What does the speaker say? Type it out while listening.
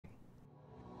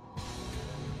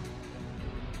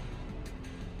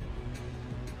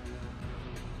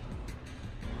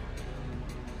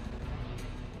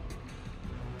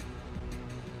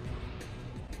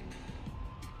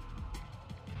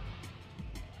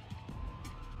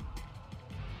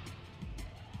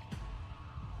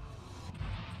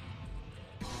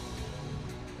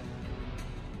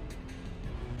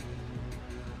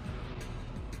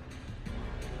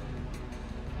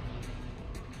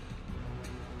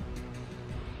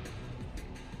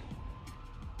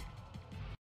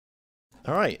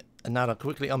All right, and now to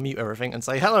quickly unmute everything and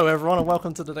say hello, everyone, and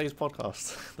welcome to today's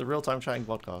podcast, the Real Time Chatting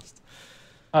Podcast.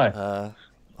 Hi.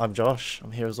 I'm Josh.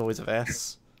 I'm here as always with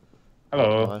S.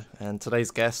 Hello. Hello. And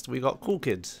today's guest, we got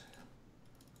Coolkid.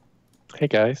 Hey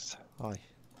guys, Hi.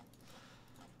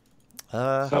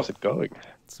 how's it going?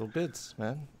 It's all good,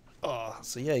 man. Oh,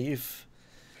 so yeah,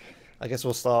 I guess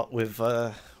we'll start with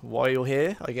why you're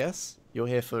here. I guess you're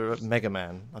here for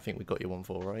Megaman. I think we got you one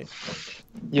for, right?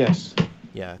 Yes.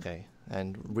 Yeah. Okay.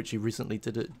 And which you recently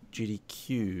did at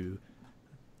GDQ.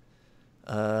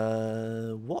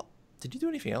 What? Did you do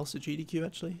anything else at GDQ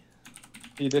actually?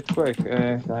 He did quick,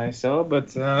 I saw, but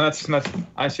that's not.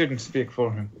 I shouldn't speak for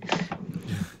him.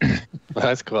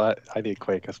 That's cool. I did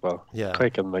Quake as well. Yeah.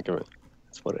 Quake and Megaman.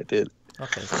 That's what I did.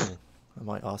 Okay, cool. I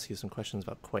might ask you some questions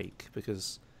about Quake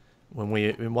because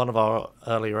in one of our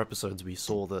earlier episodes we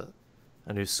saw that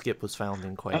a new skip was found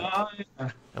in Quake, Yeah.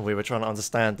 and we were trying to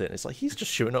understand it. It's like he's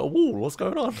just shooting at a wall. What's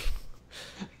going on?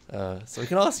 So we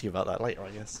can ask you about that later, I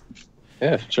guess.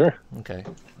 Yeah, sure. Okay.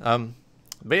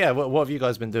 But yeah, what have you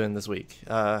guys been doing this week?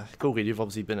 Coolkid, you've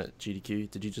obviously been at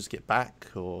GDQ. Did you just get back,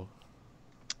 or?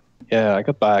 Yeah, I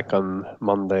got back on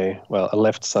Monday. Well, I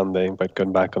left Sunday, but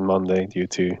got back on Monday due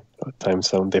to time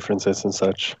zone differences and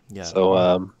such. Yeah.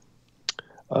 So,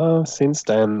 since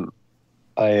then,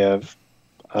 I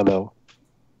don't know,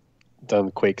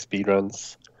 done Quake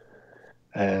speedruns,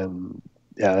 and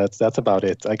yeah, that's about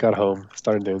it. I got home,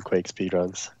 started doing Quake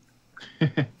speedruns.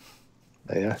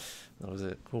 Yeah. That was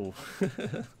it. Cool.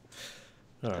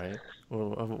 All right.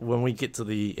 Well, when we get to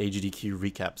the AGDQ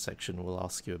recap section, we'll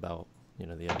ask you about the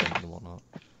event and whatnot.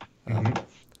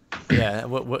 Yeah.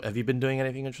 What have you been doing?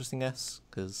 Anything interesting, S?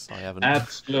 Because I haven't.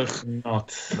 Absolutely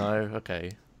not. No.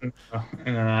 Okay.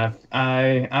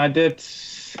 I did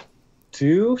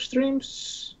 2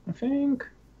 streams, I think.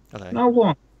 Okay. No,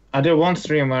 one. I did 1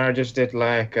 stream where I just did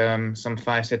like some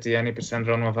 5 city any percent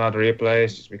run without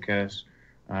replays, just because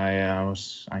I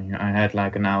had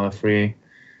like an hour free,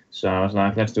 so I was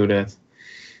like, let's do that.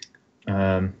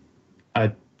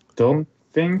 I don't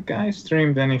think I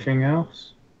streamed anything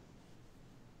else.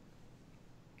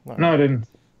 Right. No, I didn't.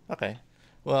 Okay.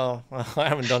 Well, I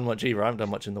haven't done much either. I haven't done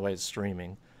much in the way of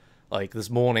streaming. Like this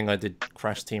morning, I did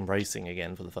Crash Team Racing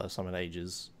again for the first time in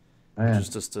ages, which was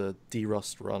just a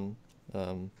derust run.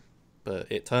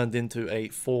 But it turned into a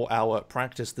 4-hour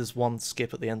practice this one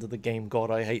skip at the end of the game.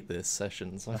 God, I hate this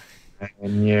session. So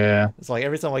Yeah. it's like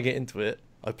every time I get into it,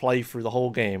 I play through the whole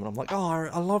game, and I'm like, oh,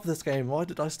 I love this game. Why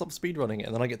did I stop speedrunning it?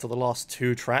 And then I get to the last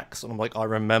 2 tracks, and I'm like, I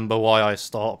remember why I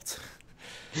stopped.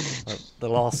 The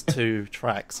last 2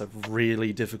 tracks have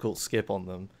really difficult skip on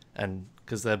them, and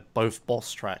because they're both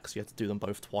boss tracks, you have to do them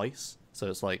both twice. So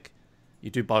it's like you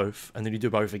do both, and then you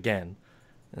do both again.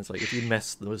 And it's like if you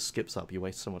mess those skips up, you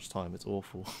waste so much time. It's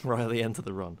awful right at the end of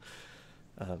the run.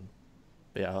 But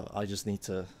yeah, I just need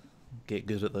to get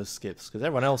good at those skips because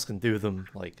everyone else can do them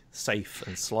like safe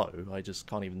and slow. I just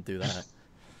can't even do that.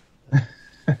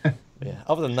 Yeah.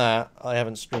 Other than that, I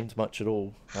haven't streamed much at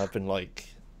all.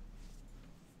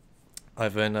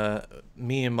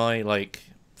 Me and my like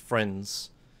friends,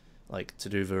 like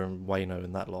Taduva and Wayno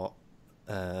and that lot.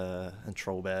 And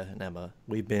Trollbear and Emma,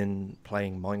 we've been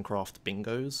playing Minecraft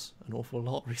bingos an awful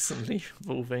lot recently, of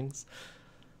all things.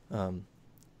 And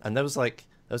there was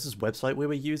this website we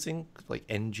were using, like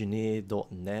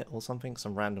engineer.net or something,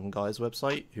 some random guy's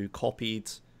website, who copied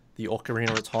the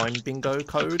Ocarina of Time bingo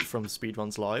code from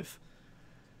Speedruns Live.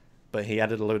 But he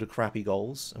added a load of crappy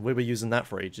goals, and we were using that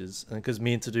for ages. And because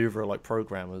me and Taduva are like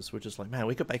programmers, we're just like, man,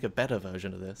 we could make a better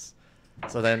version of this.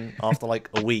 So then, after like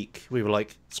a week, we were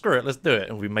like, screw it, let's do it.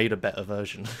 And we made a better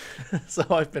version. So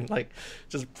I've been like,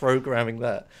 just programming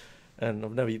that. And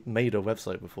I've never made a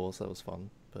website before, so that was fun.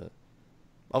 But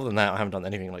other than that, I haven't done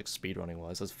anything like speedrunning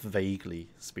wise. That's vaguely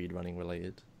speedrunning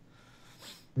related.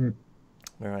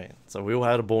 Alright, so we all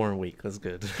had a boring week. That's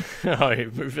good.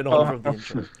 Alright, moving on from the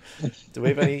intro. Do we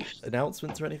have any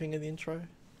announcements or anything in the intro?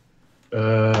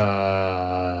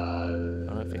 I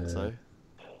don't think so.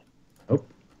 Nope.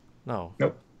 No.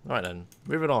 Nope. Alright then,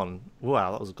 moving on.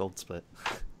 Wow, that was a gold split.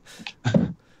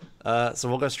 So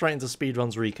we'll go straight into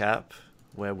Speedruns Recap,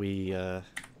 where we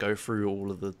go through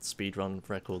all of the speedrun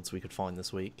records we could find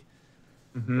this week.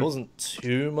 It wasn't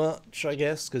too much, I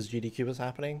guess, because GDQ was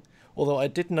happening. Although I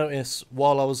did notice,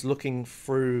 while I was looking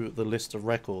through the list of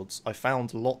records, I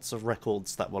found lots of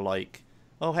records that were like,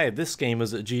 oh hey, this game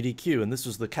was at GDQ, and this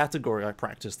was the category I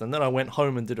practiced, and then I went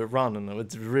home and did a run, and it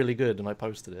was really good, and I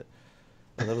posted it.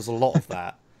 And there was a lot of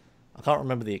that. I can't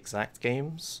remember the exact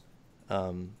games,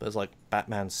 but it's like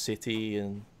Batman City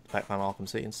and Batman Arkham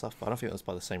City and stuff. But I don't think that was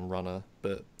by the same runner,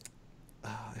 but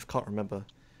I can't remember.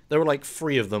 there were like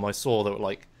 3 of them I saw that were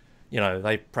like, you know,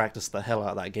 they practiced the hell out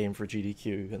of that game for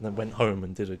GDQ and then went home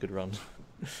and did a good run.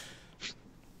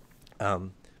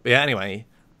 But yeah, anyway,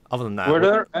 other than that, Were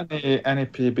there any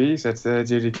PBs at the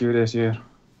GDQ this year?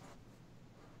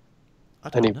 I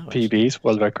don't Any know. Actually. PBs,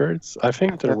 world records? I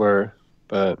think there Yeah. were,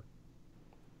 but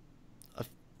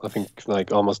I think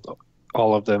like almost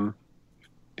all of them,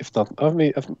 if not, I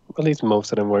mean, at least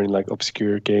most of them were in like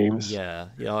obscure games. Yeah,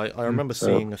 I remember So-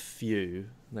 seeing a few.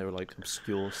 They were like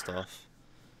obscure stuff.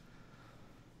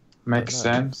 Makes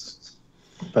no. sense.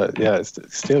 But yeah, it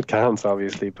still counts,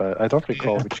 obviously, but I don't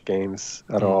recall Yeah. which games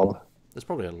at Hmm. all. There's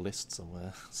probably a list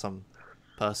somewhere. Some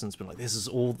person's been like, "This is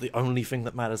all the only thing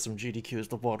that matters from GDQ is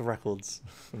the world records,"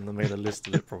 and they made a list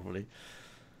of it probably.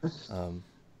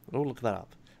 We'll look that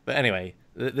up. But anyway,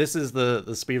 this is the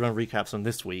speedrun recaps from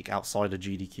this week outside of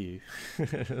GDQ,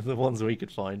 the ones we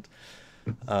could find.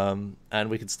 And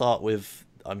we could start with.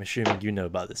 I'm assuming you know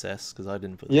about this, S, because I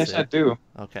didn't put this Yes, in. I do.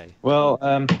 Okay. Well,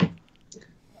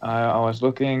 I was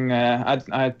looking.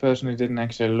 I personally didn't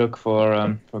actually look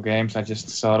for games. I just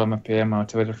saw them appear on my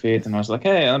Twitter feed, and I was like,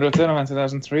 "Hey, Unreal Tournament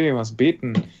 2003 was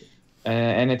beaten,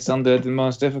 and it's on the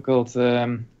most difficult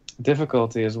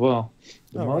difficulty as well.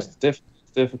 The Oh, most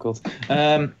difficult."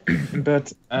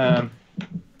 But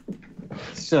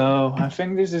so I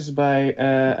think this is by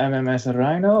MMS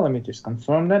Rhino. Let me just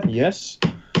confirm that. Yes,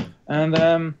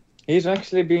 and he's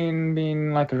actually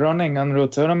been like running Unreal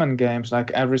Tournament games,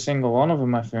 like every single one of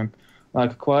them, I think,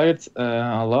 like quite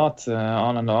a lot,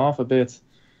 on and off a bit.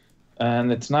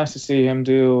 And it's nice to see him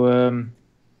do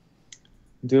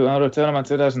Unreal Tournament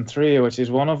 2003, which is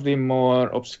one of the more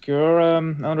obscure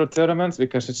Unreal Tournaments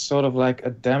because it's sort of like a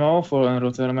demo for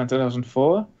Unreal Tournament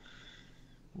 2004.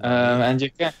 And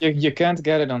you can't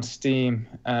get it on Steam,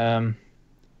 but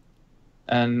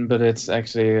it's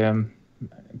actually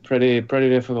pretty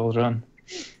difficult run.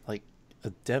 Like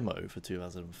a demo for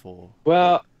 2004.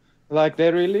 Well, like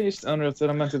they released Unreal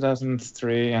Tournament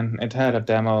 2003, and it had a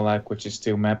demo like which is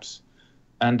 2 maps,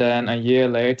 and then a year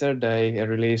later they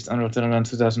released Unreal Tournament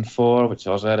 2004, which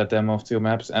also had a demo of 2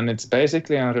 maps, and it's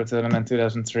basically Unreal Tournament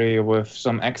 2003 with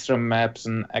some extra maps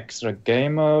and extra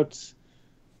game modes.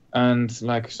 And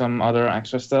like some other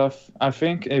extra stuff. I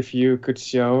think if you could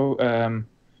show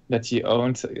that you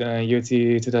owned UT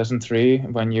 2003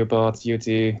 when you bought UT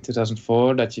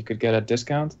 2004, that you could get a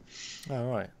discount.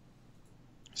 Oh, right.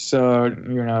 So,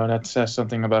 you know, that says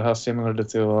something about how similar the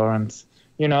two are. And,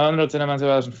 you know, Unreal Tournament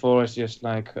 2004 is just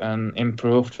like an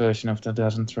improved version of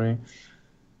 2003,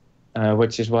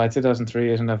 which is why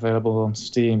 2003 isn't available on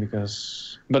Steam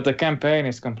because... But the campaign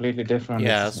is completely different.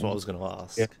 Yeah, that's what I was going to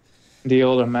ask. Yeah. The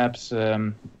older maps,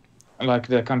 like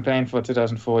the campaign for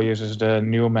 2004 uses the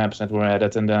new maps that were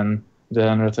added, and then the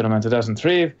Unreal Tournament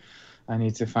 2003, I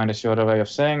need to find a shorter way of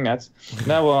saying that.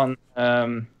 That one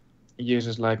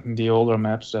uses like the older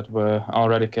maps that were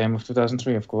already came with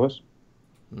 2003, of course.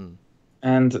 Hmm.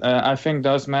 And I think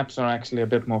those maps are actually a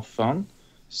bit more fun.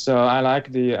 So I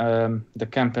like the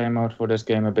campaign mode for this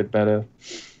game a bit better.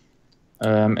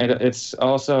 It's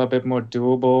also a bit more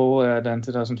doable than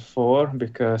 2004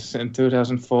 because in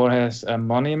 2004 has a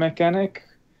money mechanic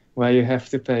where you have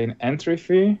to pay an entry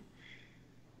fee.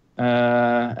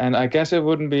 And I guess it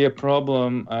wouldn't be a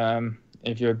problem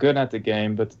if you're good at the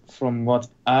game, but from what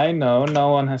I know, no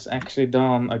one has actually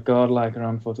done a godlike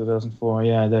run for 2004.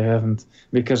 Yeah, they haven't,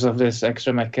 because of this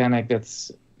extra mechanic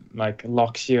that's like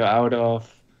locks you out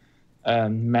of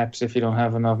maps if you don't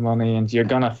have enough money, and you're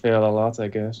gonna fail a lot, I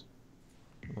guess.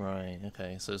 Right.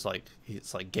 Okay. So it's like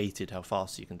gated how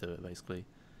fast you can do it, basically.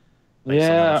 Based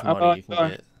Yeah, on how much money you can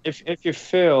get. if you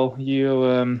fail,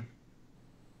 you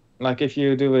like if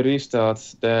you do a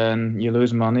restart, then you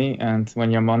lose money, and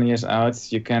when your money is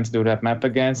out, you can't do that map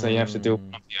again. So you have to do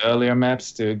one of the earlier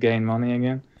maps to gain money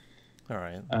again. All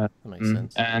right. That makes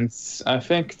sense. And I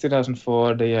think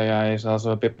 2004 the AI is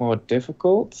also a bit more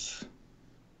difficult.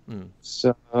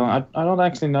 So I don't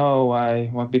actually know why.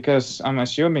 Well, because I'm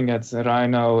assuming that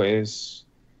Rhino is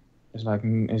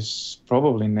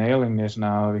probably nailing this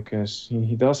now because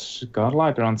he does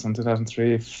godlike runs on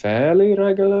 2003 fairly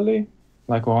regularly,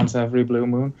 like once every blue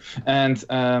moon, and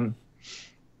so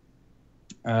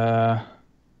I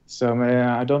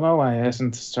don't know why he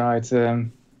hasn't tried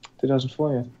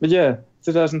 2004 yet. But yeah,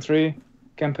 2003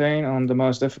 campaign on the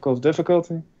most difficult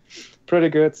difficulty, pretty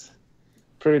good,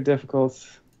 pretty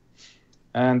difficult.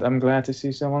 And I'm glad to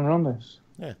see someone run this.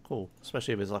 Yeah, cool.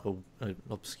 Especially if it's like an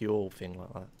obscure thing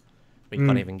like that. But you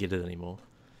can't even get it anymore.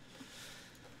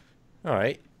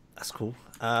 Alright, that's cool.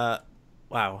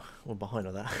 Wow, we're behind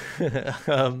on that.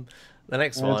 The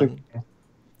next one,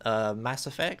 Mass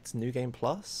Effect, New Game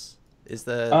Plus. Is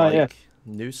there Yeah. like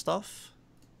new stuff?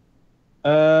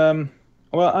 Well,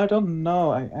 I don't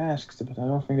know. I asked, but I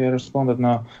don't think they responded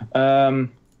now.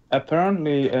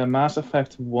 Apparently, Mass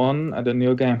Effect 1, the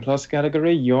New Game Plus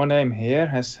category, Your Name Here,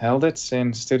 has held it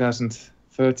since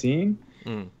 2013.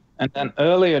 Mm. And then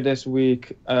earlier this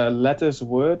week, Letters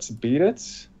Words beat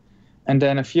it. And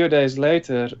then a few days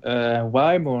later,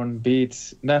 Wyborn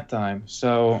beat that time.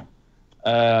 So,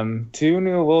 2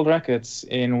 new world records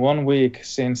in 1 week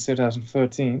since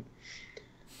 2013.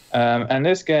 And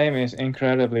this game is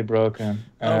incredibly broken.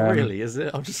 Oh, really? Is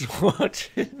it? I'm just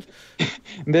watching.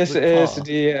 This The is car.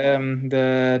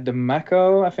 the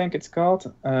Mako, I think it's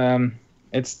called.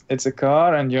 It's a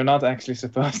car, and you're not actually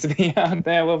supposed to be out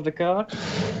there with the car.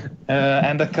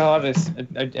 And the car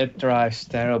it drives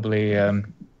terribly,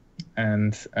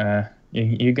 and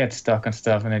you get stuck and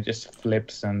stuff, and it just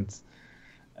flips. And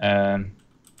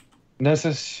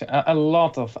there's a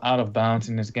lot of out of bounds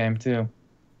in this game too.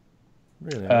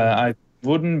 Really? I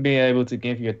wouldn't be able to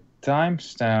give you a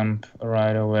timestamp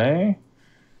right away.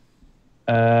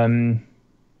 But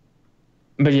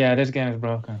yeah, this game is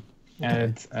broken.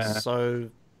 Okay. And So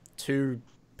 2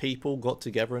 people got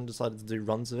together and decided to do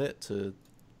runs of it to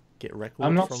get a record.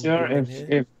 I'm not from sure Your Name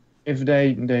Here? if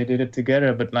they did it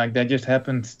together, but like they just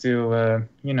happened to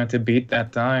to beat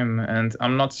that time. And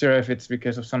I'm not sure if it's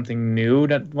because of something new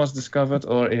that was discovered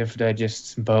or if they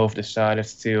just both decided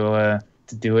to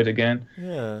do it again.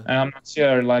 Yeah. And I'm not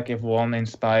sure like if one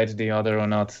inspired the other or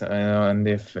not, and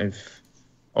if it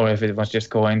was just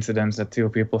coincidence that 2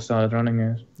 people started running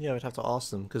it. Yeah, we'd have to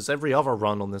ask them because every other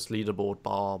run on this leaderboard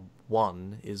bar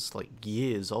 1 is like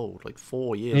years old, like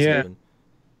 4 years even.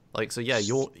 Like, so yeah,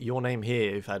 your name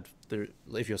here, if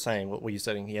you're saying what were you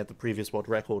saying, he had the previous world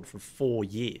record for 4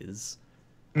 years,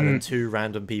 and then 2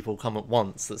 random people come at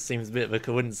once. That seems a bit of a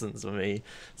coincidence for me.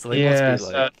 So they must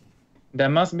be like. There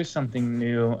must be something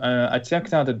new. I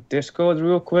checked out the Discord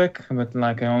real quick, but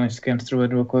like I only skimmed through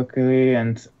it real quickly,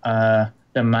 and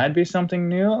there might be something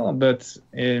new, but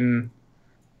I'm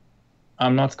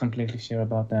not completely sure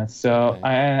about that. So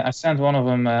Okay. I sent one of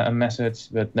them a message,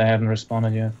 but they haven't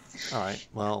responded yet. All right.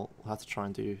 Well, we'll have to try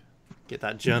and get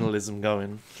that journalism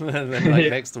going, and then like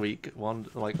next week,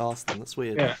 ask them. That's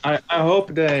weird. Yeah, I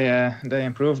hope they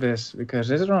improve this because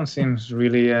this run seems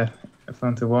really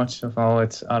fun to watch of all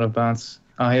its out of bounds.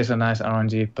 Oh, here's a nice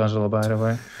RNG puzzle, by the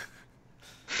way.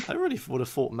 I really would have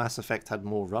thought Mass Effect had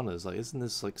more runners. Like, isn't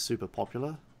this like super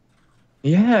popular?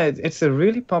 Yeah, it's a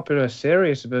really popular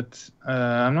series, but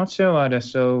I'm not sure why there's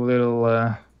so little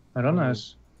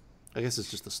runners. I guess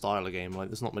it's just the style of game. Like,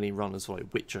 there's not many runners for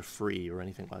like Witcher 3 or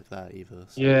anything like that either.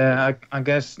 So. Yeah, I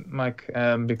guess like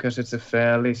because it's a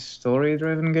fairly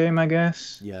story-driven game, I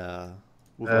guess. Yeah,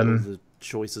 with like, all the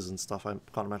choices and stuff, I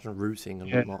can't imagine routing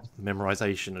and whatnot.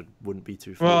 Memorization it wouldn't be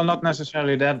too fun. Well, not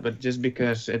necessarily that, but just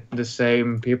because the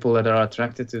same people that are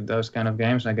attracted to those kind of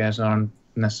games, I guess, aren't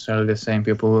necessarily the same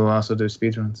people who also do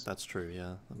speedruns. That's true,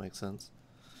 yeah, that makes sense.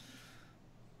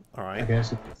 All right. I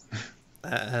guess.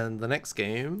 And the next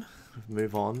game,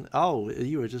 move on. Oh,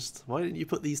 you were just. Why didn't you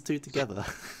put these 2 together?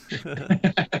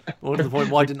 What was the point?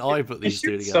 Why didn't I put these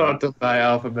 2 together? Sort of by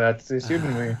alphabet,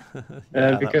 shouldn't we?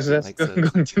 Yeah, because that's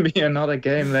going to be another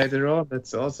game later on.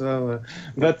 That's also.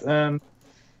 Euro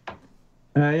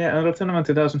Tournament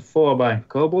 2004 by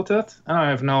Coolkid. I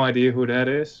have no idea who that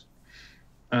is.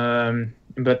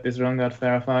 But this run got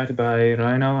verified by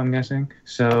Rhino, I'm guessing.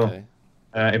 So. Okay.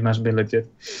 It must be legit.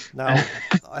 Now,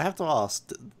 I have to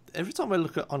ask, every time I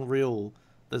look at Unreal,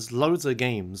 there's loads of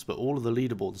games, but all of the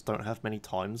leaderboards don't have many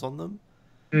times on them.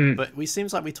 But it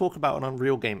seems like we talk about an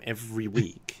Unreal game every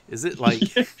week. Is it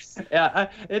like... Yeah,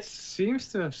 it seems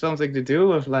to have something to do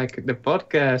with like the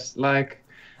podcast. Like,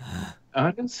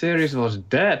 Unreal series was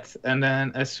dead, and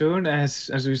then as soon as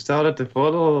we started the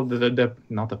portal, the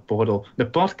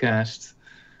podcast,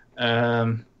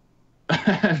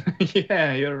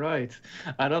 yeah, you're right.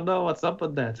 I don't know what's up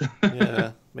with that.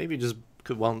 Yeah, maybe just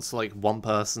once like one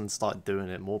person started doing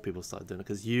it, more people started doing it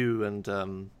because you and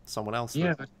someone else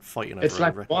were fighting over it's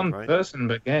like record, one right? person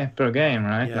per game,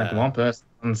 right? Yeah. Like one person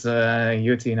runs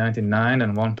UT99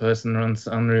 and one person runs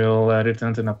Unreal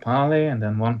Return to Nepali, and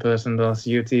then one person does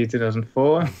UT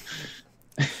 2004.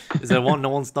 Is there one no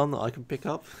one's done that I can pick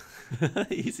up?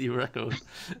 Easy record.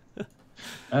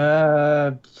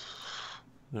 All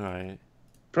right.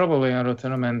 Probably Unreal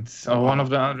Tournament or one of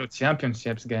the Unreal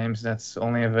Championships games that's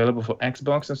only available for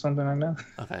Xbox or something like that.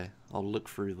 Okay, I'll look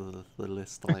through the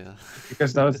list later.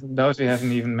 Because those we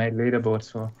haven't even made leaderboards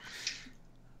for.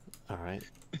 All right.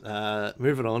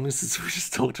 Moving on, since we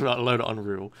just talked about a load of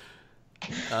Unreal.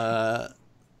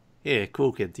 Here,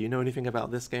 Coolkid, do you know anything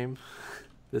about this game?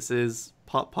 This is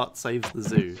Putt Putt Saves the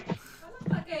Zoo. I love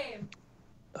that game.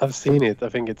 I've seen it. I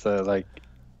think it's a like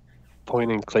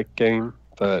point and click game,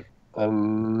 but I have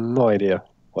no idea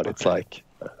what it's Okay. like.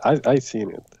 I've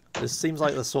seen it. This seems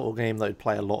like the sort of game that would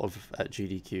play a lot of at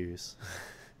GDQs,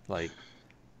 like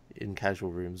in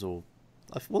casual rooms. Or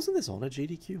wasn't this on a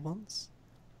GDQ once?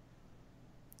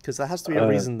 Because there has to be a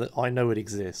reason that I know it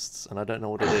exists and I don't know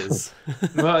what it is.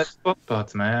 Well, it's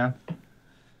Putt, man.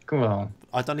 Come on.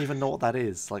 I don't even know what that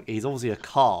is. Like, he's obviously a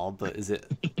car, but is it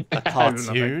a I have no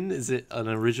cartoon? Is it an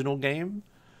original game?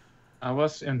 I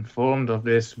was informed of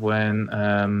this when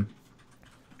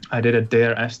I did a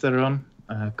Dare Esther run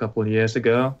a couple of years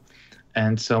ago,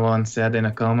 and someone said in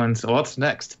a comment, "What's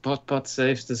next? Putt Putt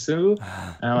Saves the Zoo?"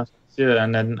 And I was sure,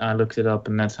 and then I looked it up,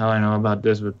 and that's how I know about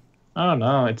this. But I don't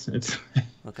know. It's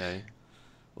Okay.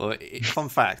 Well, fun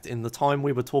fact, in the time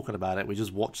we were talking about it, we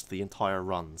just watched the entire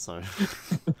run, so...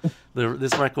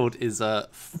 this record is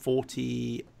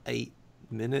 48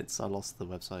 minutes. I lost the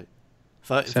website.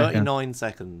 39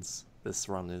 seconds this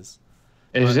run is.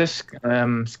 Is this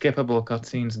skippable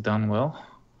cutscenes done well?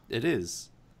 It is.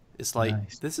 It's like,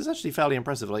 Nice. this is actually fairly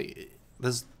impressive. Like,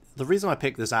 there's the reason I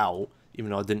picked this out,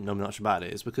 even though I didn't know much about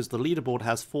it, is because the leaderboard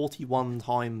has 41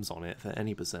 times on it for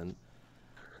any percent.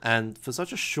 And for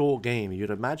such a short game, you'd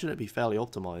imagine it'd be fairly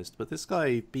optimized, but this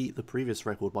guy beat the previous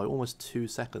record by almost 2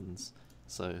 seconds.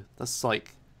 So that's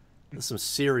some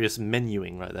serious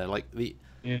menuing right there. Like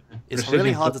Yeah. it's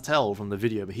really hard to tell from the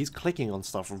video, but he's clicking on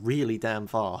stuff really damn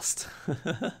fast.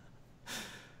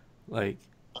 Like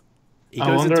he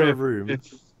goes into a room.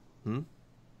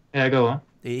 Yeah, go on.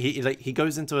 He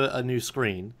goes into a new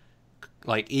screen,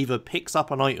 like either picks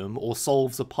up an item or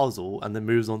solves a puzzle and then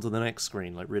moves on to the next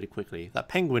screen like really quickly. That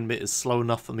penguin bit is slow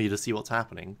enough for me to see what's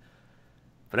happening,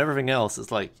 but everything else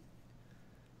is like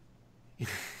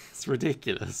it's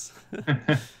ridiculous.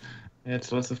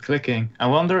 It's lots of clicking. I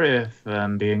wonder if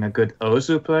being a good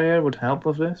Ozu player would help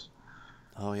with this.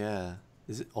 Oh yeah,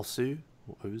 is it Osu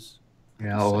or Oz?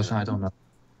 Yeah, Ozu, I don't know.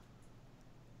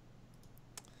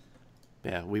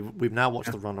 Yeah, we've now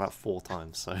watched the run about 4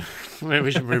 times, so maybe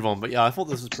we should move on. But yeah, I thought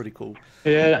this was pretty cool.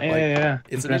 Yeah.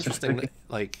 It's an Impressive interesting clicking.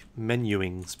 like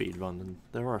menuing speed run, and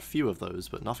there are a few of those,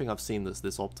 but nothing I've seen that's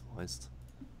this optimized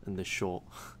and this short.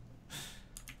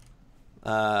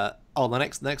 The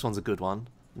next one's a good one.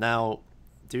 Now,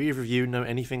 do either of you know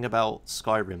anything about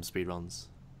Skyrim speedruns?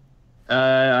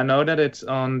 I know that it's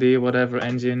on the whatever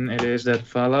engine it is that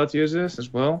Fallout uses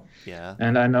as well. Yeah.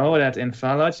 And I know that in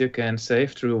Fallout you can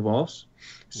save through walls.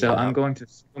 So Yeah. I'm going to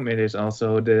assume it is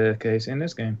also the case in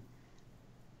this game.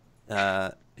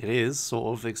 It is,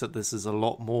 sort of, except this is a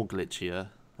lot more glitchier.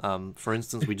 For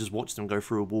instance, we just watched him go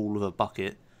through a wall with a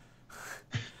bucket.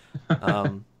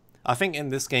 I think in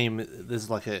this game, there's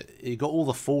like you got all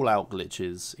the Fallout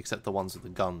glitches, except the ones with the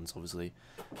guns, obviously.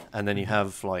 And then you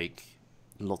have, like,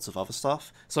 lots of other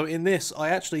stuff. So in this,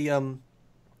 I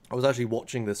was actually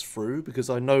watching this through, because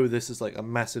I know this is, like, a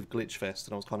massive glitch fest,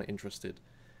 and I was kind of interested.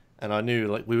 And I knew,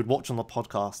 like, we would watch on the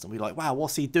podcast and be like, wow,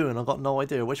 what's he doing? I've got no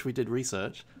idea. I wish we did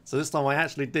research. So this time I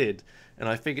actually did, and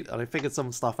I figured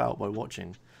some stuff out by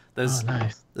watching.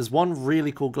 Nice. There's one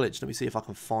really cool glitch. Let me see if I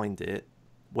can find it,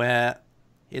 where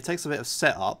it takes a bit of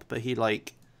setup, but he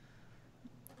like,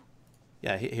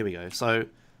 yeah, here we go. So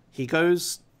he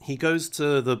goes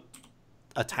to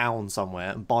a town somewhere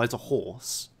and buys a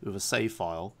horse with a save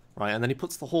file, right? And then he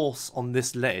puts the horse on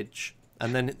this ledge.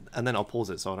 And then I'll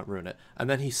pause it so I don't ruin it. And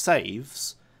then he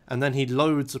saves, and then he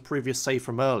loads a previous save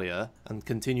from earlier and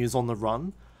continues on the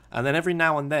run. And then every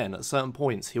now and then, at certain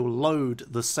points, he'll load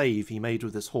the save he made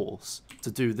with this horse to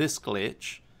do this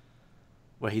glitch,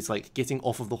 where he's like getting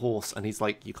off of the horse, and he's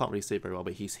like, you can't really see it very well,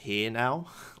 but he's here now,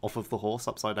 off of the horse,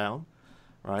 upside down,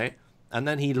 right? And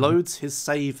then he loads his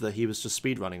save that he was just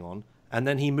speedrunning on, and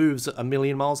then he moves at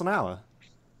 1,000,000 miles an hour.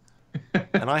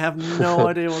 And I have no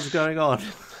idea what's going on.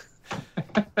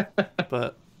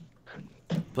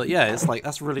 But yeah, it's like,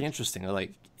 that's really interesting.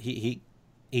 Like he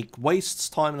wastes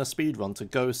time in a speed run to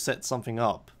go set something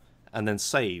up and then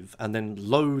save and then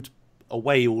load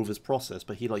away all of his process,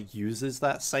 but he like uses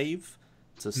that save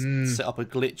to set up a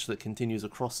glitch that continues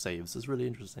across saves. It's really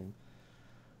interesting.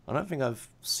 I don't think I've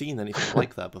seen anything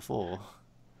like that before.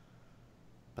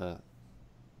 But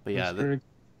yeah,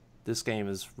 this game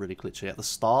is really glitchy. At the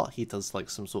start, he does like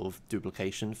some sort of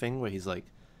duplication thing where he's like,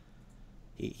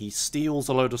 he steals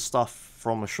a load of stuff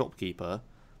from a shopkeeper,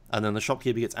 and then the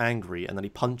shopkeeper gets angry, and then he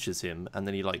punches him, and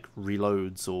then he like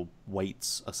reloads or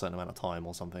waits a certain amount of time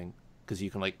or something, because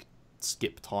you can like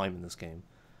skip time in this game.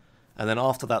 And then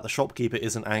after that, the shopkeeper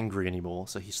isn't angry anymore,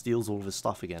 so he steals all of his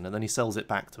stuff again, and then he sells it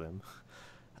back to him.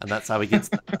 and that's how he gets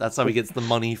the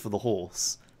money for the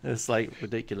horse. It's like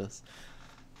ridiculous.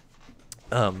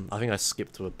 I think I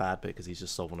skipped to a bad bit because he's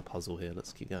just solving a puzzle here.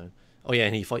 Let's keep going. Oh yeah,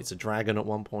 and he fights a dragon at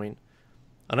one point.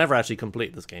 I never actually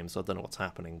completed this game, so I don't know what's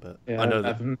happening, but Yeah, I know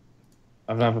that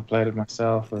I've never played it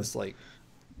myself. But... it's like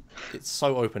it's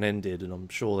so open-ended, and I'm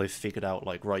sure they've figured out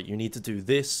like, right, you need to do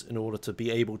this in order to be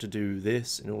able to do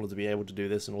this, in order to be able to do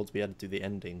this, in order to be able to do the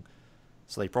ending.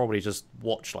 So they probably just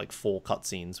watch like 4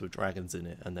 cutscenes with dragons in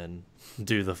it and then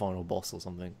do the final boss or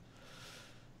something.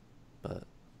 But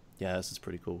yeah, this is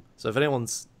pretty cool. So if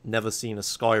anyone's never seen a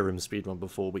Skyrim speedrun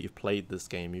before, but you've played this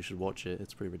game, you should watch it.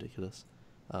 It's pretty ridiculous.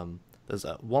 There's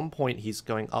at one point he's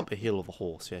going up a hill of a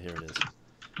horse. Yeah, here it is.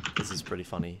 This is pretty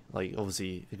funny. Like,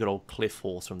 obviously, a good old cliff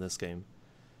horse from this game.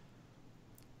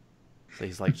 So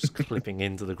he's like just clipping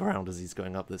into the ground as he's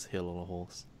going up this hill on a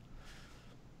horse.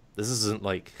 This isn't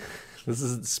like, this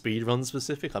isn't speedrun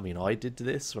specific. I mean, I did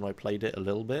this when I played it a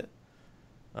little bit.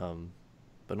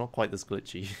 But not quite this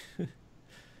glitchy.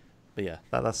 But yeah,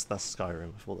 that's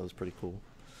Skyrim. I thought that was pretty cool.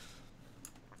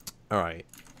 Alright.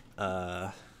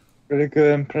 Pretty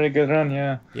good run,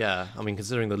 yeah. Yeah, I mean,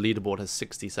 considering the leaderboard has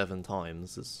 67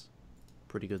 times, it's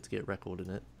pretty good to get record in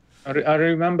it. I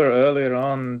remember earlier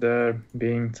on there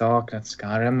being talk that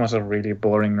Skyrim was a really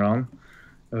boring run,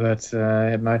 but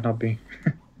it might not be.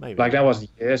 Maybe. Like, that was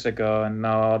years ago, and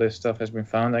now all this stuff has been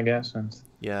found, I guess. And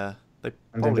yeah, they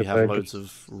and probably then have loads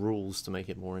of rules to make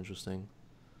it more interesting.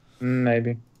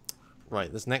 maybe.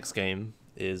 Right, this next game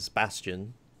is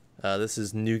Bastion. This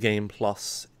is New Game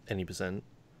Plus any percent.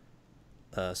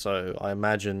 So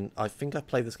I think I've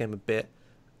played this game a bit.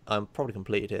 Probably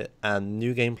completed it. And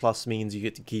New Game Plus means you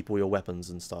get to keep all your weapons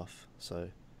and stuff. So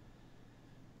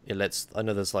it lets... I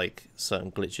know there's like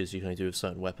certain glitches you can only do with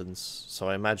certain weapons. So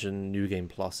I imagine New Game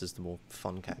Plus is the more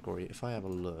fun category. If I have a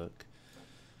look...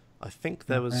 I think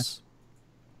there was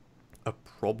a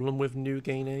problem with New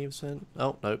Game 80%.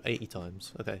 Oh, no, 80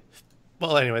 times. Okay.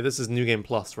 Well, anyway, this is New Game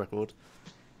Plus record.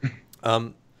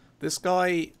 This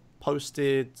guy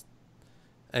posted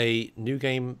a New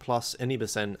Game Plus any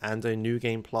percent and a New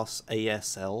Game Plus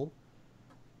ASL.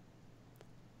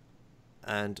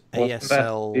 And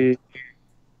ASL...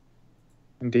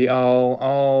 The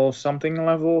all something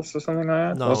levels or something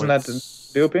like that? No, Wasn't that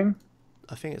duping?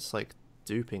 I think it's like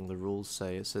duping, the rules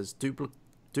say. It says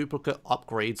duplicate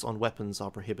upgrades on weapons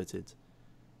are prohibited.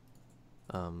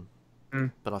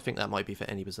 But I think that might be for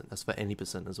any percent. That's for any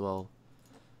percent as well.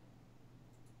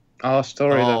 Oh,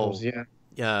 story levels, yeah.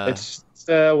 Yeah. It's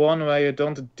the one where you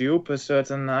don't dupe a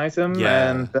certain item,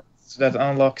 and that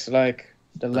unlocks like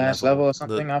the last level or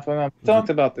something. I forgot. We talked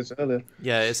about this earlier.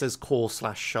 Yeah, it says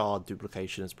core/shard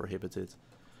duplication is prohibited.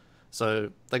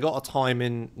 So they got a time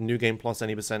in New Game Plus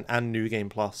any percent and New Game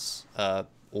Plus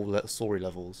all the story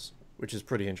levels, which is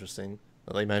pretty interesting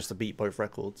that they managed to beat both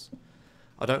records.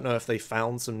 I don't know if they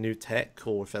found some new tech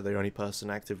or if they're the only person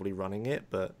actively running it,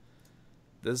 but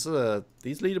there's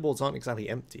these leaderboards aren't exactly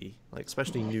empty. Like,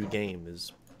 especially New Game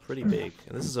is pretty big,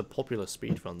 and this is a popular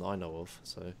speedrun that I know of.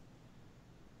 So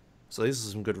these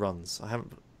are some good runs. I haven't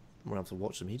been able to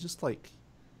watch them. He just like,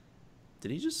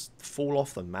 did he just fall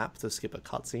off the map to skip a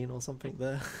cutscene or something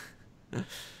there?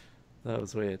 That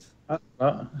was weird.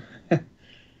 But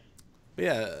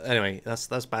yeah, anyway, that's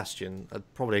Bastion.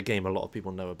 Probably a game a lot of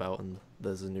people know about, and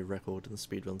there's a new record, and the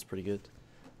speedrun's pretty good.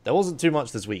 There wasn't too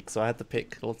much this week, so I had to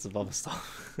pick lots of other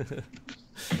stuff.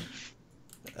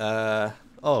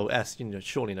 Oh, S, you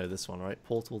surely know this one, right?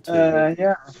 Portal 2.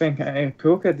 Yeah, I think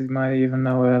Coolkid might even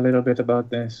know a little bit about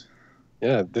this.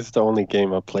 Yeah, this is the only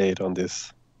game I played on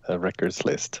this records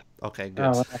list. Okay, good.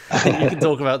 Oh, you can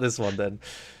talk about this one then.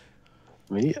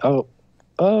 Me? Oh,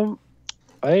 I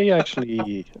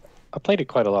played it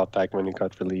quite a lot back when it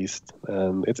got released,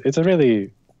 and it's a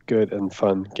really good and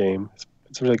fun game.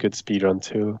 It's a really good speedrun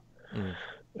too.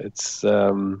 It's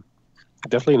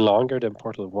definitely longer than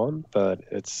Portal 1, but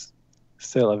it's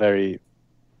still a very,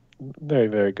 very,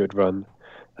 very good run.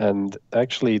 And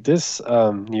actually, this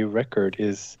new record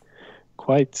is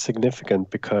quite significant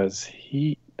because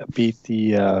he beat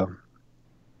the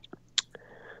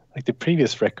the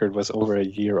previous record was over a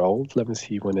year old. Let me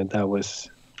see when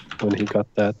he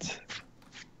got that.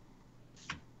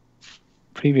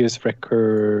 Previous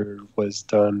record was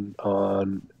done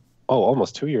on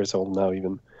almost 2 years old now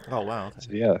even. Oh wow. Okay.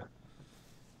 So, yeah.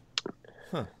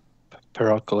 Huh.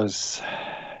 Perocles.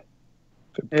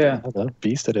 Yeah.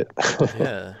 Beasted it.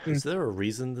 Yeah. Is there a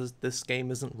reason this game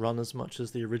isn't run as much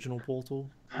as the original Portal?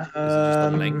 Is it just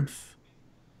the length?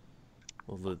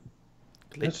 Or the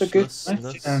That's a good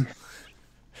question.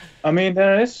 I mean,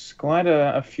 there is quite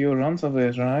a few runs of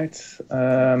this, right?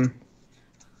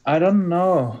 I don't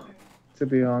know, to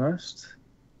be honest.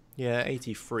 Yeah,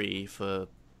 83 for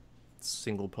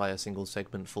single player, single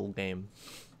segment, full game.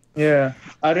 Yeah,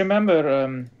 I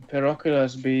remember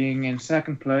Peroculus being in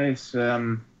second place,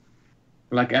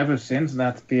 like ever since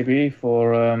that PB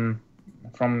for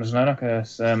from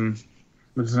Xenocus.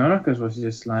 But Xenocus was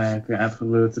just like an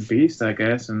absolute beast, I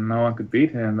guess, and no one could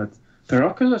beat him. But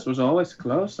Peroculus was always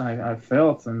close, I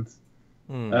felt, and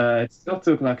it still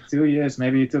took like 2 years.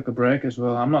 Maybe he took a break as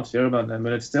well. I'm not sure about that,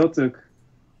 but it still took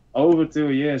over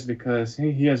 2 years because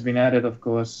he has been at it, of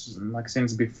course, like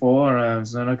since before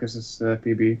Xenocus's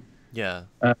PB. Yeah.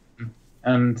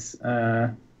 And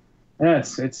yeah,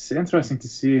 it's interesting to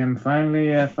see him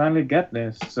finally get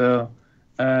this. So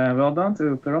well done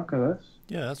to Peroculus.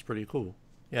 Yeah, that's pretty cool.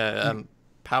 Yeah,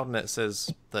 Powdernet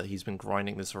says that he's been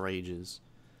grinding this for ages.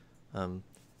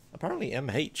 Apparently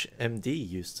MHMD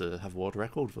used to have world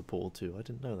record for Portal 2. I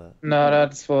didn't know that. No,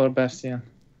 that's for Bastion.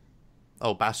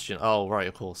 Oh, Bastion. Oh, right,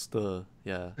 of course.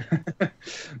 Yeah.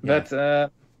 But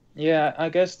yeah, I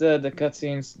guess the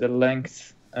cutscenes, the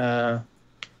length. Oh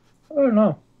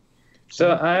no.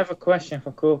 So I have a question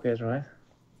for Coolkid, right?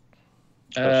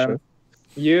 Sure.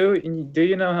 Do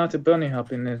you know how to bunny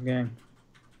hop in this game?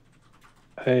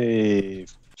 I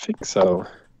think so.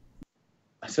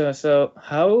 So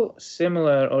how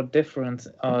similar or different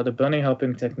are the bunny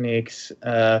hopping techniques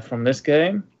from this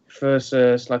game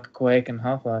versus like Quake and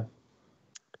Half-Life?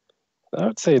 I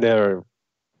would say they're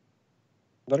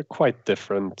quite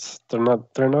different. They're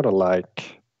not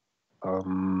alike.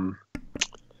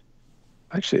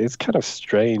 Actually, it's kind of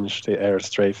strange, the air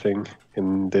strafing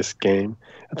in this game.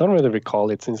 I don't really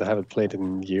recall it since I haven't played it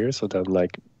in years, or done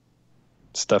like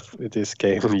stuff with this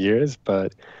game in years,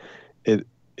 but it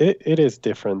is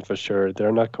different for sure.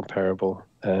 They're not comparable,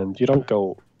 and you don't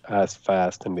go as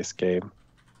fast in this game.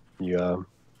 You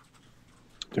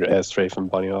do air strafe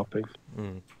and bunny hopping.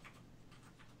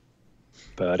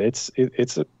 But it's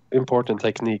an important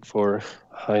technique for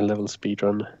high level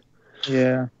speedrun.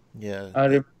 Yeah. Yeah. I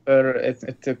remember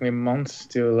it took me months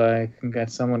to like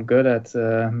get someone good at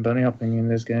bunny hopping in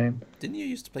this game. Didn't you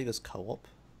used to play this co-op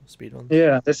speedruns?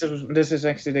 Yeah, this is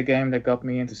actually the game that got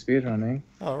me into speedrunning.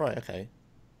 Oh, right, okay.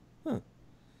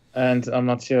 And I'm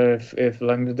not sure if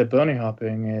like the bunny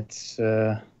hopping, it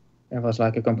was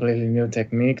like a completely new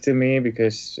technique to me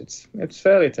because it's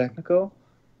fairly technical,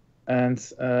 and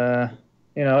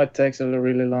it takes a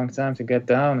really long time to get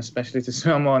down, especially to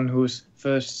someone whose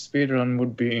first speedrun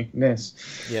would be this.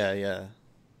 Yeah.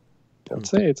 I'd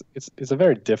say it's a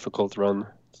very difficult run.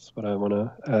 That's what I want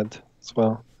to add as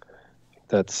well.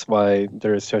 That's why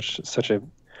there is such a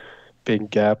big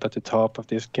gap at the top of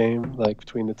this game, like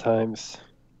between the times.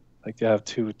 Like you have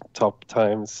 2 top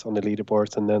times on the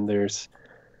leaderboards, and then there's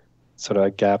sort of a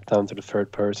gap down to the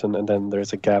third person, and then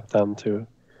there's a gap down to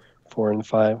 4 and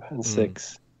 5 and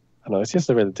 6. I know, it's just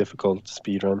a really difficult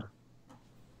speed run.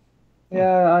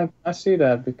 Yeah, I see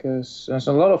that because there's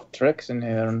a lot of tricks in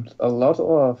here and a lot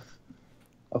of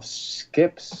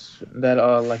skips that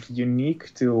are like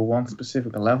unique to one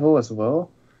specific level as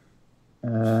well.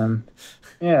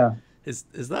 Yeah.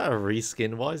 Is that a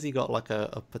reskin? Why has he got like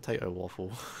a potato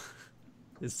waffle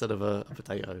instead of a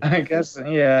potato? I guess,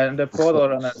 yeah, the portal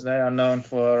runners, they are known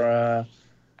for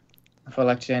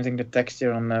like changing the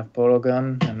texture on the portal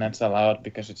gun, and that's allowed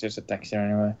because it's just a texture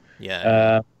anyway.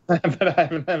 Yeah. But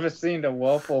I've never seen the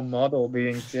waffle model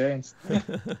being changed.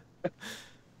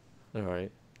 All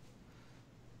right.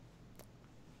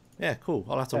 Yeah, cool.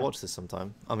 I'll have to watch this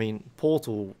sometime. I mean,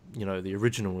 Portal, the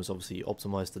original was obviously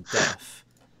optimized to death,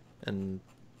 and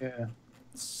yeah,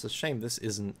 it's a shame this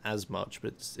isn't as much,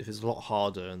 but if it's a lot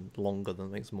harder and longer, then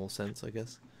it makes more sense, I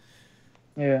guess.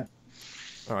 Yeah.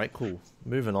 All right, cool.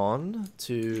 Moving on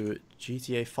to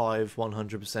GTA 5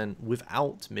 100%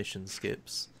 without mission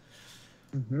skips.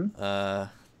 You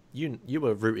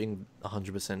were rooting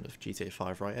 100% of GTA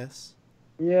 5, right, S?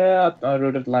 Yeah, I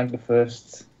rooted like the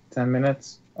first 10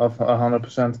 minutes of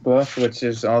 100% plus, which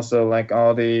is also like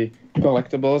all the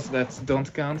collectibles that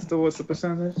don't count towards the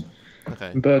percentage.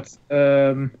 Okay. But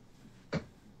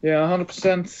yeah,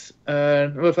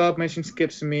 100% without mission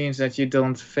skips means that you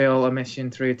don't fail a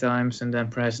mission 3 times and then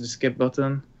press the skip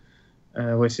button,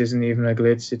 which isn't even a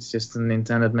glitch. It's just an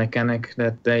intended mechanic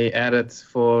that they added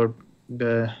for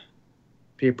the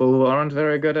people who aren't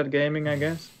very good at gaming, I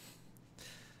guess.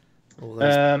 All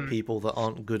those people that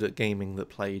aren't good at gaming that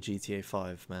play GTA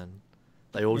 5, man.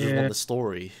 They all just want the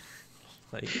story.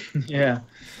 Yeah.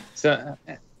 So,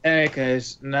 in any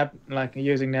case,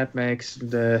 using that makes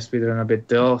the speedrun a bit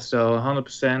dull. So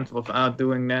 100% without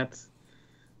doing that.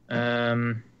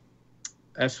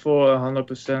 As for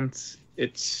 100%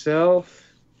 itself,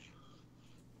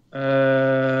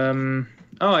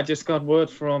 I just got word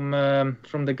from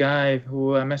the guy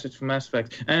who messaged from Mass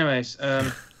Effect. Anyways,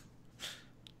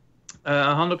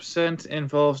 100%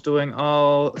 involves doing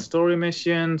all story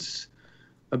missions,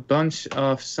 a bunch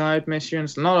of side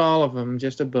missions, not all of them,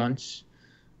 just a bunch.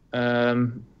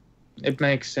 It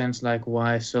makes sense, like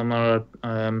why some are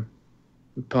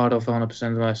part of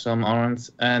 100%, why some aren't,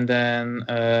 and then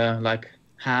like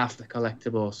half the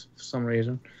collectibles for some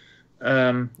reason.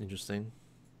 Interesting.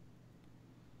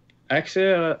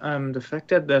 Actually, the fact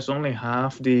that there's only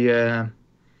half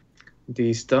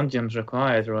these dungeons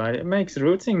required, right? It makes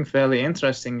routing fairly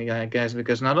interesting, I guess,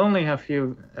 because not only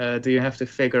do you have to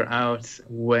figure out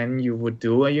when you would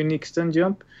do a unique stun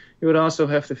jump, you would also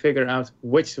have to figure out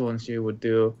which ones you would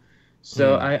do.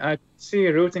 So I see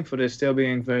routing for this still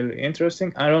being very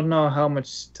interesting. I don't know how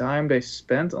much time they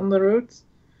spent on the route.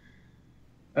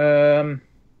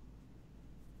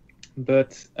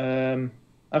 But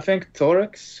I think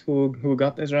Torx, who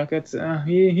got this rocket,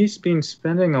 he's been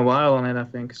spending a while on it, I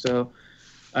think. So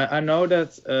I know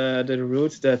that the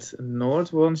route that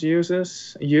Nord once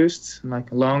used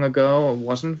like long ago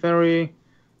wasn't very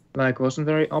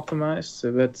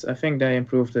optimized, but I think they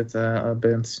improved it a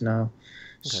bit now.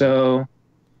 Okay. So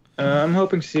I'm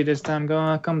hoping to see this time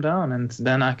come down, and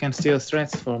then I can steal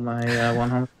threats for my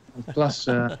 100 plus.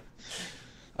 Oh,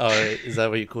 is that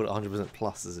what you call it? 100%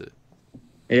 plus? Is it?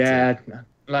 Yeah,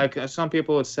 like some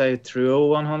people would say true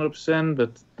 100%,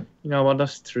 but you know, what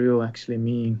does true actually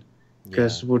mean?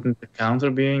 Because wouldn't the counter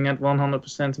being at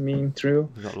 100% mean true?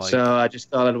 Like, so I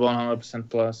just call it 100%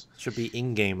 plus. Should be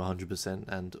in-game 100%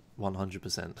 and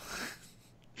 100%.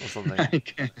 Or something. I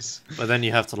guess. But then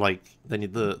you have to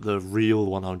the real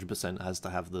 100% has to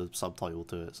have the subtitle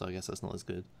to it, so I guess that's not as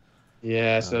good.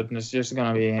 Yeah, so it's just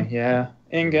gonna be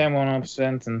in-game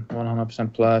 100% and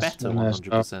 100% plus. Better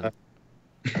 100%.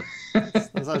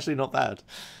 That's actually not bad.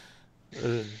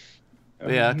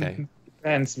 Yeah, okay.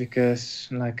 Depends, because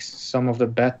like some of the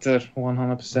better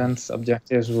 100%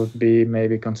 objectives would be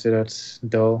maybe considered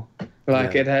dull.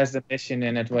 Like it has the mission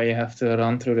in it where you have to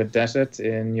run through the desert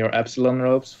in your Epsilon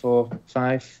robes for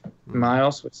 5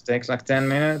 miles, which takes like 10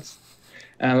 minutes.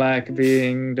 And like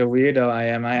being the weirdo I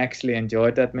am, I actually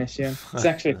enjoyed that mission. It's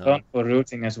actually fun for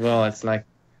routing as well. It's like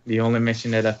the only mission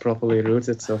that I properly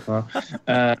routed so far.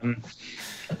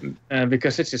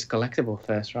 Because it's just collectible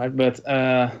fast, right? But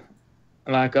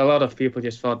like a lot of people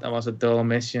just thought that was a dull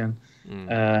mission.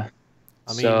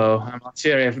 So I'm not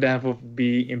sure if that would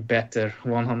be better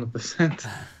 100%.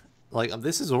 Like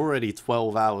this is already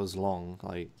 12 hours long.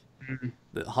 Like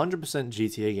the 100%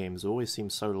 GTA games always seem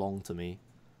so long to me.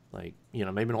 Like, you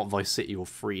know, maybe not Vice City or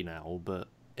 3 now, but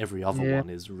every other one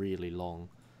is really long.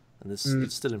 And this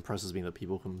it still impresses me that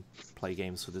people can play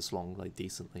games for this long, like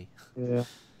decently. Yeah.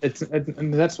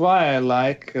 And that's why I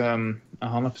like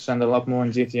 100% a lot more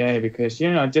in GTA, because,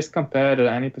 you know, just compare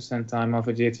the any percent time of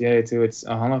a GTA to its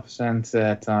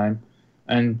 100% time,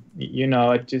 and you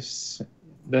know,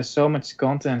 there's so much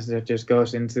content that just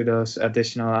goes into those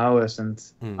additional hours, and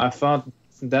I thought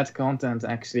that content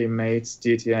actually made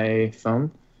GTA fun,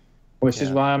 which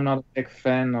is why I'm not a big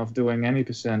fan of doing any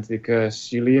percent,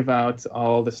 because you leave out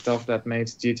all the stuff that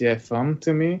makes GTA fun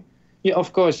to me. Yeah,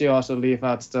 of course, you also leave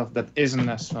out stuff that isn't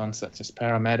as fun, such as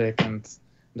Paramedic and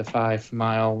the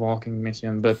 5-mile walking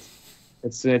mission. But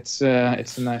it's a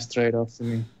nice trade-off to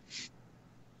me.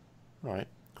 All right,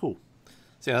 cool.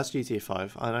 So yeah, that's GTA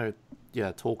 5. I know.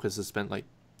 Yeah, Talkers has spent like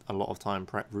a lot of time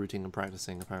routing and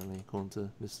practicing, apparently, according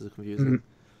to Mr. Confusing.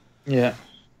 Yeah.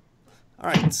 All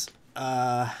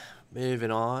right. Moving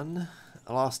on.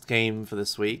 Last game for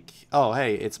this week. Oh,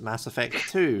 hey, it's Mass Effect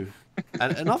 2.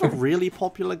 And another really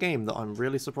popular game that I'm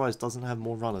really surprised doesn't have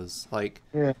more runners. Like,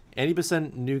 any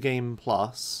percent New Game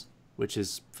Plus, which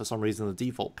is for some reason the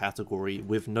default category,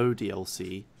 with no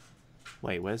DLC.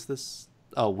 Wait, where's this?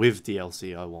 Oh, with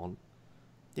DLC I want.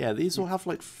 Yeah, these all have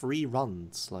like 3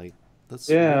 runs. Like, that's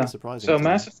really surprising. So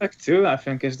Mass Effect 2, I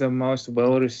think, is the most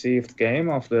well-received game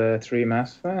of the 3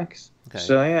 Mass Effects. Okay.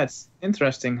 So yeah, it's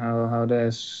interesting how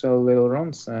there's so little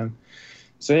runs.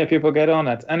 So yeah, people get on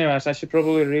it. Anyways, I should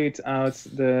probably read out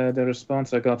the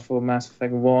response I got for Mass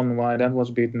Effect 1, why that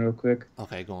was beaten real quick.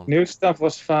 Okay, go on. New stuff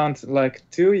was found like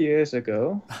 2 years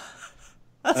ago.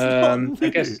 That's not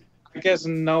new. I guess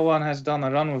no one has done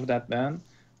a run with that then.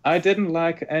 I didn't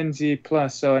like NG+,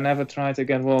 so I never tried to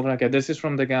get world record. This is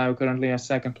from the guy who currently has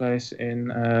 2nd place in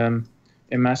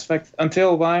Mass Effect.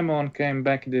 Until Wyman came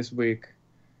back this week.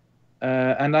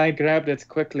 And I grabbed it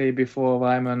quickly before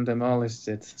Wyman demolished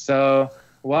it. So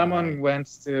Wyman went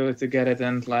to get it,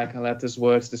 and like let his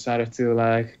words decided to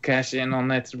like cash in on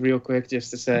it real quick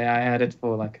just to say I had it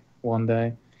for like 1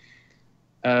 day.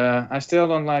 I still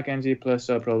don't like NG Plus,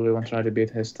 so I probably won't try to beat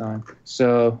his time.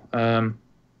 So,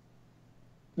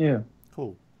 yeah.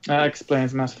 Cool. That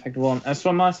explains Mass Effect 1. As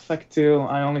for Mass Effect 2,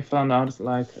 I only found out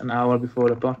like an hour before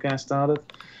the podcast started.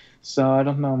 So I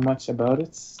don't know much about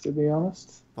it, to be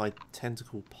honest. By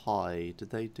Tentacle Pie, did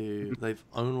they do... They've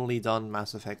only done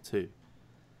Mass Effect 2.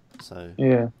 So...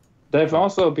 Yeah. They've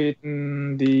also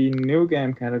beaten the new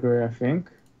game category, I think.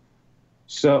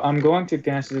 So I'm going to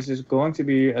guess this is going to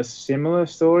be a similar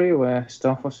story where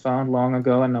stuff was found long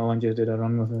ago and no one just did a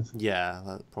run with it. Yeah,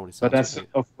 that probably sounds But that's, like it.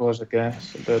 of course, a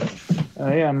guess. But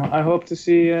yeah, I hope to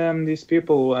see these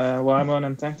people, Wyman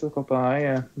and Tactical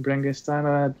Pie, bring this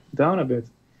time down a bit.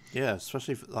 Yeah,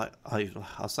 especially if, like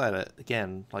I'll say it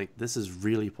again. Like, this is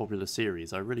really popular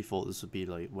series. I really thought this would be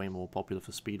like way more popular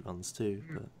for speedruns too,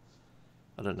 but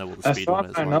I don't know what the As far speedrun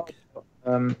as is I know,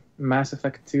 like. Mass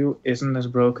Effect 2 isn't as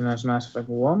broken as Mass Effect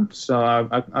 1, so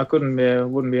I wouldn't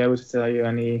be able to tell you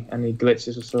any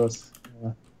glitches or sorts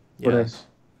for Yeah. this.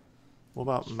 What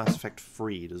about Mass Effect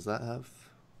 3? Does that have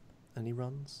any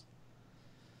runs?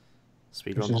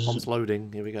 Speedrun.com's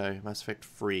loading. Here we go. Mass Effect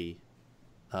 3.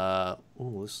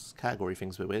 This category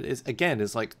thing's a bit weird.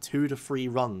 It's like 2 to 3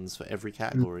 runs for every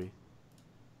category.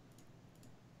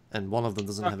 And one of them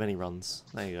doesn't have any runs.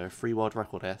 There you go. Free world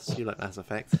record S. You like Mass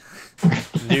Effect.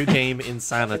 New game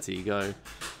insanity. Go.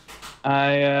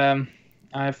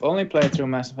 I've only played through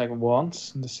Mass Effect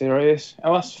once in the series. It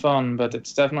was fun, but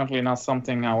it's definitely not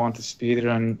something I want to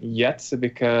speedrun yet,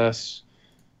 because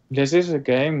this is a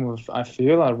game with, I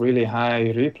feel, a really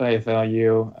high replay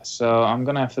value. So I'm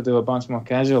gonna have to do a bunch more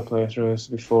casual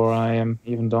playthroughs before I am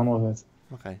even done with it.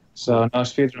 Okay. So no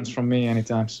speedruns from me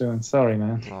anytime soon. Sorry,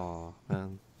 man. Oh,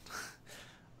 man.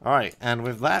 Alright, and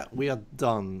with that, we are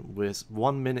done with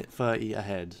 1 minute 30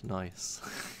 ahead. Nice.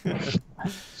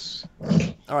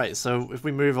 Alright, so if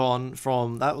we move on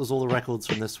from... That was all the records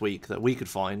from this week that we could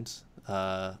find.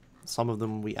 Some of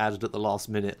them we added at the last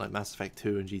minute, like Mass Effect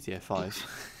 2 and GTA 5.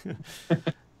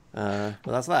 But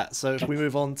that's that. So if we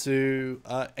move on to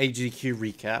AGQ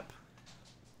recap,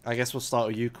 I guess we'll start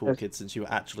with you, Coolkid, since you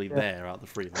were actually there out of the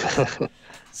three of us.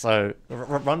 So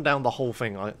run down the whole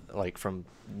thing, like from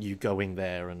you going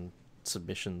there and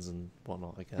submissions and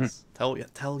whatnot. I guess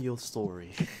tell your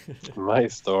story. My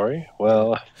story?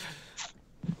 Well,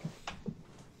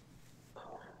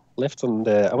 I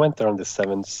went there on the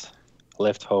 7th.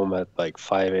 Left home at like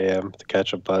 5 a.m. to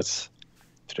catch a bus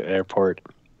to the airport.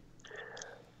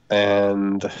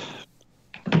 And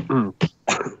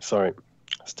sorry,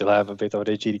 still have a bit of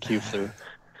the GDQ flu.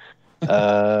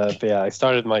 But yeah, I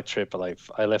started my trip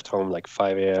I left home like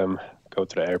 5 a.m. Go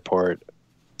to the airport.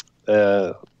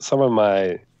 Some of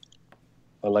my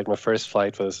first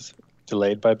flight was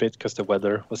delayed by a bit because the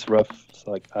weather was rough, so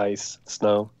like ice,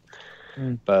 snow.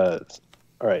 But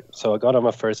all right, so I got on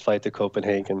my first flight to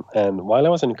Copenhagen, and while I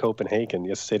was in Copenhagen,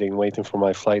 just sitting waiting for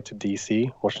my flight to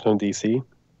DC, Washington DC,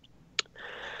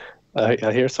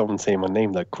 I hear someone say my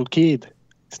name, like, "Coolkid,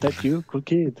 is that you,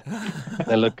 Coolkid?" And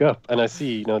I look up and I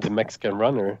see, the Mexican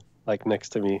runner like next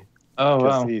to me. Oh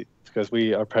wow! Because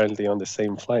we are apparently on the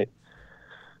same flight,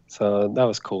 so that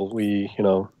was cool. We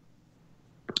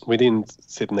didn't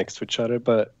sit next to each other,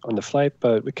 but on the flight,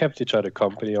 but we kept each other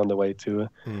company on the way to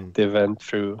the event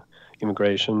through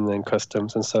immigration and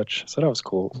customs and such. So that was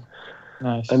cool.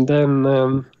 Nice. And then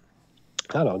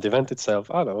I don't know, the event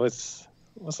itself. I don't know, it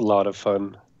was a lot of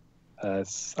fun.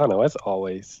 As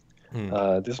always.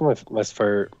 This is my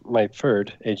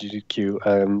third AGDQ,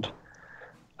 and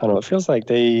I don't know. It feels like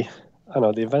the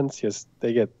events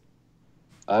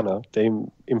they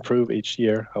improve each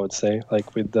year. I would say,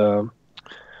 like with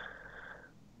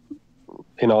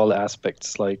in all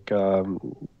aspects, like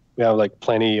we have like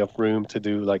plenty of room to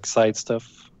do like side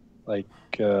stuff, like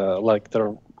I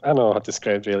don't know how to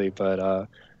describe it really, but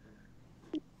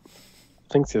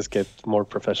things just get more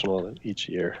professional each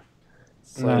year.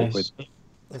 So nice.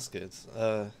 That's good.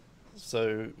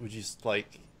 So would you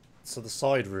so the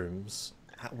side rooms?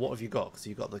 What have you got? Because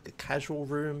you got like a casual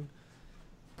room,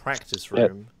 practice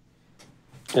room.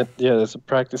 Yeah, there's a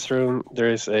practice room. There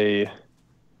is a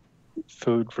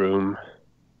food room.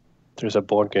 There's a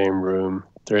board game room.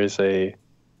 There is the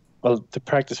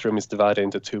practice room is divided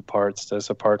into 2 parts. There's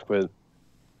a part with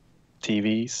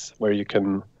TVs where you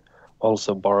can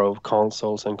also borrow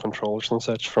consoles and controllers and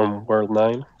such from World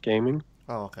 9 Gaming.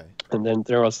 Oh, okay. And then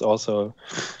there was also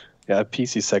a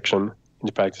PC section in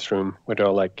the practice room where there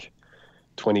are like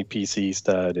 20 PCs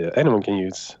that anyone can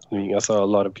use. I mean, I saw a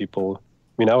lot of people.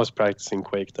 I mean, I was practicing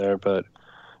Quake there, but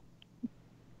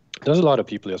there's a lot of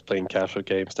people just playing casual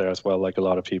games there as well. Like a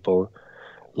lot of people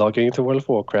logging into World of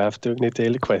Warcraft, doing the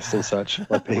daily quests and such,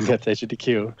 while being at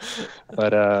HDQ.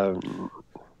 But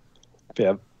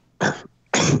yeah,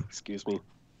 excuse me.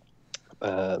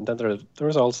 Then there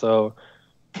was also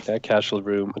a casual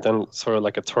room, and then sort of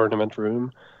like a tournament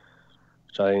room,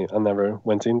 which I never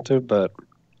went into, but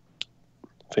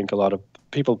I think a lot of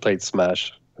people played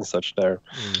Smash and such there.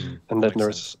 And then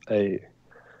there's an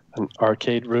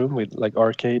arcade room with like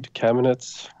arcade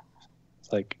cabinets,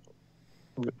 like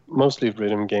mostly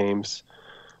rhythm games,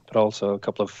 but also a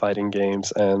couple of fighting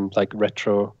games and like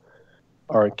retro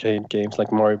arcade games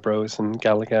like Mario Bros. And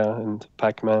Galaga and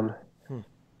Pac-Man.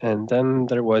 And then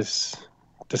there was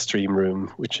the stream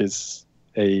room, which is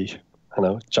a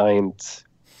giant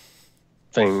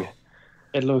thing.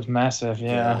 It looks massive,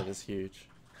 yeah. It is huge.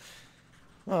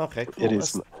 Oh, okay, cool. It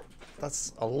is.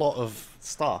 That's a lot of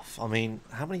stuff. I mean,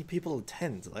 how many people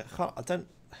attend? Like,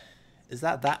 is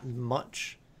that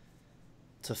much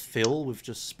to fill with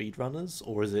just speedrunners,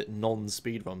 or is it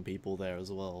non-speedrun people there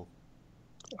as well?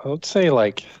 I would say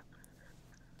like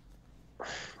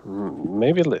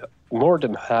maybe more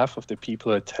than half of the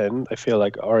people who attend, I feel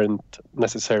like, aren't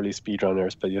necessarily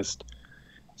speedrunners, but just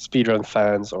speedrun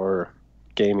fans or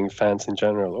gaming fans in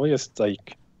general, or just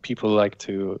like people who like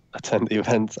to attend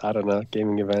events. I don't know,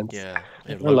 gaming events. Yeah,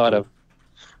 a lot of.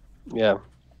 Yeah,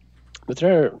 but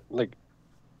there are like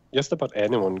just about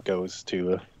anyone goes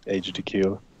to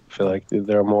HDQ. I feel like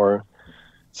there are more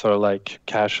sort of like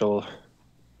casual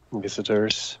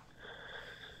visitors.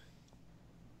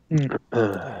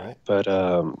 But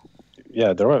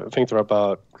yeah, I think there are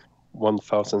about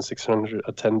 1,600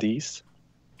 attendees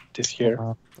this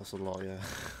year. That's a lot, yeah.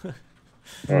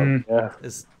 Yeah,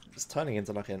 it's turning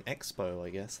into like an expo, I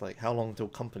guess. Like, how long till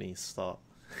companies start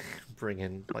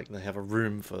bringing, like, they have a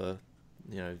room for,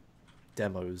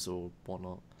 demos or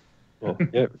whatnot?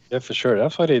 yeah, for sure.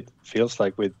 That's what it feels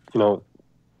like with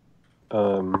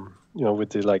with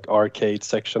the like arcade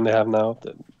section they have now.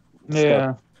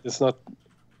 It's not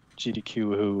GDQ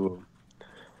who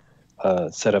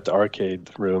set up the arcade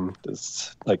room.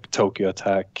 It's like Tokyo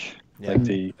Attack. Yeah. Like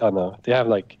I don't know. They have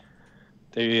like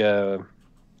they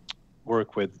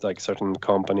work with like certain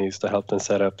companies to help them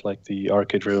set up like the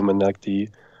arcade room and like the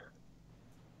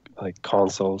like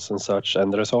consoles and such.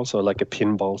 And there's also like a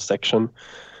pinball section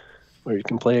where you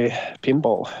can play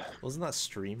pinball. Wasn't that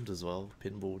streamed as well,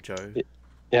 Pinball Joe?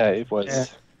 Yeah, it was. Yeah.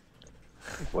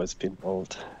 It was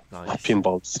pinballed. Nice.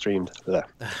 Pinball streamed. Yeah.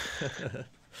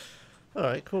 All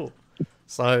right, cool.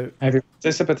 So have you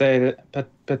participated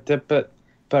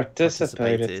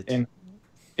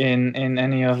in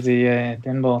any of the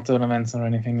pinball tournaments or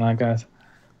anything like that?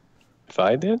 If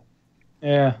I did?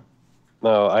 Yeah.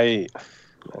 No,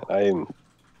 I'm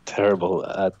terrible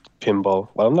at pinball.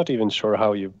 Well, I'm not even sure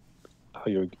how you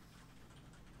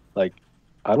like.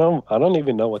 I don't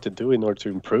even know what to do in order to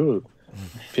improve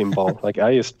pinball. Like,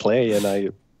 I just play and I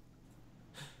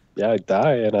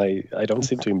die and I don't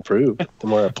seem to improve the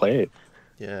more I play it.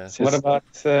 Yeah. What about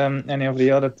any of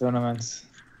the other tournaments?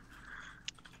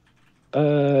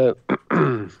 Oh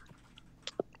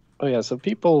yeah, so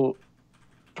people,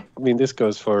 I mean, this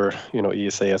goes for,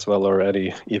 ESA as well, or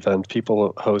any event.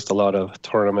 People host a lot of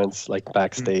tournaments like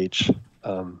backstage.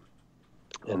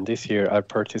 And this year I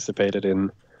participated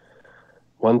in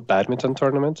one badminton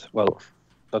tournament. Well,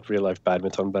 not real life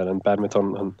badminton, but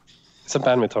badminton. It's a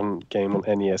badminton game on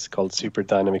NES called Super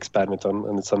Dynamics Badminton,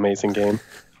 and it's an amazing game.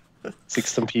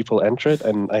 16 people entered,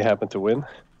 and I happened to win.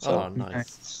 So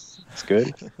nice. It's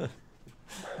good.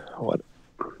 What?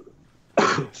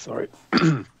 Sorry.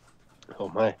 Oh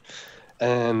my.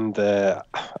 And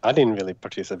I didn't really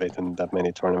participate in that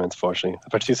many tournaments, fortunately. I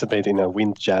participated in a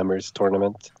Windjammers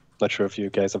tournament. Not sure if you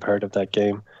guys have heard of that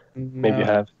game. No. Maybe you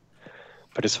have.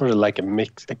 But it's sort of like a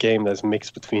game that's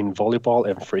mixed between volleyball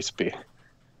and frisbee.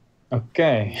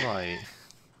 Okay. Right.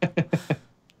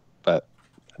 But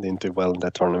I didn't do well in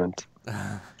that tournament.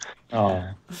 Oh.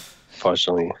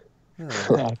 Fortunately.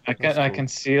 Yeah, I can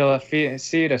see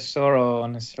the sorrow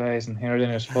on his face and hear it in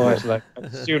his voice. Like, I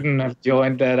shouldn't have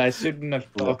joined that. I shouldn't have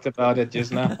talked about it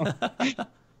just now. Well,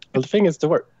 the thing is, there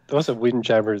was a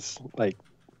Windjammers, like,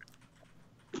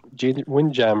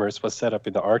 Windjammers was set up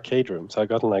in the arcade room, so I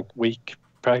got like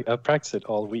I practiced it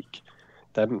all week.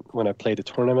 Then when I played the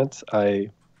tournament, I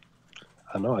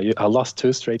lost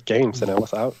 2 straight games and I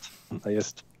was out. I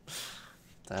just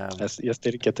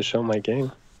didn't get to show my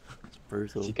game. It's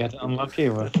brutal. You get unlucky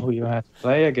with who you had to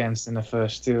play against in the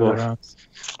first 2 rounds.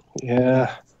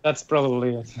 Yeah, that's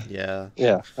probably it. Yeah.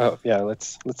 Yeah. Oh, yeah.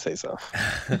 Let's say so.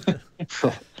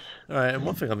 All right, and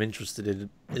one thing I'm interested in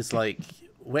is like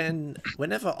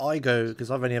whenever I go,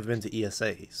 because I've only ever been to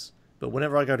ESAs, but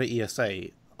whenever I go to ESA,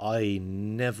 I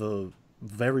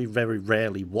very, very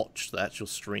rarely watched the actual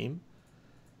stream.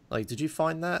 Like, did you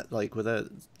find that? Like, were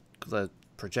the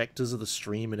projectors of the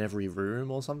stream in every room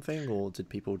or something? Or did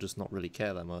people just not really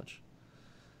care that much?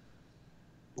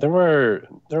 There were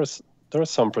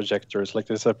some projectors. Like,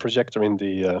 there's a projector in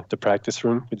the practice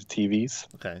room with the TVs.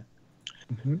 Okay.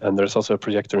 Mm-hmm. And there's also a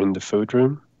projector in the food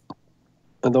room.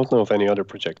 I don't know of any other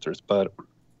projectors, but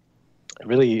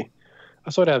I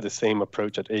sort of have the same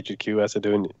approach at HQ as I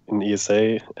do in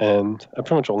ESA, and I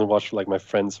pretty much only watch like my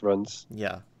friends' runs.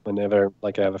 Yeah. Whenever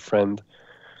like I have a friend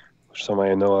or someone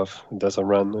I know of who does a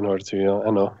run in order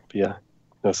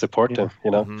to support them,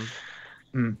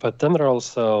 Mm-hmm. But then there are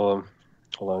also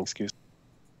hold on, excuse.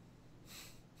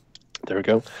 There we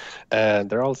go. And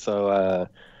there are also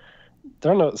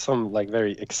there are not some like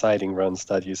very exciting runs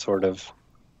that you sort of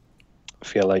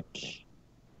feel like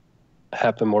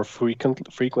happen more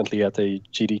frequently at a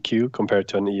GDQ compared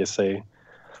to an ESA.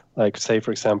 Like, say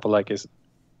for example, like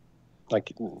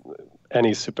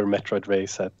any Super Metroid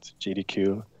race at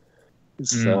GDQ.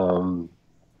 It's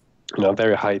a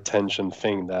very high tension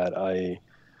thing that I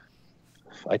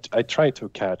try to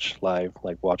catch live,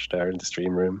 like watch there in the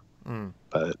stream room,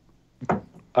 but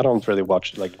I don't really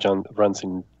watch like runs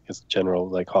in general,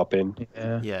 like hop in.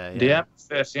 Yeah. The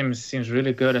atmosphere seems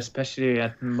really good, especially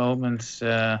at moments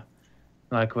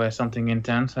like where something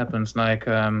intense happens, like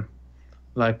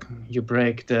you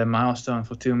break the milestone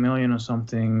for 2 million or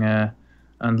something,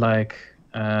 and like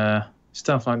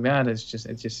stuff like that. It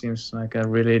just seems like a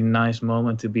really nice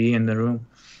moment to be in the room.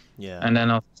 Yeah. And then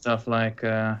also stuff like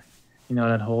that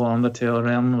whole Undertale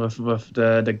realm with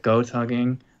the goat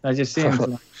hugging. That just seems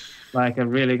like a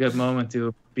really good moment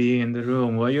to be in the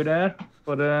room. Were you there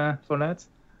for that?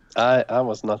 I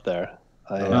was not there.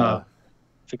 I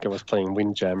think I was playing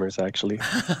Windjammers actually.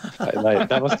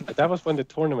 That was when the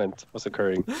tournament was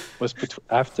occurring. Was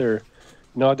after,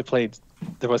 they played.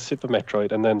 There was Super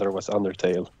Metroid and then there was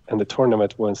Undertale, and the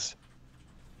tournament was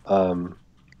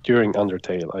during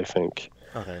Undertale, I think.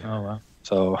 Okay. Oh wow.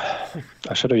 So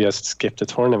I should have just skipped the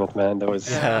tournament, man. That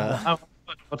was.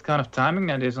 What kind of timing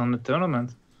that is on the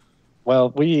tournament?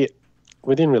 Well, we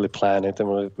didn't really plan it, and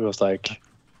we was like,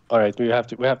 all right, we have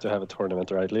to have a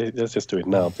tournament, right? Let's just do it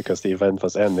now because the event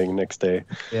was ending next day.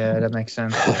 Yeah, that makes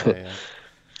sense. Yeah.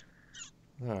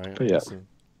 All right. But awesome.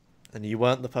 And you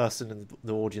weren't the person in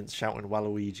the audience shouting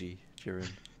Waluigi during.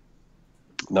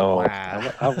 No,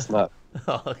 Wow. I was not.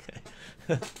 Oh,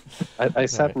 okay. I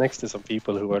sat next to some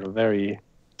people who were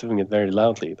doing it very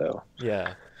loudly, though.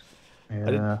 Yeah.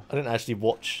 Yeah. I didn't actually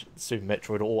watch Super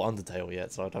Metroid or Undertale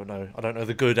yet, so I don't know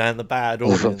the good and the bad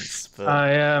audience, but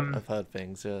I've heard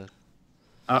things. Yeah.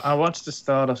 I watched the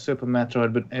start of Super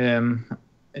Metroid, but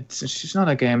it's not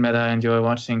a game that I enjoy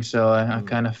watching, so I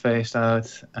kind of phased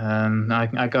out.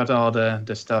 I got all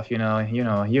the stuff, you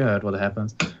heard what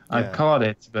happened. I caught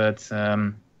it, but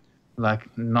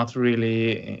like not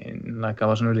really, like I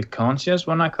wasn't really conscious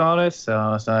when I caught it. So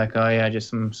I was like, oh yeah, just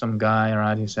some guy,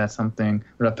 right? He said something,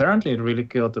 but apparently it really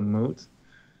killed the mood.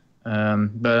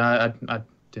 But I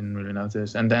didn't really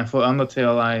notice. And then for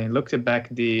Undertale, I looked back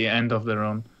the end of the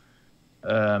run.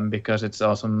 Because it's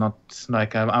also not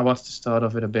like I watched the start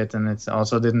of it a bit, and it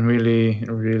also didn't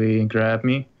really grab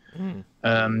me.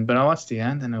 But I watched the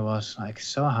end, and it was like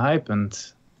so hype, and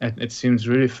it seems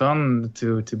really fun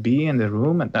to be in the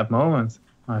room at that moment.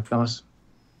 Like I was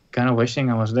kind of wishing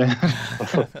I was there.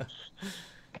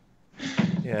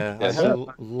 Yeah, I heard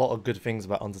a lot of good things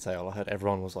about Undertale. I heard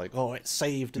everyone was like, "Oh, it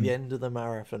saved the end of the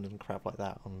marathon" and crap like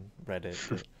that on Reddit.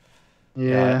 But...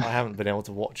 Yeah, I haven't been able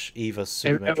to watch either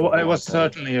Super Metroid. It was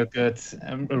certainly a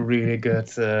really good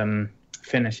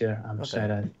finisher. I must say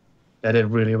that they did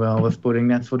really well with putting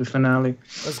that for the finale.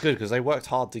 That's good because they worked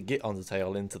hard to get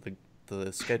Undertale into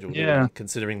the schedule. Yeah,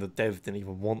 considering the dev didn't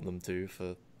even want them to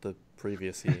for the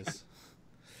previous years.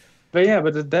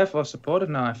 but the dev was supported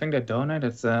now. I think they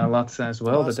donated a lot as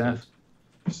well. The dev.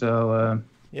 Good. So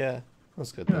yeah,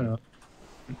 that's good. Then.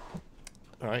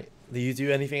 All right. Do you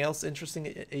do anything else interesting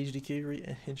at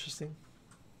HDQ? Interesting?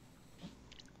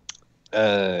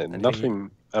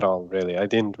 Nothing at all, really. I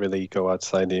didn't really go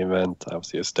outside the event. I was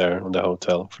just there in the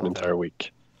hotel for the entire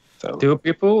week. So. Do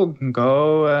people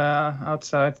go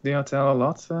outside the hotel a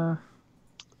lot?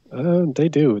 They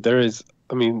do. There are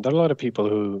a lot of people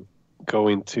who go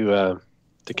into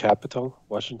the capital,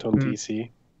 Washington, D.C.,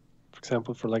 for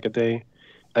example, for like a day.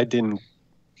 I didn't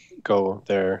go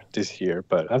there this year,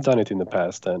 but I've done it in the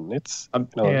past, and it's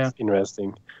it's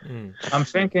interesting. I'm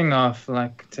thinking of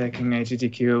like taking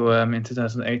HGTQ in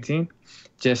 2018,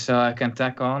 just so I can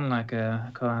tack on like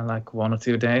 1 or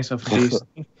 2 days of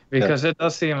DC. because it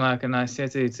does seem like a nice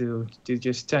city to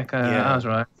just check Yeah. out,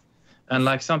 right? And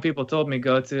like some people told me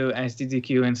go to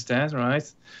HDDQ instead, right?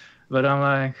 But I'm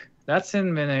like, that's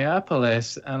in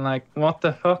Minneapolis, and like, what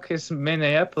the fuck is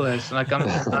Minneapolis? Like,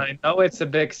 I know it's a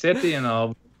big city and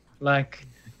all, like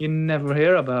you never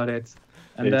hear about it.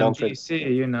 And You then don't really- DC,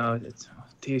 you know, it's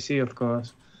DC of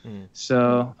course. Mm.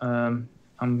 So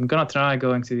I'm gonna try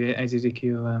going to the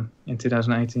HDDQ in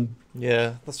 2018.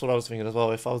 Yeah, that's what I was thinking as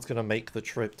well. If I was going to make the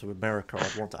trip to America,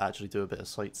 I'd want to actually do a bit of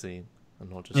sightseeing and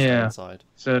not just stay Yeah. inside.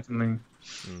 Certainly.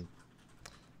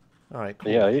 All right,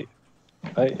 cool. Yeah,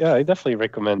 I definitely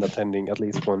recommend attending at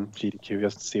least one GDQ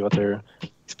just to see what their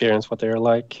experience, what they're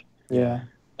like. Yeah.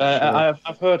 Sure.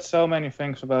 I've heard so many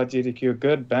things about GDQ,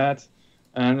 good, bad,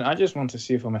 and I just want to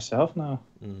see for myself now.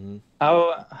 Mm-hmm.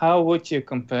 How would you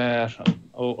compare,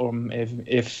 or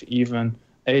if even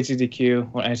HDQ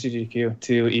or HDQ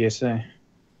to ESA?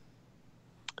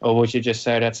 Or would you just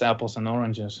say that's apples and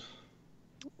oranges?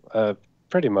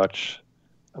 Pretty much.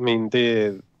 I mean,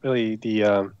 the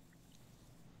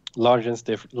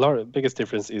biggest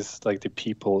difference is like the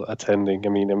people attending. I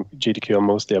mean, GDQ are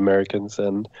mostly Americans,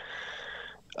 and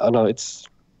I don't know.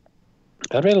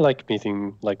 I really like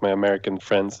meeting like my American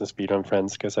friends and speedrun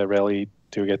friends because I rarely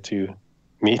do get to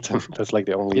meet them. That's like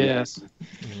the only Yes.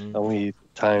 only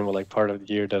time or like part of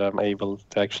the year that I'm able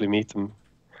to actually meet them.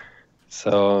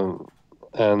 So,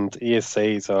 and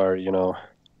ESAs are, you know,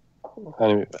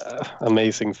 an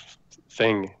amazing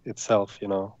thing itself, you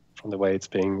know, from the way it's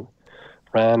being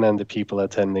ran and the people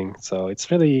attending. So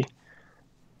it's really,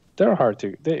 they're hard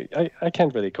to, I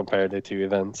can't really compare the two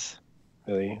events,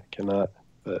 really, cannot,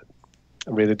 but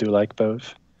I really do like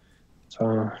both. So,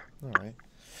 All right.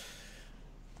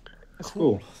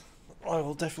 Cool. I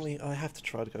will definitely. I have to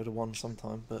try to go to one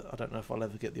sometime, but I don't know if I'll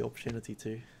ever get the opportunity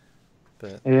to.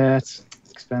 But Yeah, it's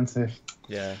expensive.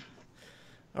 yeah.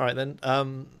 All right then.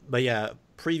 But yeah,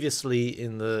 previously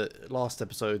in the last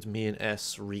episode, me and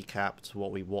S recapped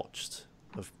what we watched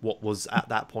of what was at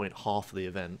that point half of the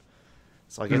event.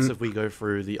 So I guess if we go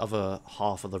through the other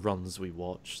half of the runs we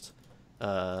watched,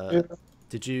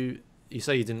 did you? You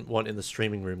say you didn't want in the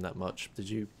streaming room that much. Did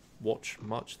you watch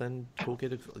much then,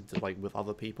 Coolkid, like with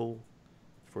other people,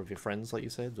 with your friends, like you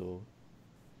said, or?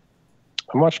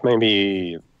 I watched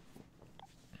maybe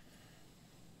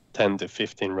 10 to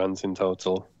 15 runs in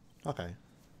total. Okay.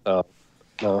 No,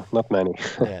 not many.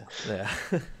 Yeah.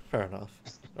 Fair enough.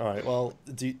 All right. Well,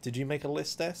 did you make a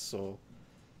list, S, or?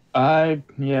 I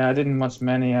didn't watch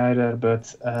many either, but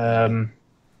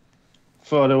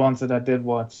for the ones that I did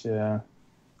watch,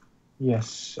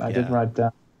 yes, I did write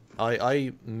down.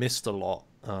 I missed a lot,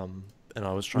 and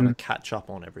I was trying to catch up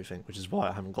on everything, which is why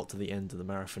I haven't got to the end of the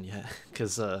marathon yet.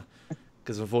 Because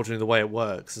unfortunately the way it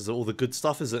works is that all the good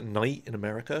stuff is at night in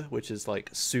America, which is like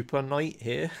super night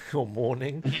here or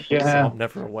morning. Yeah. So I'm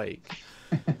never awake.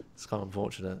 It's kind of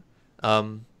unfortunate.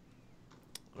 All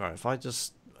right, if I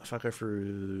go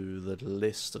through the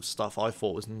list of stuff I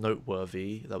thought was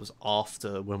noteworthy, that was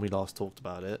after when we last talked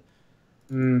about it.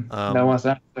 That was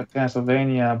after the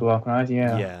Castlevania block, right?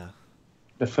 Yeah. Yeah.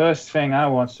 The first thing I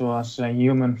watched was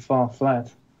Human Fall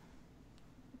Flat.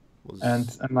 And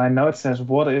my note says,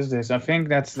 "What is this?" I think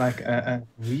that's like a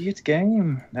weird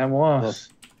game. That was.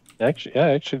 Actually,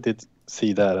 I actually did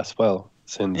see that as well.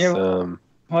 Since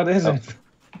what is it?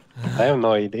 I have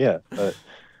no idea, but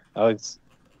I was.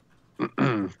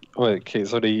 Okay,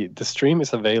 so the stream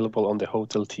is available on the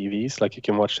hotel TVs. Like you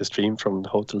can watch the stream from the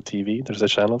hotel TV. There's a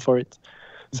channel for it.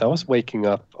 So I was waking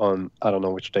up on, I don't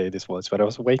know which day this was, but I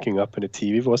was waking up and the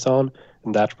TV was on,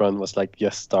 and that run was like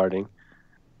just starting.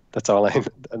 That's all and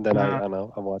then I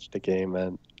watched the game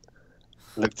and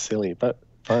it looked silly, but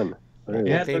fun. Really.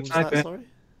 Yeah, What game was that, sorry?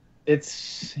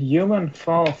 It's Human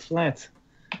Fall Flat.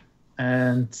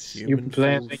 And you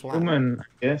play as a human, I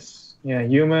guess. Yeah,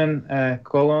 human,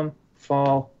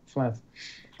 fall flat.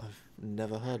 I've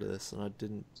never heard of this, and I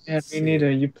didn't. Yeah, me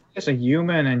neither. You play as a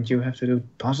human, and you have to do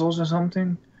puzzles or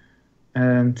something,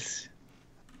 and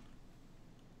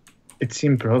it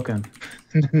seemed broken.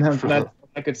 That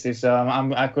I could see. So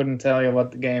I couldn't tell you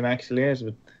what the game actually is,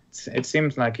 but it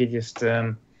seems like he just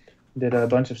did a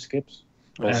bunch of skips.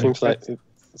 It seems like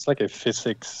it's like a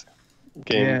physics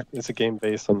game. Yeah. It's a game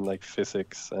based on like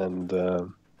physics and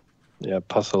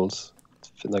puzzles,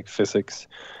 like physics.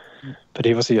 But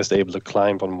he was just able to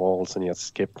climb on walls and just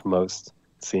skip most.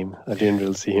 It seemed I didn't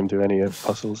really see him do any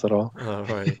puzzles at all. Oh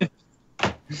right.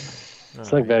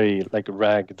 It's like very like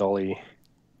rag dolly.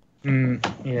 Yeah,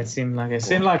 it seemed like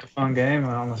a fun game,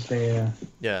 honestly.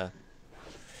 Yeah.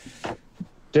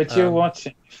 Did you watch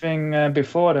anything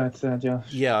before that,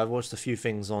 Josh? Yeah, I watched a few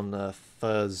things on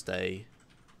Thursday.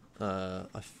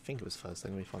 I think it was Thursday.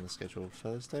 Let me find the schedule.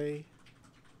 Thursday.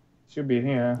 Should be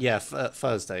here. Yeah,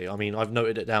 Thursday. I mean, I've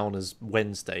noted it down as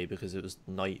Wednesday because it was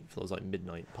night. It was like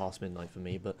midnight, past midnight for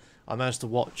me. But I managed to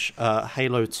watch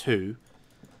Halo 2.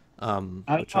 I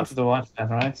Which wanted to watch that,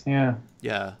 right? Yeah.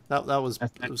 Yeah, that was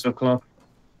At it was 6 o'clock.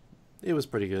 it was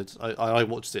pretty good. I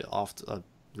watched it after I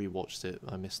rewatched it.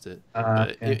 I missed it.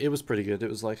 Okay. It was pretty good. It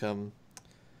was like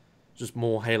just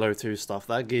more Halo 2 stuff.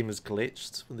 That game is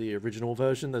glitched from the original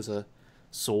version. There's a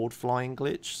sword flying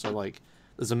glitch. So like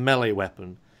there's a melee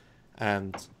weapon,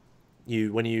 and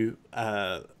when you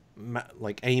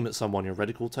like aim at someone, your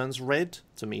reticle turns red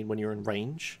to mean when you're in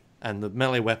range. And the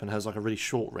melee weapon has like a really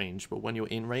short range, but when you're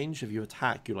in range, if you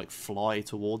attack, you like fly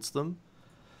towards them.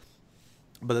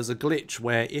 But there's a glitch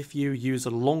where if you use a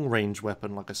long range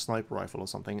weapon like a sniper rifle or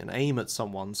something and aim at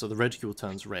someone, so the reticule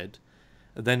turns red,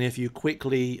 then if you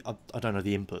quickly, I don't know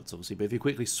the inputs obviously, but if you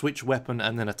quickly switch weapon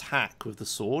and then attack with the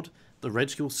sword, the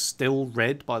reticule's still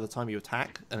red by the time you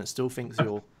attack, and it still thinks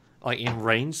you're like in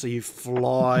range, so you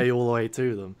fly all the way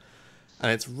to them.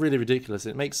 And it's really ridiculous.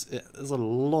 There's a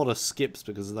lot of skips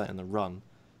because of that in the run.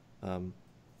 At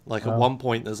one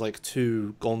point, there's like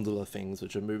 2 gondola things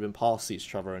which are moving past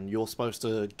each other, and you're supposed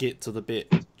to get to the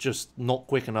bit just not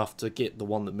quick enough to get the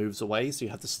one that moves away. So you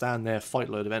have to stand there, fight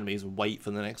a load of enemies, and wait for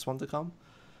the next one to come.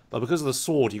 But because of the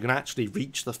sword, you can actually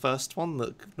reach the first one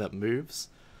that moves,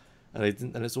 and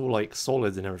it's all like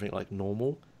solid and everything like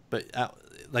normal. But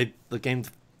the game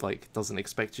like doesn't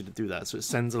expect you to do that, so it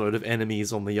sends a load of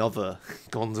enemies on the other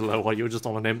gondola while you're just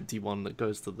on an empty one that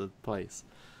goes to the place.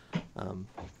 But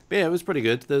yeah, it was pretty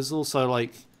good. There was also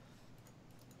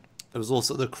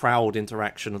the crowd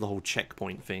interaction of the whole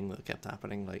checkpoint thing that kept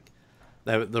happening. Like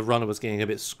the runner was getting a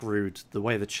bit screwed. The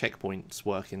way the checkpoints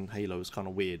work in Halo is kind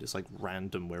of weird. It's like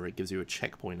random where it gives you a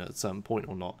checkpoint at a certain point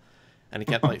or not, and he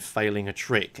kept like failing a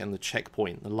trick, and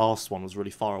the last one was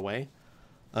really far away.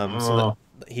 So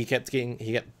that he kept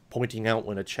pointing out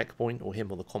when a checkpoint, or him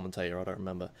or the commentator, I don't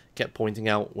remember, kept pointing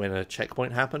out when a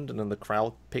checkpoint happened, and then the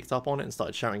crowd picked up on it and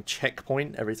started shouting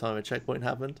checkpoint every time a checkpoint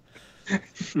happened.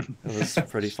 It was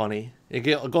pretty funny. It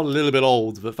got a little bit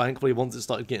old, but thankfully once it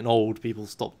started getting old, people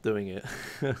stopped doing it.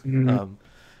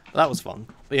 That was fun.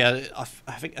 But yeah, I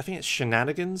think it's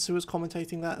Shenanigans who was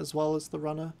commentating that as well as the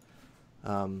runner.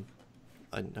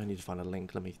 I need to find a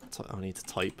link. I need to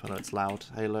type. I know it's loud.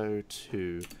 Halo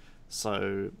 2.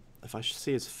 So if I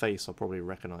see his face, I'll probably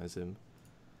recognize him.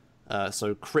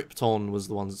 So Krypton was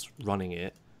the ones running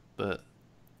it, but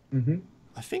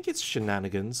I think it's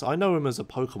Shenanigans. I know him as a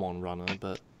Pokemon runner,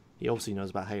 but he obviously knows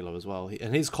about Halo as well.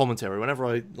 And his commentary,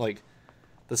 whenever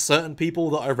there's certain people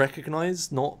that I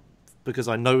recognize, not because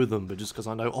I know them, but just because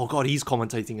I know, oh god, he's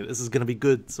commentating it, this is going to be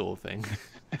good, sort of thing.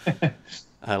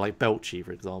 Like Belchy,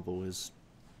 for example, is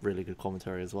really good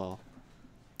commentary as well.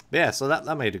 But yeah, so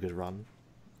that made a good run.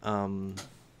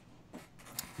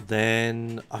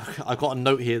 Then I got a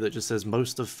note here that just says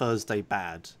most of Thursday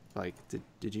bad. Like,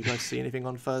 did you guys see anything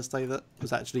on Thursday that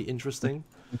was actually interesting?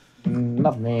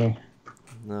 Not me.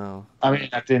 No. I mean,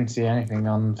 I didn't see anything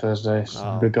on Thursday,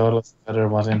 regardless of whether it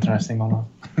was interesting or not.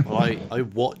 Well, I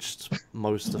watched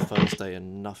most of Thursday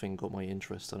and nothing got my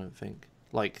interest, I don't think.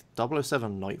 Like,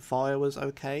 007 Nightfire was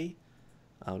okay.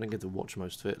 I didn't get to watch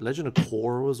most of it. Legend of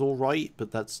Korra was alright, but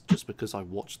that's just because I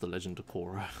watched the Legend of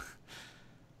Korra.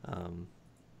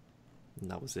 And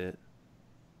that was it.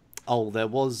 Oh, there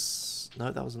was...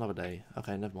 No, that was another day.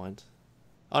 Okay, never mind.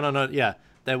 Oh, no, yeah.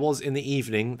 There was, in the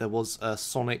evening, there was a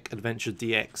Sonic Adventure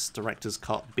DX Director's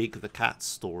Cut Big the Cat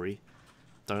story.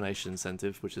 Donation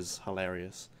incentive, which is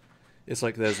hilarious. It's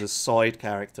like there's this side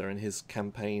character and his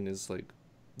campaign is like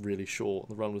really short.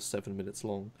 The run was 7 minutes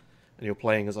long. And you're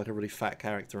playing as like a really fat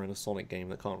character in a Sonic game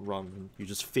that can't run. And you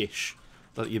just fish.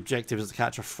 But the objective is to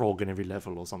catch a frog in every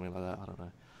level or something like that. I don't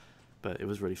know. But it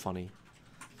was really funny.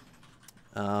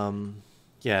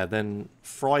 Yeah, then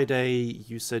Friday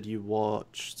you said you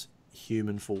watched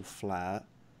Human Fall Flat.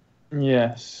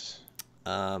 Yes.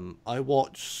 I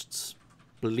watched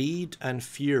Bleed and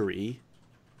Fury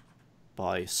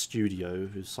by Studio,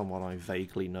 who's someone I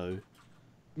vaguely know.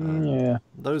 Yeah.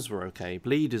 Those were okay.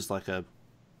 Bleed is like a,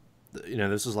 you know,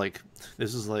 this is like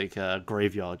a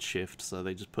graveyard shift, so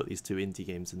they just put these 2 indie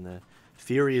games in there.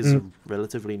 Fury is a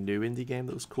relatively new indie game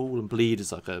that was cool, and Bleed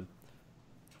is like a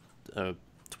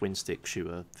twin stick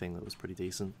shooter thing that was pretty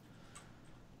decent.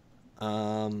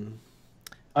 I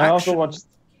also watched.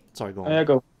 Sorry, go on. Yeah,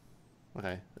 go.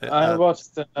 Okay. I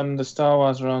watched the Star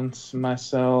Wars runs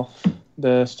myself.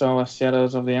 The Star Wars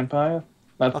Shadows of the Empire.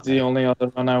 That's the only other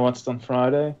run I watched on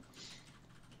Friday.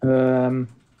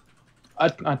 I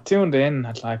I tuned in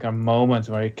at like a moment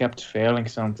where he kept failing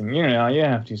something. You know, you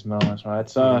have these moments, right?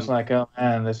 So I was like, oh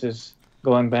man, this is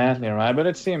going badly, right? But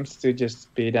it seems to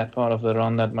just be that part of the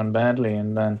run that went badly,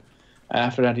 and then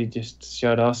after that he just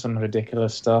showed us some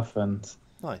ridiculous stuff, and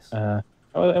Nice. it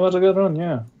was a good run,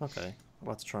 yeah. Okay. I'll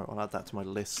have to try. I'll add that to my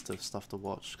list of stuff to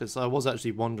watch because I was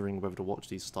actually wondering whether to watch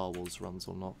these Star Wars runs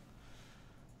or not.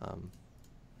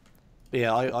 But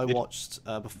yeah, I watched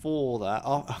before that.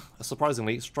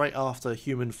 Surprisingly, straight after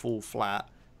Human Fall Flat,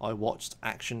 I watched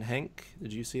Action Henk.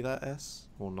 Did you see that, S,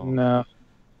 or not? No.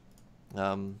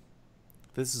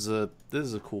 This is a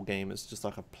cool game. It's just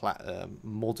like a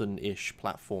modern-ish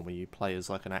platformer. You play as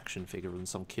like an action figure in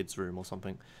some kid's room or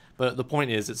something. But the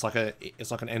point is, it's like an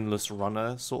endless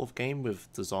runner sort of game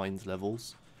with designed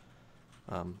levels.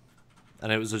 And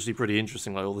it was actually pretty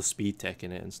interesting, like all the speed tech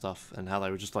in it and stuff, and how they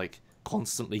were just like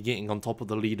constantly getting on top of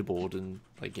the leaderboard and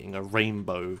like getting a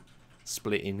rainbow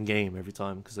split in game every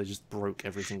time because they just broke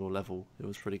every single level. It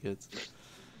was pretty good.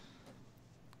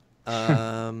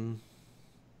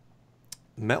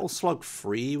 Metal Slug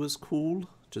 3 was cool,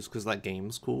 just because that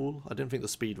game's cool. I didn't think the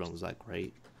speedrun was that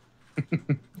great.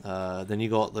 Then you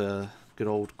got the good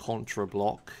old Contra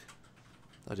Block.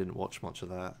 I didn't watch much of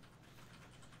that.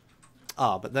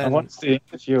 But then... I watched the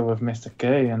interview with Mr.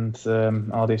 K and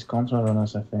all these Contra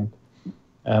runners, I think.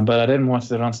 But I didn't watch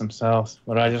the runs themselves.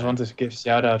 But I just wanted to give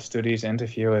shout-outs to these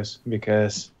interviewers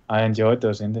because I enjoyed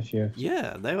those interviews.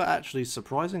 Yeah, they were actually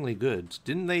surprisingly good.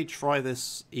 Didn't they try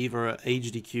this either at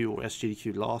HDQ or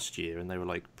SGDQ last year and they were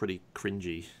like pretty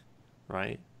cringy,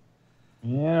 right?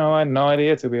 Yeah, I had no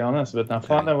idea, to be honest, but I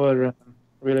thought they were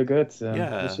really good.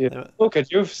 Yeah. This year.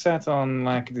 Coolkid, you've sat on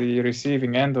like the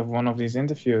receiving end of one of these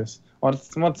interviews.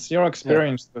 What's your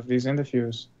experience with these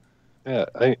interviews? Yeah,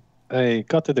 I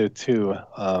got to do two.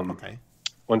 Okay.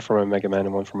 One from a Megaman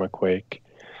and one from a Quake,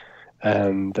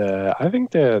 and I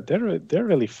think they're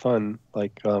really fun.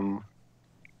 Like the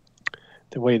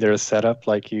way they're set up,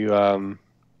 like you the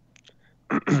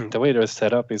way they're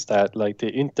set up is that like the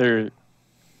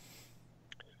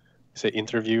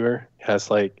interviewer has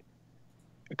like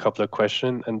a couple of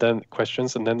questions, and then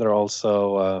they're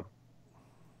also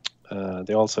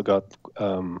they also got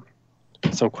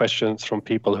some questions from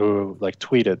people who like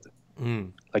tweeted.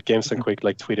 Like Games and Quick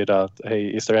like tweeted out, hey,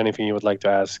 is there anything you would like to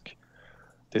ask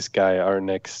this guy, our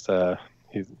next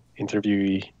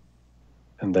interviewee?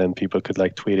 And then people could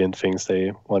like tweet in things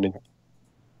they wanted,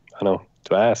 I don't know,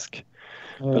 to ask.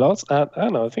 Yeah. But also, I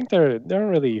don't know, I think they're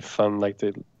really fun, like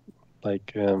the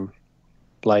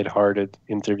lighthearted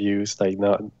interviews. Like,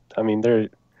 no, I mean, I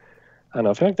don't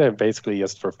know, I feel like they're basically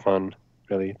just for fun,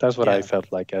 really. That's what I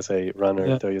felt like as a runner.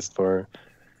 Yeah. They're just for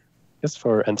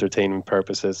entertainment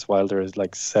purposes while they're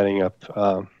like setting up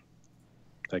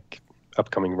like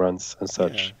upcoming runs and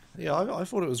such. Yeah, I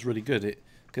thought it was really good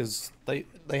because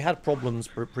they had problems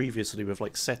previously with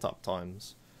like setup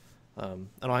times, and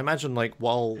I imagine like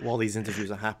while these interviews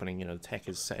are happening, you know, tech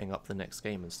is setting up the next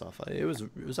game and stuff. It was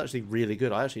actually really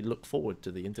good. I actually look forward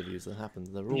to the interviews that happened.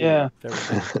 They're all very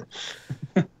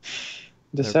good.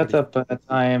 The setup at the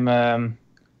time.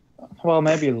 Well,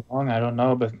 maybe long, I don't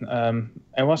know, but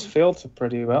it was filled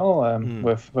pretty well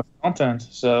with content.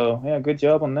 So, yeah, good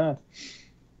job on that.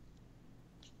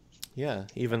 Yeah,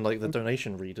 even like the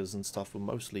donation readers and stuff were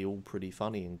mostly all pretty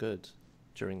funny and good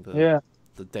during the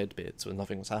dead bits when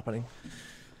nothing was happening.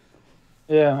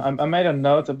 Yeah, I made a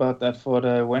note about that for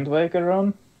the Wind Waker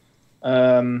run.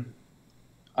 I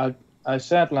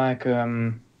said like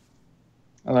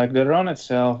the run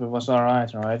itself, it was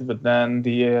alright, right? But then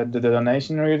the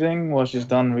donation reading was just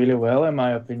done really well, in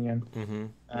my opinion. Mm-hmm.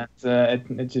 And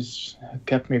it just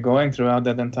kept me going throughout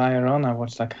that entire run. I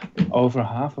watched like over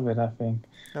half of it, I think.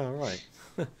 Oh, right.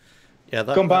 Yeah,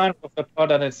 combined with the part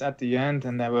that it's at the end,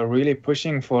 and they were really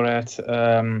pushing for that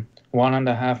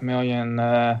 1.5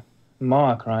 million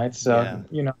mark, right? So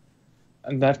you know,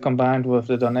 and that combined with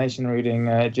the donation reading,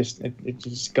 it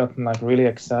just got like really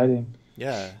exciting.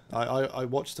 Yeah, I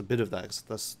watched a bit of that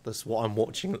because that's what I'm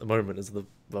watching at the moment is the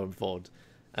VOD,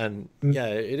 and yeah,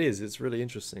 it is. It's really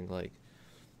interesting.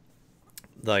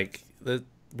 Like the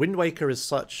Wind Waker is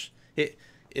such it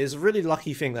is a really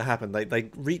lucky thing that happened. They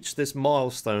reached this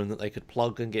milestone that they could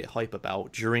plug and get hype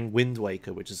about during Wind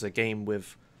Waker, which is a game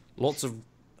with lots of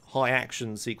high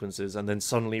action sequences, and then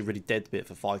suddenly really dead bit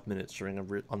for 5 minutes during a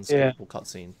unskippable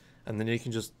cutscene, and then you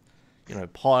can just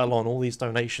pile on all these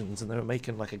donations, and they were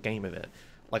making like a game of it.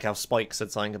 Like how Spike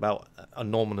said something about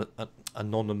anonymous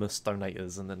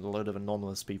donators, and then a load of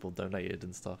anonymous people donated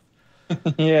and stuff.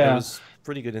 Yeah, it was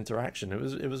pretty good interaction.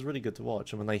 It was really good to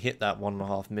watch, and when they hit that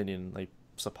 1.5 million, they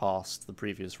surpassed the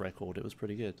previous record. It was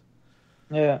pretty good.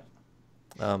 Yeah.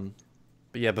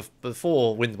 but yeah,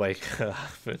 before Wind Waker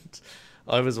happened,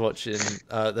 I was watching.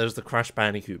 There's the Crash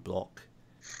Bandicoot block,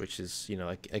 which is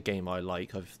a game I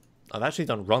like. I've actually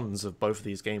done runs of both of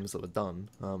these games that were done.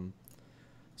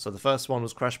 So the first one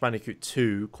was Crash Bandicoot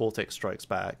 2: Cortex Strikes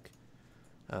Back,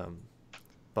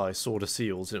 by Sword of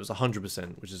Seals, and it was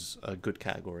 100%, which is a good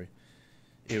category.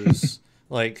 It was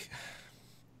like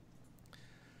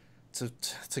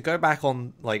to go back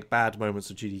on like bad moments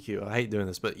of GDQ. I hate doing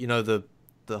this, but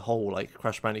the whole like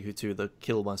Crash Bandicoot 2, the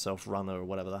kill myself runner or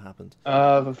whatever that happened.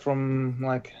 From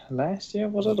like last year,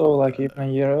 was it, or like even a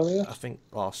year earlier? I think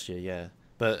last year, yeah.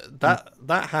 But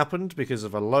that happened because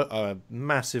of a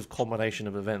massive combination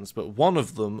of events. But one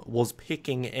of them was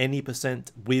picking any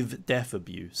percent with death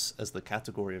abuse as the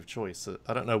category of choice. So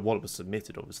I don't know what was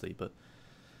submitted, obviously, but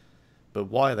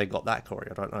why they got that category,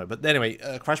 I don't know. But anyway,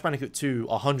 Crash Bandicoot 2,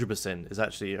 100% is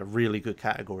actually a really good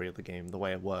category of the game, the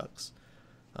way it works.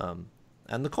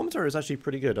 And the commentary is actually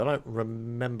pretty good. I don't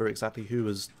remember exactly who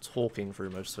was talking through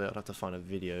most of it. I'd have to find a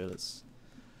video. Let's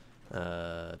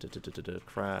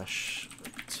Crash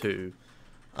 2.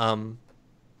 But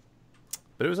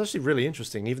it was actually really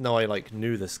interesting, even though I like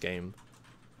knew this game.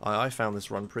 I found this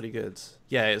run pretty good.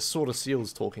 Yeah, it's sort of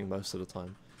Seals talking most of the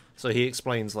time. So he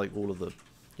explains like all of the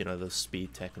the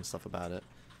speed tech and stuff about it.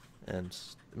 And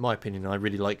in my opinion, I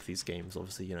really like these games,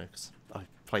 obviously, because I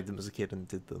played them as a kid and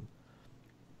did them.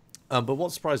 But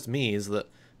what surprised me is that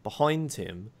behind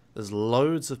him, there's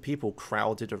loads of people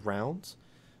crowded around.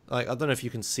 Like, I don't know if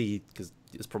you can see, because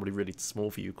it's probably really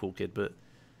small for you, Coolkid, but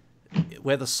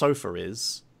where the sofa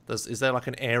is there like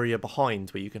an area behind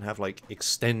where you can have like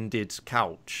extended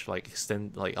couch, like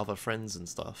other friends and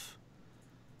stuff?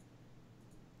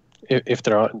 If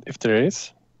there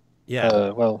is. Yeah.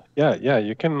 Well, yeah,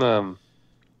 you can.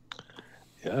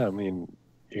 Yeah, I mean,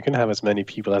 you can have as many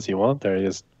people as you want there.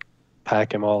 Just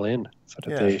pack them all in so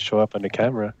that they show up on the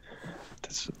camera.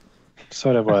 That's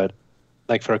sort of what,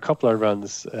 like for a couple of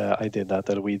runs, I did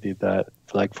that we did that.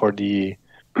 Like for the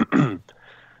for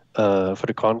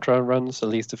the Contra runs, at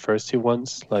least the first two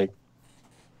ones. Like,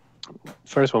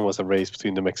 first one was a race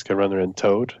between the Mexican runner and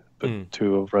Toad, but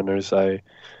two runners I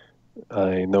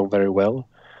know very well.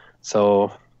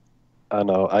 So I don't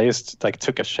know. I just like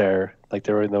took a chair. Like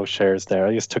there were no chairs there.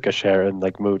 I just took a chair and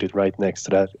like moved it right next to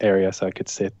that area so I could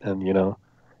sit and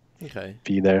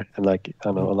be there. And like I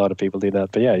don't know, a lot of people did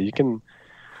that. But yeah, you can.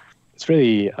 It's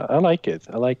really. I like it.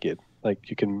 Like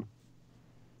you can.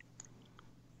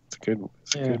 It's good.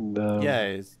 It's good.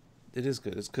 Yeah, it is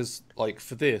good. It's because like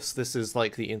for this is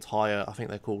like the entire. I think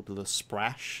they're called the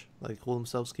Sprash. They call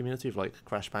themselves community of like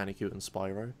Crash Bandicoot and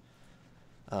Spyro.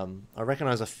 I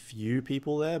recognize a few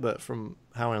people there, but from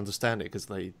how I understand it, because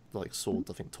they like Sword,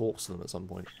 I think, talks to them at some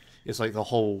point, it's like the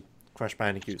whole Crash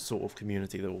Bandicoot sort of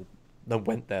community that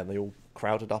went there. And they all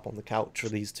crowded up on the couch for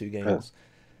these two games.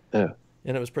 Yeah.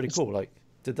 And it was pretty cool. Like,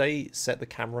 did they set the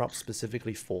camera up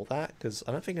specifically for that? Because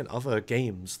I don't think in other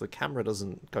games the camera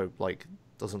doesn't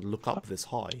look up this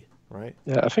high, right?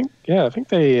 Yeah, I think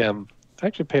they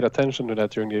actually paid attention to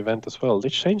that during the event as well. They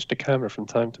changed the camera from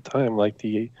time to time, like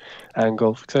the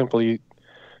angle. For example,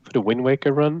 for the Wind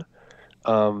Waker run,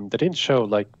 they didn't show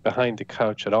like behind the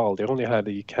couch at all. They only had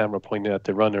the camera pointed at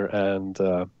the runner and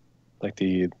like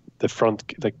the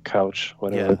front, the couch,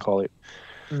 whatever they call it.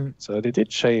 So they did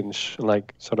change,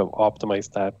 like sort of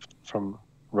optimize that from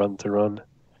run to run.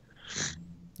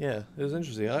 Yeah, it was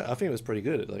interesting. I think it was pretty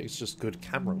good. Like, it's just good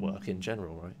camera work in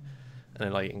general, right? And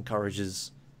it like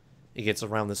encourages. It gets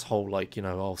around this whole like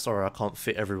oh sorry I can't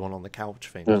fit everyone on the couch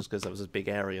thing, just because that was a big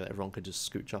area that everyone could just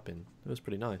scooch up in. It was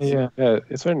pretty nice. Yeah,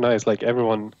 it's very nice. Like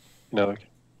everyone,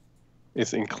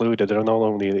 is included. There are not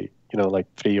only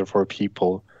like 3 or 4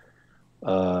 people who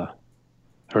are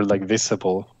like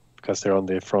visible because they're on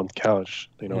the front couch.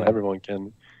 Everyone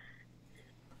can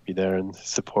be there and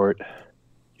support.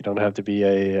 You don't have to be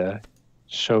a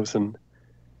chosen.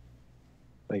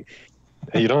 Like,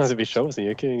 you don't have to be chosen.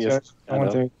 You can just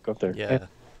go up there. Yeah,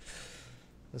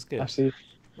 that's good. Absolutely.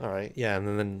 All right, yeah,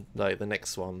 and then like the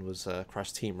next one was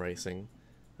Crash Team Racing.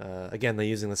 Again, they're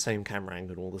using the same camera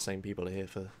angle. All the same people are here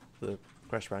for the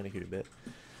Crash Bandicoot bit.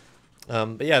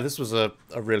 But yeah, this was a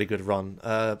really good run.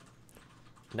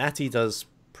 Natty does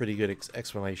pretty good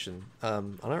explanation. I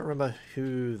don't remember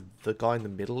who the guy in the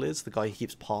middle is. The guy he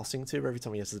keeps passing to every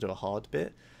time he has to do a hard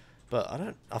bit.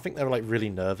 But I think they were like really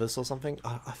nervous or something.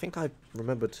 I think I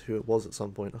remembered who it was at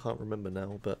some point. I can't remember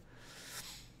now, but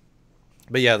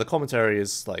yeah, the commentary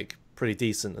is like pretty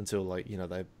decent until like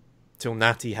till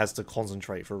Natty has to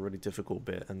concentrate for a really difficult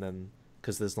bit, and then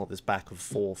because there's not this back and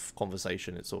forth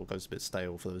conversation, it sort of goes a bit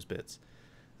stale for those bits,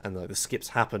 and like the skips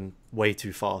happen way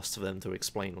too fast for them to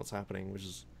explain what's happening, which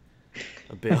is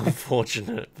a bit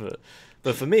unfortunate,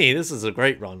 but for me, this is a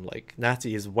great run. Like,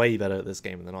 Natty is way better at this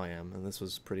game than I am, and this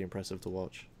was pretty impressive to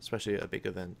watch, especially at a big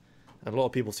event. And a lot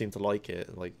of people seem to like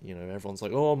it. Like, you know, everyone's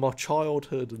like, "Oh, my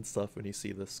childhood" and stuff when you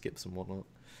see the skips and whatnot.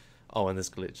 Oh, and this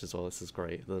glitch as well. This is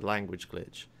great. The language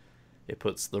glitch. It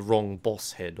puts the wrong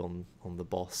boss head on the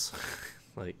boss.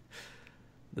 Like,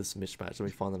 this mismatch. Let me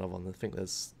find another one. I think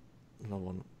there's another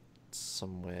one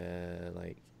somewhere.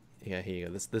 Like, yeah, here you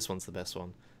go. This one's the best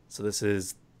one. So this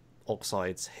is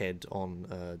Oxide's head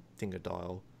on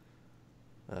Dingodile.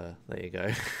 There you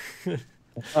go.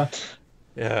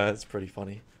 Yeah, it's pretty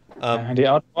funny. The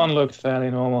other one looked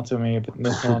fairly normal to me, but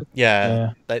this one,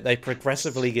 yeah. They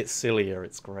progressively get sillier.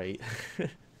 It's great.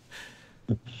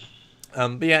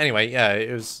 But yeah, anyway, yeah,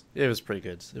 it was pretty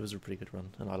good. It was a pretty good run,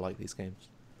 and I like these games.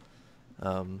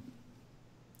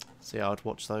 So yeah, I'd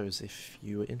watch those if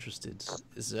you were interested.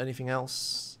 Is there anything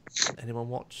else anyone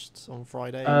watched on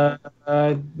Friday?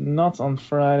 not on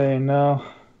Friday, no.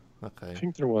 Okay. I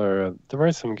think there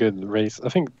were some good race. I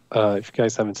think if you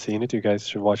guys haven't seen it, you guys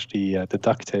should watch the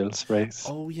DuckTales race.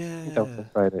 Oh I think yeah. that was on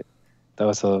Friday. That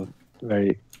was a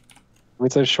very.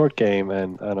 It's a short game,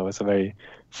 and I don't know, it's a very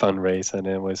fun race, and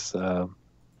it was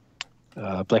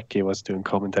Blecky was doing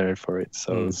commentary for it,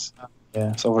 so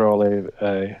it's overall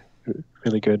a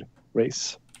really good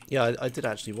race. Yeah, I did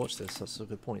actually watch this. That's a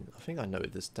good point. I think I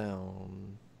noted this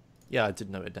down. Yeah, I did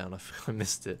note it down. I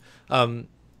missed it.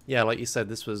 Yeah, like you said,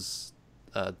 this was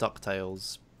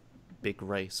DuckTales' big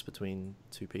race between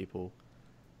two people.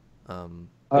 Yeah,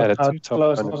 the How two top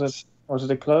close runners. was it? Was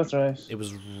it a close race? It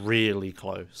was really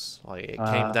close. Like, it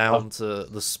came down to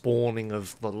the spawning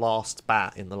of the last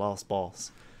bat in the last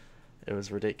boss. It was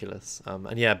ridiculous.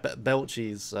 And yeah,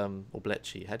 Belchi's or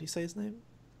Bletchy. How do you say his name?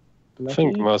 I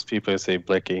think most people say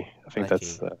Blecky. I think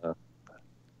Blecky. that's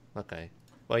Okay.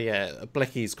 Well, yeah,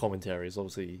 Blecky's commentary is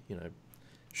obviously, you know,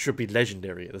 should be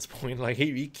legendary at this point. Like,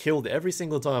 he killed it every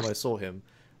single time I saw him.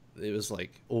 It was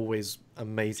like always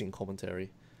amazing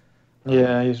commentary.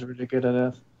 Yeah, he's really good at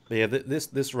it. But yeah,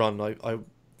 this run, I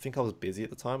think I was busy at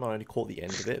the time. I only caught the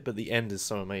end of it, but the end is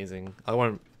so amazing. I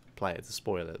won't play it to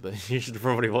spoil it, but you should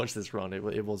probably watch this run.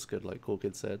 It was good, like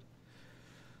Coolkid said.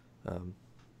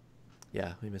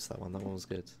 Yeah, we missed that one. That one was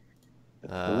good.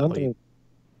 yeah,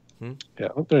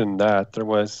 other than that, there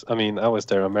was. I mean, I was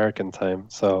there American time,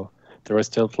 so they were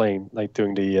still playing, like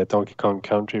doing the Donkey Kong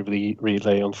Country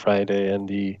relay on Friday, and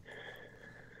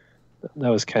that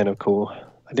was kind of cool.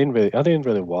 I didn't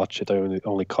really watch it. I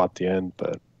only caught the end,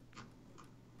 but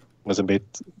was a bit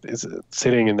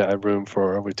sitting in that room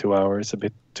for over 2 hours, a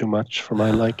bit too much for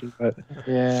my liking. But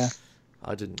yeah,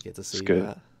 I didn't get to see good.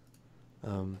 that.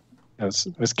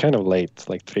 It was kind of late,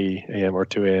 like 3 a.m. or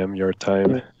 2 a.m. your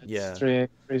time. Yeah.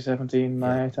 3:17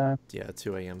 my time. Yeah,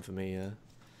 2 a.m. for me. Yeah.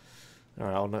 All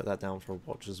right, I'll note that down for a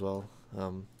watch as well.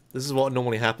 This is what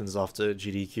normally happens after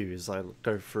GDQ: is I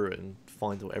go through it and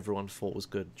find what everyone thought was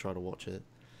good, and try to watch it.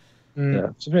 Yeah,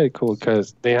 it's really cool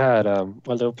because they had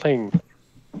they were playing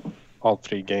all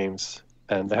 3 games,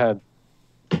 and they had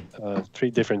 3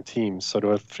 different teams. So there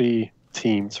were 3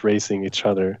 teams racing each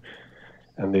other,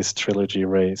 and this trilogy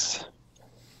race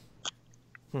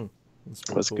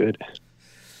was cool. good.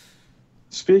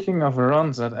 Speaking of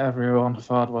runs that everyone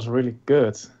thought was really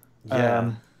good,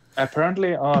 Yeah.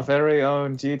 Apparently our very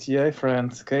own GTA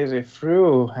friend Casey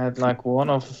Frew had like one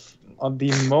of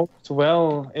the most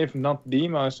well, if not the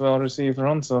most well received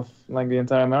runs of like the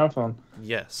entire marathon.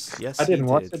 Yes. I didn't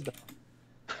watch it though.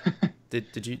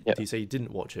 Did you? Yeah. Do you say you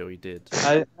didn't watch it or you did?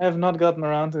 I have not gotten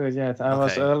around to it yet. I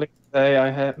was Okay. early today. I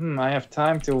have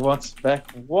time to watch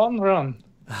back one run,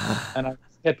 and I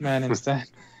Hitman instead.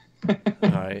 All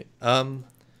right.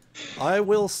 I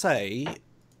will say,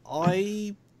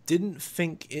 I didn't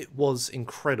think it was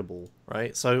incredible.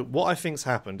 Right. So what I think's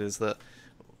happened is that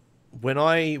when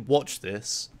I watched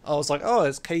this, I was like, "Oh,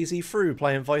 it's KZ Frew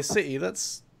playing Vice City.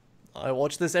 I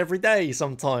watch this every day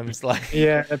sometimes." Like,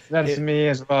 Yeah, that's me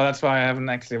as well. That's why I haven't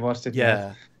actually watched it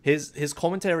yet. Yeah, his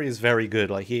commentary is very good.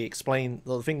 Like, he explained,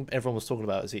 the thing everyone was talking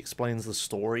about is he explains the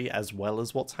story as well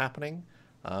as what's happening.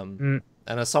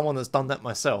 And as someone that's done that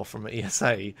myself from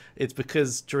ESA, it's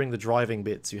because during the driving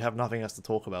bits you have nothing else to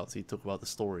talk about, so you talk about the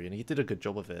story, and he did a good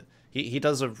job of it. He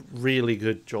does a really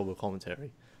good job of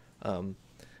commentary.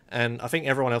 And I think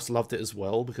everyone else loved it as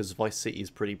well, because Vice City is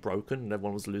pretty broken and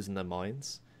everyone was losing their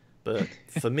minds. But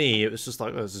for me, it was just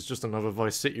like, oh, this is just another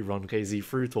Vice City run KZ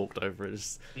Frew talked over.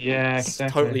 It's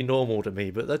totally normal to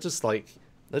me, but that just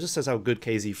says how good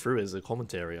KZ Frew is a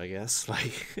commentary, I guess.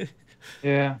 Like,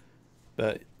 Yeah.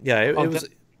 but yeah, it was.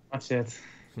 That's it.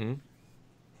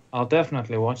 I'll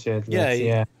definitely watch it. Yeah, But,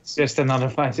 yeah, it's just another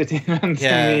Vice City event to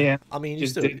yeah. me. And I mean,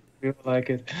 just didn't feel like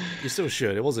it. you still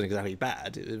should. It wasn't exactly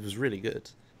bad. It was really good,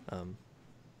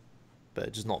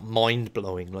 but just not mind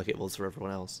blowing like it was for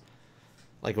everyone else.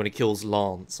 Like when he kills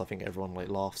Lance, I think everyone like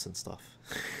laughs and stuff.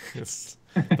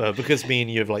 But because me and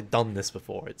you have like done this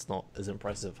before, it's not as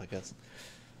impressive, I guess.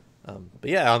 But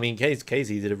yeah, I mean,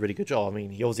 Casey did a really good job. I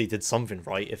mean, he obviously did something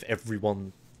right. If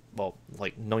everyone, well,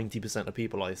 like 90% of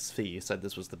people I see said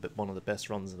this was one of the best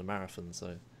runs in the marathon.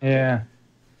 So Yeah.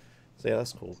 yeah,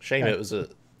 that's cool. Shame it was a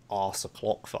arse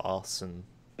o'clock for us and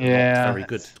Yeah. not very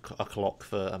good o'clock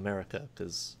for America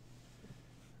because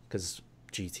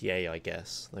GTA, I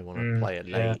guess they want to play it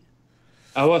late. Yeah.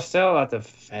 I was still at a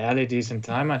fairly decent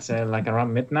time. I'd say like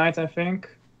around midnight, I think,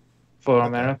 for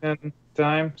American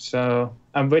time. So,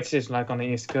 and which is like on the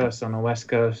East Coast. On the West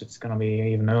Coast, it's gonna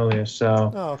be even earlier.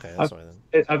 So, Oh, okay, that's right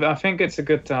then. I think it's a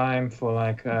good time for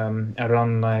like a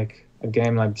run like a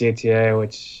game like GTA,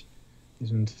 which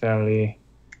isn't fairly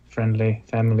family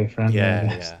friendly.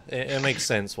 Yeah. It makes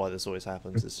sense why this always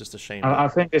happens. It's just a shame. I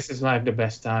think this is like the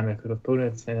best time I could have put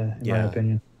it, in my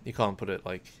opinion. You can't put it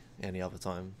like any other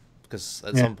time because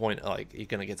at some point, like you're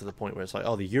gonna get to the point where it's like,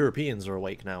 oh, the Europeans are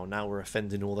awake now. Now we're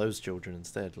offending all those children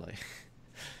instead. Like,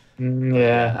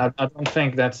 I don't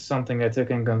think that's something I took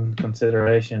in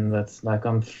consideration. That's like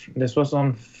this was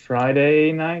on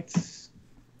Friday nights,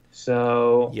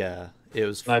 so yeah, it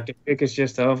was like the pick is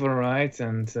just over, right?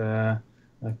 And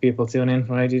like people tune in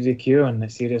for ADDQ and they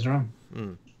see this run.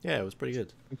 Yeah, it was pretty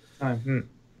good. All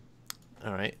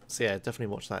right, so yeah, definitely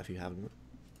watch that if you haven't.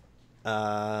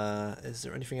 Is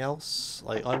there anything else?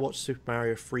 Like I watched Super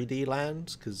Mario 3D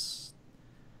Land because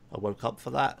I woke up for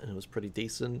that and it was pretty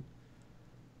decent.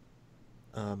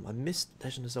 I missed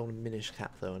Legend of Zelda Minish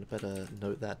Cap though, and I better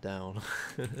note that down.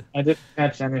 I didn't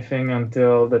catch anything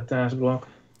until the task block.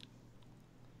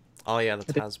 Oh yeah, the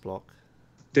Taz block.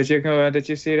 Did you go? Did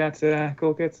you see that,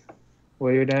 Coolkid?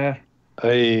 Were you there?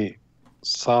 I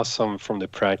saw some from the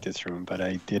practice room, but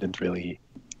I didn't really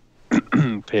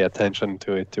pay attention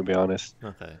to it, to be honest.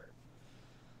 Okay.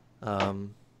 Oh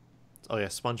yeah,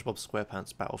 SpongeBob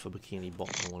SquarePants Battle for Bikini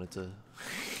Bottom.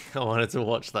 I wanted to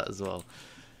watch that as well.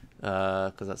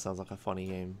 Because that sounds like a funny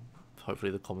game.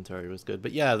 Hopefully the commentary was good.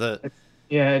 But yeah,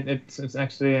 it's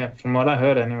actually from what I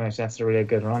heard, anyways. That's a really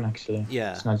good run, actually.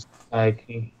 Yeah. It's not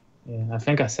like I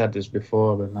think I said this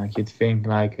before, but like you'd think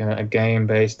like a game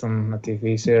based on a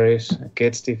TV series, a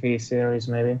kids TV series,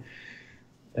 maybe.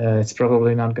 It's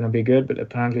probably not going to be good, but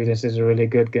apparently this is a really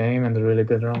good game and a really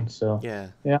good run. So yeah,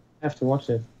 I have to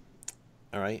watch it.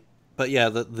 All right, but yeah,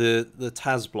 the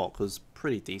Taz block was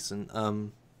pretty decent.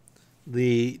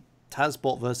 The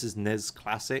Tazbot versus NES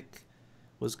Classic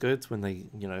was good when they,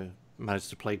 managed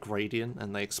to play Gradient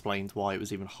and they explained why it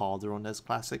was even harder on NES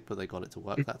Classic, but they got it to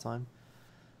work that time.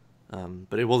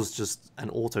 But it was just an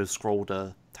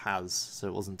auto-scroller Taz, so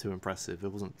it wasn't too impressive.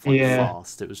 It wasn't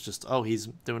fast. It was just, oh, he's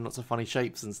doing lots of funny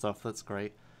shapes and stuff. That's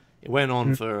great. It went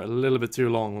on for a little bit too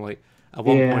long. Like at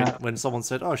one point, when someone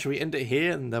said, "Oh, should we end it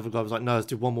here?" and the other guy was like, "No, let's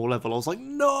do one more level," I was like,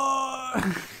 "No!"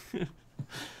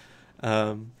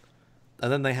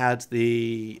 And then they had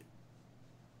the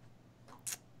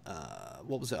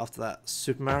what was it after that?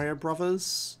 Super Mario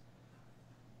Brothers.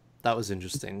 That was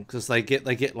interesting because they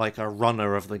get like a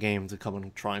runner of the game to come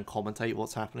and try and commentate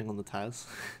what's happening on the Taz.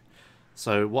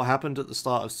 So what happened at the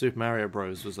start of Super Mario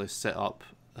Bros. Was they set up,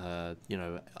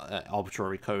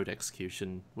 arbitrary code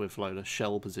execution with a load of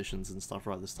shell positions and stuff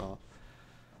right at the start.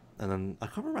 And then I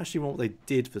can't remember actually what they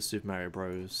did for Super Mario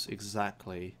Bros.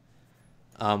 Exactly.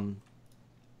 But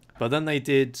then they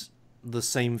did the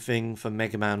same thing for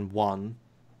Megaman 1,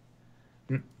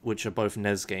 which are both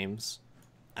NES games.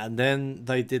 And then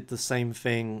they did the same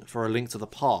thing for A Link to the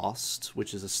Past,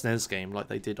 which is a SNES game. Like,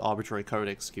 they did arbitrary code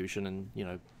execution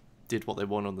and, did what they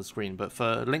want on the screen. But for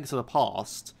A Link to the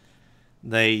Past,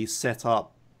 they set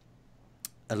up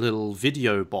a little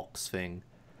video box thing,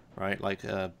 right? Like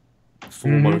a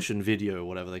full motion video, or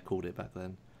whatever they called it back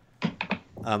then.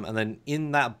 And then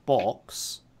in that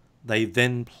box, they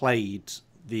then played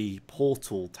the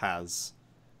Portal Taz.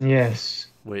 Yes.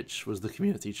 Which was the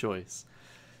community choice.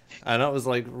 And that was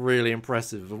like really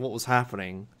impressive. And what was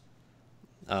happening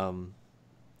was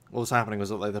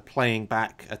that they're playing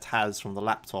back a Taz from the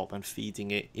laptop and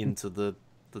feeding it into the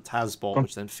Tazbot,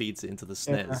 which then feeds it into the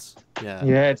SNES.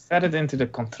 Yeah, it fed it into the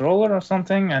controller or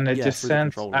something, and it just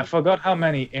sent. I forgot how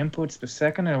many inputs per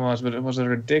second it was, but it was a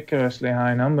ridiculously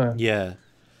high number. Yeah,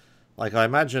 like I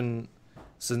imagine,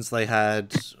 since they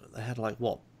had like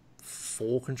what,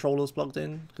 4 controllers plugged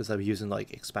in because they were using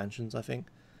like expansions, I think.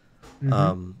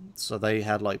 So they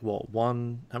had like how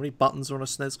many buttons are on a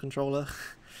SNES controller?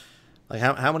 Like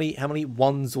how many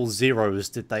ones or zeros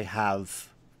did they have?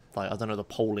 Like I don't know the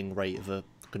polling rate of a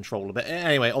controller, but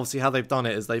anyway, obviously how they've done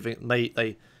it is they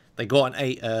got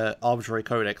an arbitrary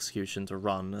code execution to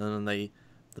run, and then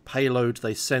the payload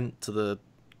they sent to the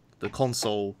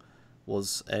console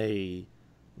was a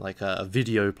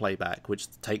video playback, which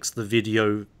takes the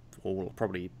video, or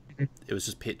probably it was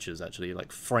just pictures actually,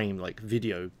 like frame, like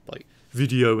video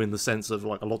in the sense of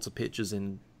like lots of pictures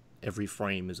in every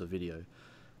frame is a video,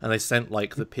 and they sent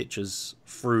like the pictures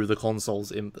through the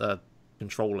console's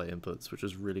controller inputs, which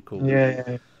was really cool.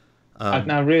 Yeah.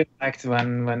 I really liked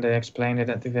when they explained it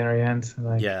at the very end.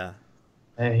 Like, yeah.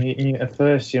 At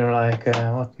first you're like,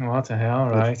 what the hell,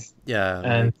 right? Yeah.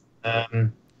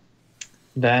 And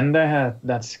then they had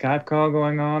that Skype call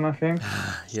going on, I think.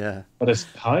 Yeah. But it's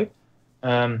Skype.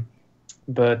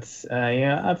 But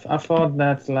I thought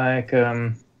that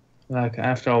like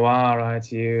after a while,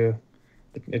 right,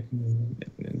 it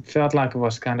felt like it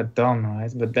was kind of done, right?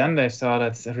 But then they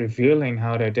started revealing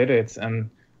how they did it, and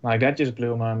like that just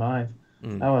blew my mind.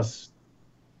 That was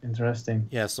interesting.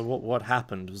 Yeah, so what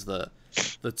happened was that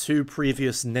the two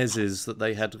previous NESs that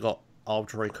they had got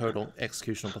arbitrary code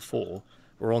execution on before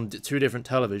were on two different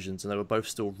televisions, and they were both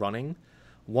still running.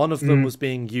 One of them was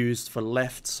being used for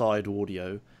left side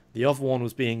audio, the other one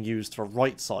was being used for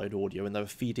right side audio, and they were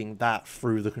feeding that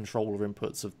through the controller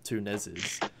inputs of two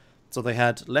NESs. So they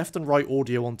had left and right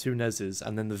audio on two NESs,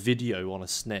 and then the video on a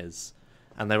SNES.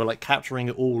 And they were like capturing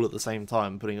it all at the same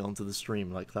time, putting it onto the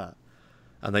stream like that.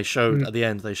 And they showed, at the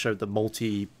end, they showed the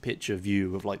multi-picture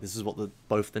view of like, this is what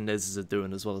both the NESs are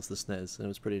doing as well as the SNES. And it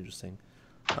was pretty interesting.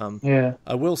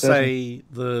 I will say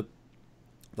the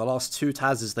last two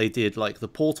Tazes they did, like the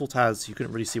Portal Taz, you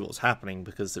couldn't really see what was happening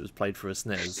because it was played for a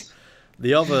SNES.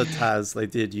 The other Taz they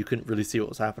did, you couldn't really see what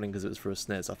was happening because it was for a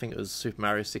SNES. I think it was Super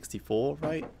Mario 64,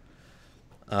 right?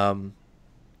 And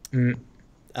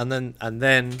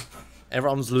then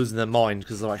everyone was losing their mind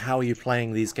because they're like, how are you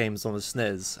playing these games on a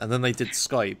SNES? And then they did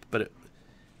Skype, but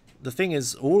the thing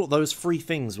is, all of those three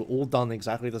things were all done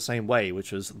exactly the same way,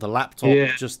 which was the laptop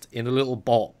just in a little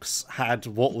box had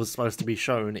what was supposed to be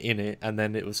shown in it, and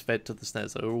then it was fed to the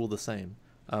SNES. They were all the same.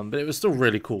 But it was still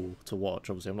really cool to watch.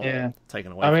 Obviously, I'm not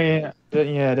taking away from it.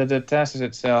 The tests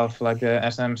itself, like the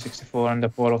SM64 and the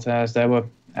Portal test, they were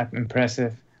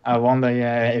impressive. I wonder,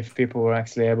 if people were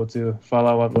actually able to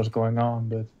follow what was going on,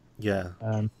 but it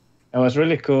was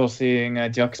really cool seeing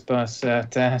Joxpa's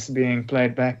test being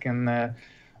played back, and I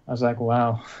was like,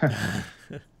 wow.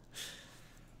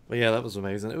 But yeah, that was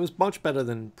amazing. It was much better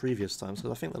than previous times,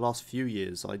 because I think the last few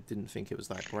years I didn't think it was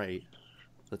that great,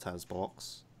 the Taz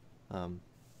box.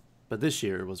 But this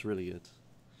year it was really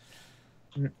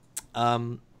good.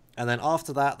 And then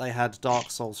after that they had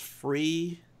Dark Souls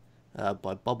 3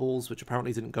 by Bubbles, which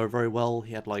apparently didn't go very well.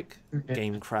 He had like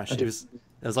game crash. There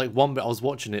was like one bit I was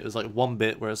watching it was like one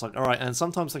bit where it's like, all right, and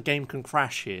sometimes the game can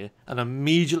crash here, and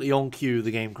immediately on cue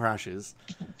the game crashes.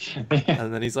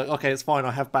 And then he's like, okay, it's fine,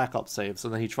 I have backup saves,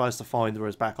 and then he tries to find where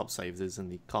his backup saves is,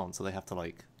 and he can't, so they have to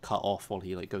like cut off while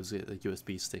he like goes to get the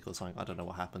USB stick or something. I don't know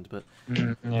what happened, but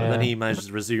and then he manages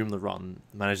to resume the run,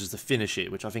 manages to finish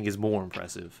it, which I think is more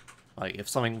impressive. Like if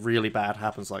something really bad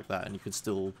happens like that and you can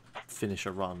still finish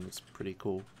a run, it's pretty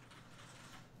cool.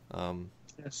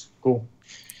 Yes, cool.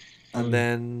 And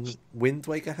then Wind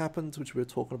Waker happened, which we were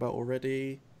talking about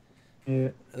already. Yeah.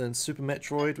 And then Super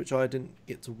Metroid, which I didn't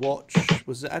get to watch.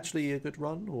 Was it actually a good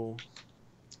run, or?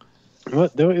 Well,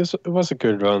 it was a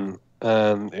good run,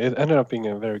 and it ended up being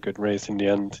a very good race in the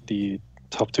end. The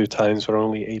top two times were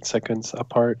only 8 seconds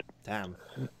apart. Damn.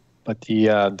 But the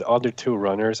other two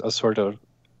runners are sort of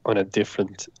on a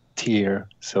different tier,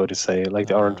 so to say. Like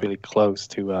they aren't really close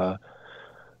to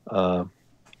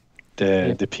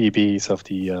the PBs of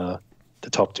the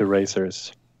top two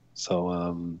racers.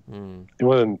 So it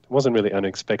wasn't really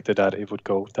unexpected that it would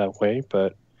go that way,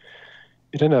 but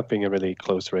it ended up being a really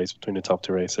close race between the top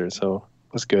two racers, so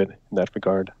it was good in that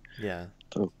regard. Yeah.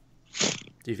 So,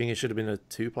 do you think it should have been a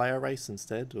 2-player race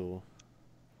instead, or?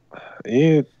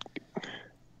 It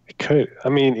could. I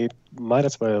mean, it might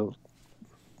as well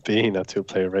be a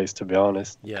 2-player race, to be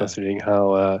honest, considering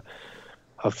how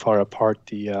far apart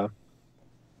the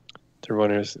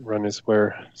runners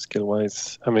were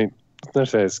skill-wise. I mean, not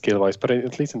necessarily skill-wise, but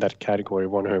at least in that category,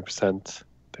 100%,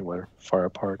 they were far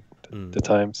apart the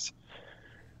times.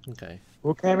 Okay.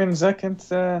 Who came in second?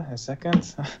 I was thinking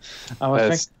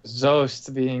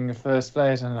Zost being first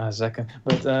place and a second.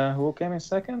 But who came in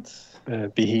second?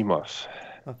 Behemoth.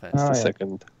 Okay. That's the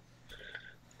second.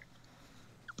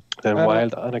 Then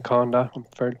Wild Anaconda in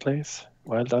third place.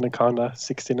 Wild Anaconda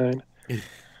 69.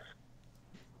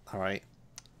 All right.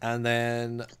 And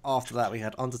then after that, we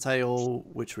had Undertale,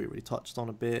 which we already touched on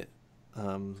a bit.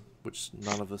 Which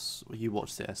none of us. You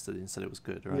watched it yesterday and said it was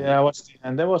good, right? Yeah, I watched the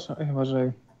end. It was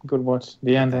a good watch.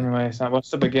 The end, Okay. anyways. I watched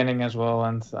the beginning as well,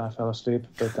 and I fell asleep.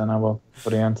 But then I woke up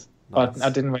for the end. But I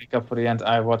Nice. didn't wake up for the end.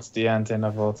 I watched the end in a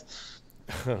vote.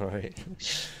 All right.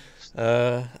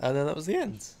 And then that was the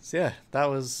end. So yeah, that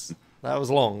was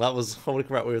long. That was holy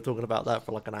crap. We were talking about that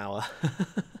for like an hour.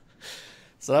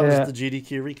 So that was the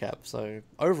GDQ recap. So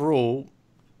overall,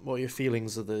 what are your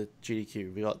feelings of the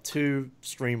GDQ? We got 2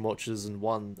 stream watchers and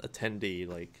 1 attendee.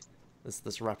 Like,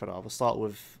 let's wrap it up. We'll start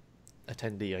with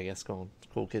attendee, I guess. Go on,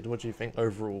 Coolkid. What do you think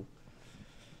overall?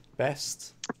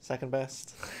 Best, second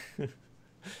best?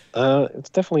 It's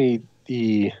definitely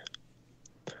the.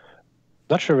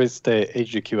 Not sure if it's the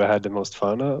HGQ I had the most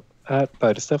fun at,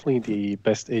 but it's definitely the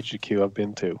best HGQ I've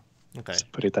been to. Okay. Let's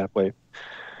put it that way.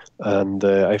 And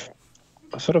I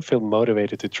sort of feel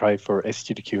motivated to try for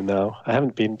SGDQ now. I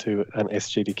haven't been to an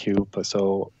SGDQ, but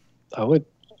so I would,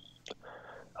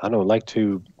 I don't know, like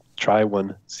to try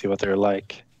one, see what they're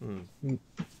like.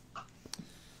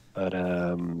 But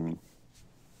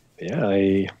yeah,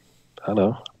 I don't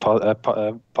know,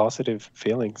 positive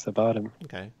feelings about him.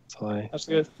 Okay. So That's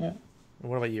good. Yeah. And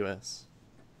what about US?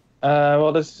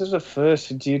 Well, this is the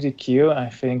first GDQ I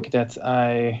think that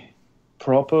I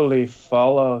properly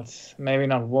followed. Maybe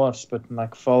not watched, but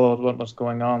like followed what was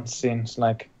going on since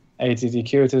like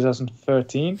AGDQ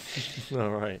 2013. All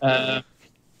right.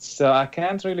 So I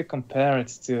can't really compare it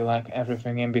to like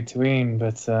everything in between,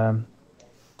 but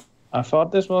I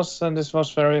thought this was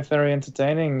very, very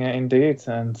entertaining indeed,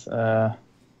 and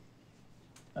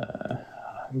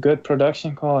good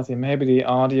production quality. Maybe the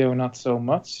audio not so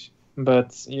much,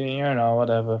 but you know,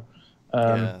 whatever.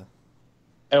 Yeah.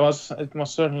 It was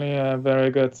certainly a very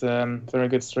good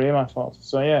stream, I thought.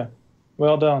 So yeah,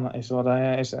 well done is what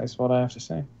I have to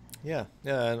say. Yeah,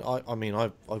 and I mean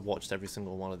I've watched every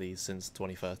single one of these since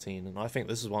 2013, and I think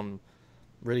this is one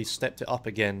really stepped it up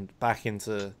again back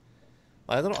into.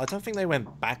 I don't think they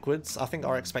went backwards. I think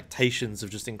our expectations have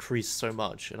just increased so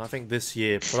much, and I think this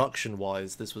year,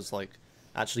 production-wise, this was like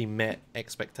actually met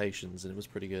expectations, and it was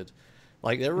pretty good.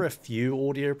 Like there were a few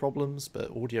audio problems, but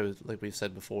audio, like we've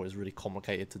said before, is really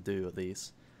complicated to do at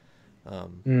these.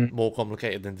 More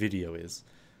complicated than video is,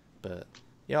 but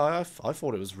yeah, I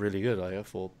thought it was really good. I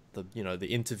thought the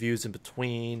interviews in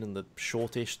between and the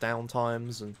shortish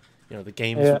downtimes, and the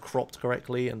games were cropped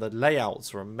correctly, and the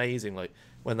layouts were amazing. Like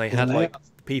when they had like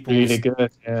people's really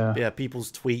good,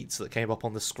 people's tweets that came up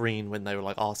on the screen when they were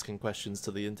like asking questions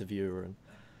to the interviewer, and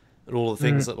all the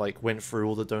things that like went through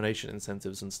all the donation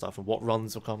incentives and stuff, and what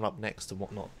runs were coming up next and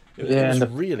whatnot. It was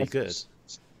really good.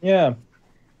 Yeah,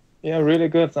 really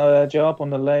good job on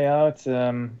the layout,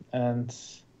 and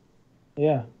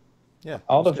yeah,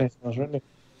 all of it was really.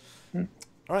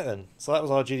 All right then, so that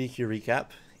was our GDQ recap.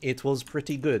 It was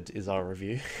pretty good, is our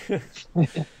review.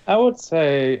 I would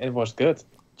say it was good.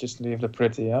 Just leave the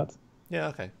pretty out. Yeah,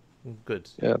 okay, good.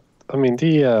 Yeah, I mean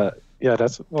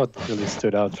that's what really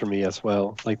stood out for me as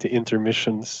well. Like the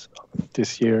intermissions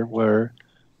this year were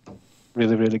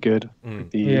really, really good.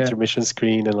 The intermission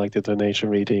screen and like the donation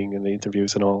reading and the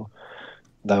interviews and all.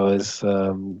 That was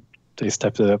they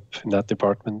stepped it up in that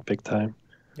department big time.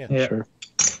 Yeah. Sure.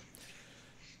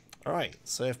 All right,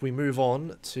 so if we move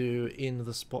on to In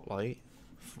the Spotlight,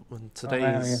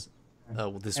 today's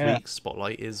this week's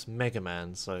Spotlight is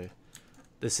Megaman. So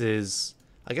this is,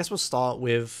 I guess we'll start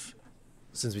with,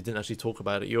 since we didn't actually talk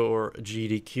about it, your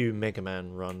GDQ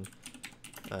Megaman run.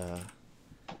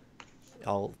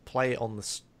 I'll play it on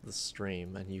the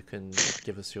stream, and you can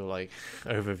give us your like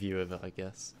overview of it, I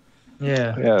guess.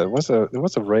 Yeah. It was a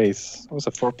race. It was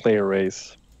a 4-player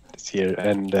race this year,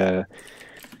 and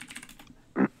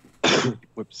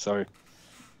whoops, sorry.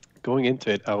 Going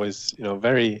into it, I was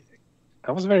very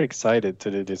excited to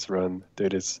do this run, do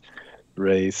this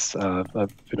race. I've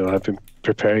been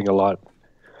preparing a lot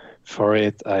for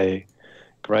it. I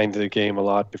grinded the game a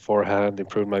lot beforehand,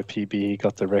 improved my PB,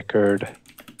 got the record,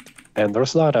 and there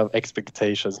was a lot of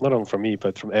expectations, not only from me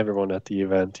but from everyone at the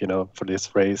event. For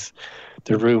this race,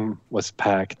 the room was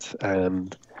packed,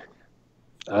 and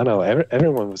I don't know,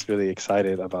 everyone was really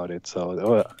excited about it. So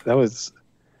that was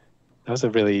a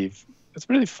really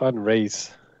fun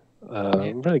race.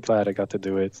 I'm really glad I got to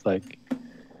do it. Like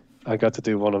I got to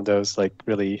do one of those like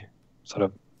really sort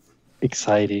of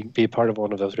exciting, be part of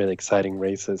one of those really exciting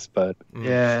races. But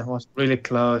yeah, it was really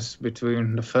close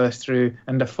between the first 3,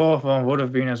 and the 4th one would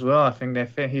have been as well. I think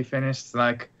he finished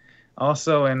like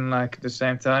also in like the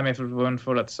same time if it weren't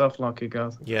for that soft lock he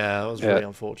got. Yeah, that was really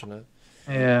unfortunate.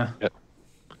 Yeah.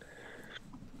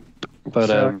 But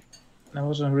So- That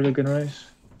was a really good race.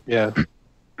 yeah,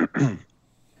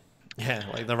 Yeah,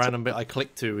 like the random bit I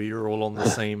clicked to, you're all on the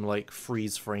same like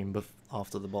freeze frame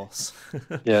after the boss.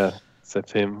 yeah,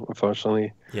 except him,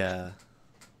 unfortunately. Yeah.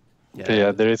 But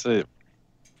yeah, there's a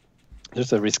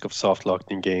risk of soft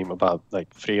locked in game about like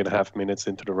 3.5 minutes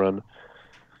into the run,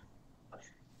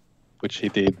 which he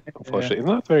did. Unfortunately, it's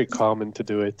not very common to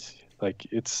do it. Like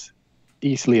it's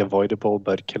easily avoidable,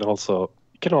 but it can also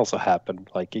happen.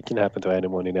 Like it can happen to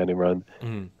anyone in any run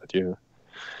that you.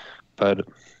 But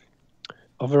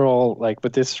overall, like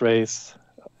with this race,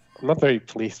 I'm not very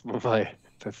pleased with my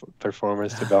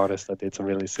performance. To be honest, I did some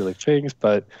really silly things,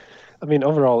 but I mean,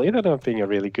 overall, it ended up being a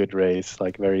really good race,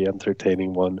 like very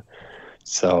entertaining one.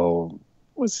 So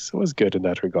it was good in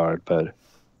that regard. But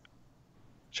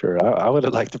sure, I would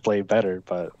have liked to play better.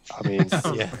 But I mean,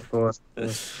 Yeah. Of course.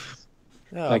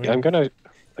 Yeah, like I'm gonna,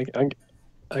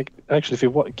 like actually, if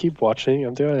you keep watching,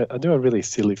 I do a really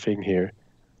silly thing here.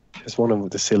 It's one of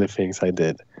the silly things I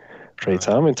did. Right,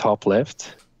 so I'm in top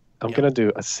left. I'm gonna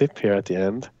do a sip here at the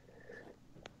end,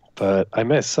 but I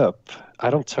mess up. I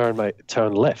don't turn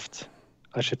left.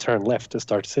 I should turn left to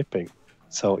start sipping.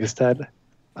 So instead,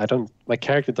 my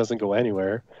character doesn't go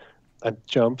anywhere. I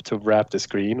jump to wrap the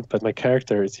screen, but my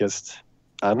character is just,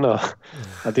 I don't know.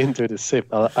 I didn't do the sip.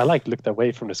 I like looked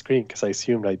away from the screen because I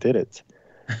assumed I did it.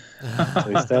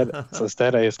 So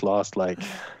instead I just lost like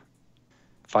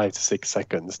 5 to 6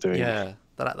 seconds doing. Yeah,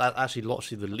 that actually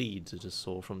lost you the lead to just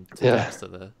saw from Yeah. Dexter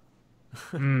there.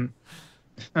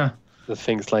 The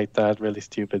things like that, really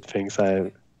stupid things.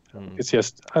 It's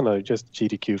just, I don't know, just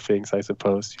GDQ things, I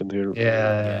suppose. You do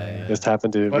Yeah. just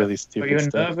happen to really Were stupid you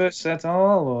stuff. nervous at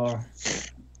all, or?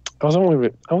 I was only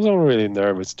really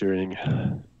nervous during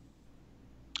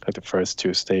like the first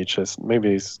 2 stages,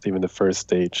 maybe it's even the first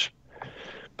stage.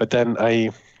 But then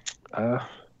I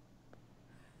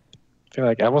feel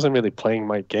like I wasn't really playing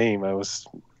my game. I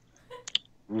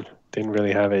didn't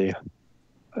really have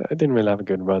a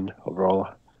good run overall.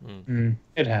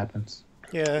 It happens.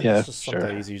 Yeah, Yeah, it's just some sure.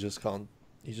 days you just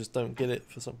don't get it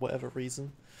for whatever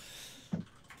reason.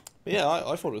 But yeah,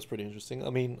 I thought it was pretty interesting. I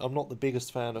mean, I'm not the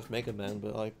biggest fan of Megaman,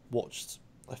 but I watched,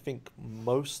 I think,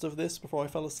 most of this before I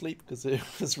fell asleep because it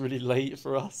was really late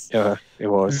for us. Yeah, it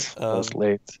was. It was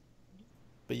late.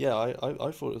 But yeah,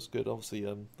 I thought it was good. Obviously,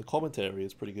 the commentary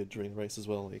is pretty good during the race as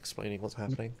well, explaining what's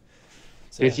happening.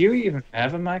 So, Did you even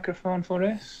have a microphone for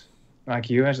this? Like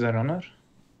you as the runner?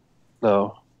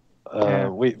 No, Yeah.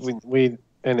 we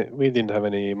didn't have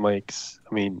any mics.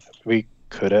 I mean, we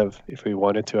could have if we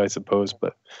wanted to, I suppose,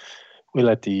 but we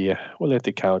let the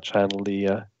couch handle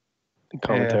the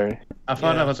commentary. I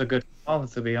thought Yeah. that was a good call,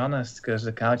 to be honest, because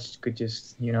the couch could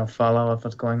just, follow up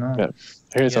what's going on. Yeah.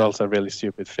 Here's Yeah. also a really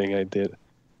stupid thing I did.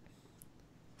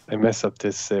 I messed up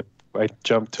this sip. I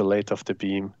jumped too late off the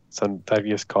beam, so that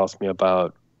just cost me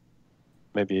about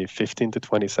maybe 15 to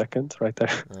 20 seconds right there.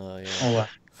 yeah. Oh, wow.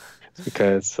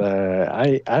 Because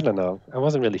I don't know, I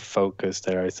wasn't really focused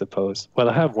there, I suppose. Well,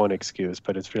 I have one excuse,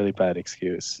 but it's really bad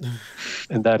excuse,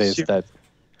 and that is Shoot. that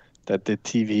the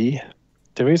TV,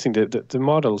 they're using the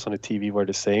models on the TV were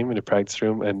the same in the practice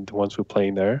room and the ones we're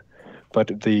playing there, but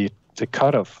the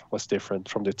cutoff was different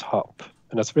from the top,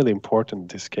 and that's really important in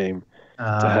this game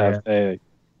to have a.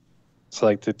 So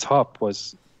like the top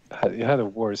it had a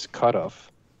worse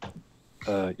cutoff.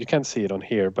 You can't see it on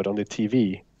here, but on the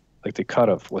TV, like the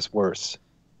cutoff was worse.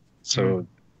 So,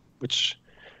 which,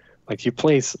 like you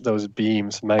place those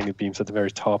magnet beams at the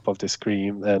very top of the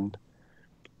screen, and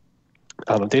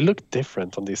I don't know, they look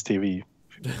different on this TV.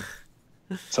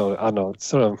 So I don't know, it's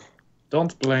sort of.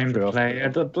 Don't blame the player,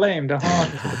 blame the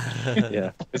hardware.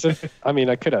 Yeah, I mean,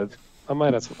 I could have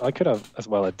as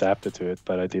well adapted to it,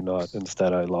 but I did not.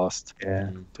 Instead, I lost.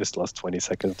 Yeah. Just lost 20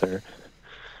 seconds there.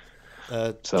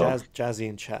 Jazzy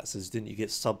in chat says, didn't you get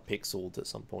sub-pixeled at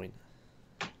some point?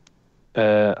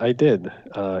 I did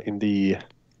in the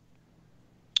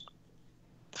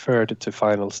third to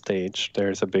final stage.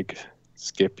 There's a big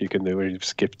skip you can do where you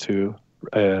skip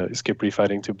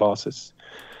refighting 2 bosses,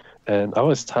 and I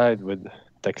was tied with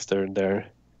Dexter there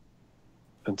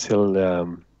until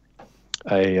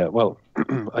I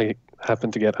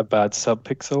happened to get a bad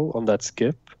sub-pixel on that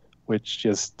skip, which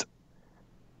just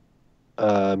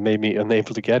made me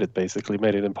unable to get it. Basically,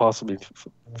 made it impossible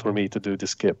for me to do the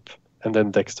skip. And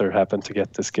then Dexter happened to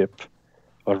get the skip,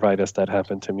 or right as that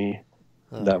happened to me.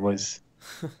 That was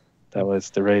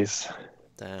the race.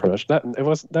 Damn. Pretty much.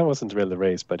 That wasn't really the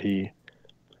race, but he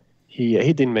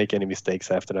didn't make any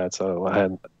mistakes after that, so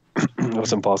it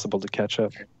was impossible to catch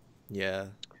up. Yeah.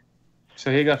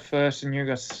 So he got first and you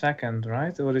got second,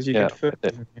 right? Or did you get first?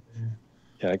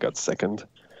 Yeah, I got second.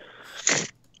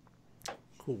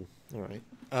 Cool. All right.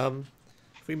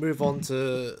 If we move on to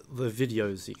the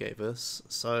videos you gave us,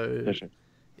 so Yeah, sure.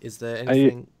 is there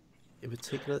anything in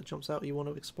particular that jumps out you want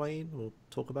to explain or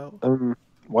talk about?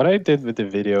 What I did with the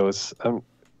videos, I'm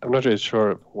not really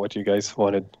sure what you guys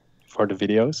wanted for the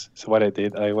videos. So what I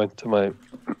did, I went to my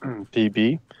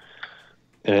PB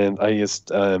and I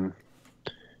just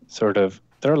sort of,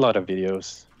 there are a lot of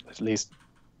videos, at least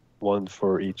one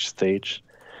for each stage,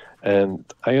 and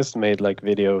I just made like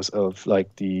videos of like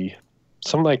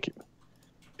some like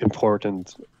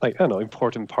important, like I don't know,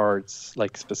 important parts,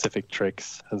 like specific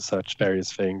tricks and such,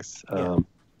 various things. Yeah.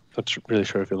 Not really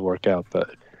sure if it'll work out,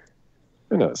 but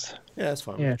who knows? Yeah, that's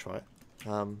fine. Yeah. We'll try it.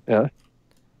 Yeah.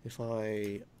 If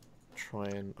I try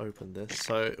and open this,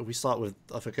 so we start with,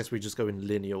 I guess we just go in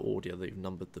linear order that you've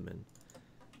numbered them in.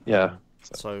 Yeah.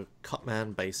 So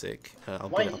Cutman Basic. I'll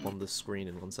get it up on the screen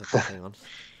in 1 second. Hang on.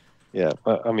 Yeah,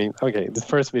 but I mean, okay, the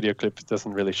first video clip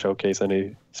doesn't really showcase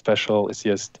any special. It's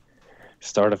just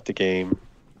start of the game.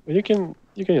 But you can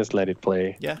just let it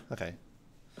play. Yeah. Okay.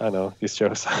 I know this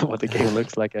shows what the game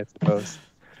looks like, I suppose.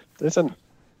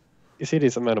 You see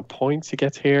this amount of points you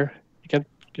get here.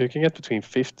 You can get between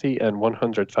 50 and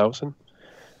 100,000.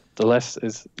 The less,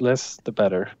 the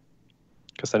better,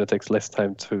 because then it takes less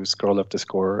time to scroll up the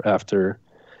score after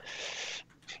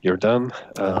you're done.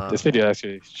 This video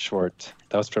actually short.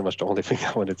 That was pretty much the only thing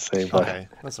I wanted to say. But Okay,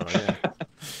 that's all right. Yeah.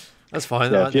 That's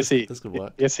fine. yeah, This could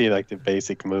work. you see like the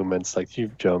basic movements, like you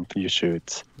jump, you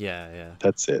shoot. Yeah.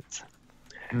 That's it.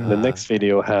 The next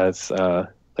video has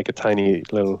like a tiny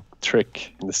little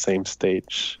trick in the same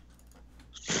stage.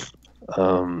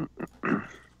 There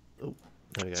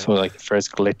we go. So like the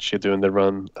first glitch you do in the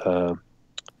run,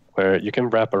 where you can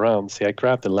wrap around. See, I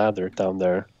grabbed the ladder down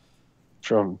there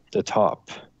from the top,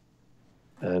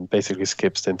 and basically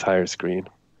skips the entire screen.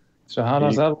 So how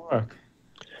does that work?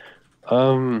 I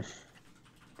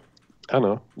don't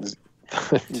know.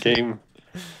 Game.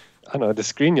 I don't know. The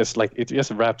screen it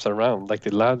just wraps around like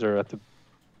the ladder at the.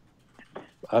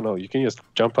 I don't know. You can just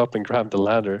jump up and grab the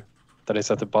ladder that is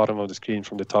at the bottom of the screen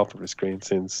from the top of the screen.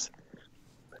 Since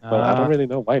well, I don't really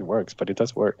know why it works, but it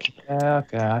does work. Yeah,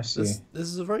 okay, I see. This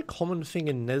is a very common thing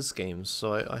in NES games,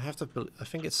 so I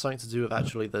think it's something to do with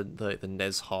actually the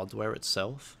NES hardware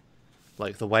itself,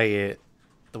 like the way it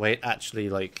actually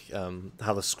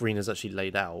how the screen is actually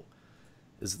laid out,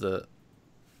 is that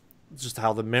just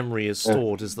how the memory is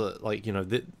stored is that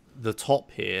the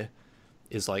top here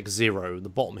is like 0, the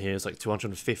bottom here is like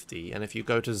 250, and if you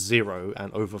go to 0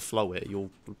 and overflow it,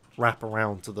 you'll wrap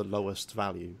around to the lowest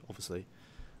value, obviously.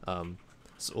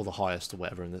 Or the highest or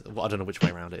whatever. I don't know which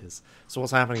way around it is. So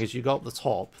what's happening is you go up the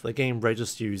top, the game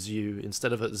registers you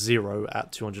instead of at 0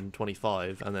 at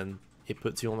 225, and then it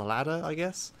puts you on the ladder, I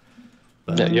guess.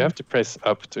 But, yeah, you have to press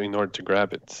up in order to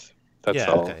grab it. That's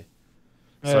all. Okay.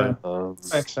 Yeah, So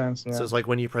makes sense. Yeah. so it's like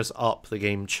when you press up, the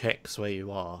game checks where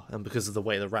you are, and because of the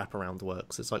way the wraparound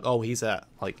works, it's like, oh, he's at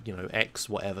X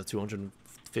whatever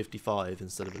 255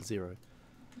 instead of at 0.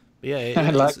 But yeah, I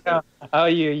like how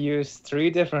you used 3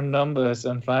 different numbers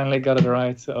and finally got it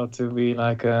right. So to be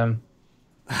like,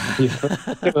 you said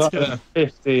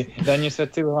 250, then you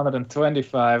said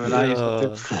 225, and I you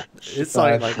said 255. It's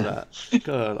something like that.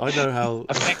 God,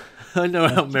 I know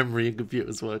how memory and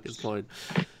computers work. It's fine.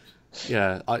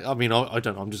 Yeah, I mean, I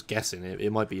don't know. I'm just guessing.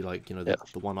 It might be like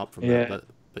the one up from that,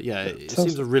 but yeah, it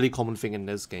seems a really common thing in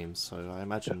NES games. So I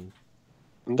imagine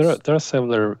there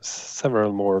are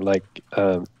several more like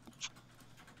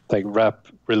rap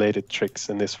related tricks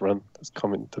in this run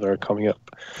that are coming up.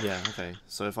 Yeah, okay.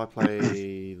 So if I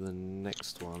play the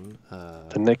next one,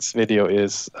 the next video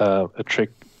is a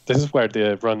trick. This is where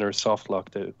the runner soft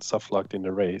locked in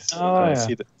the race. Oh,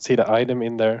 yeah. See the item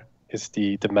in there is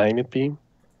the magnet beam.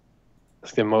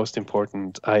 It's the most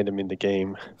important item in the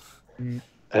game.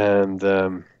 And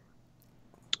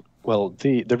well,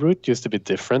 the route used to be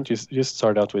different. You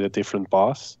start out with a different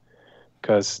boss,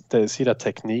 because that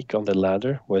technique on the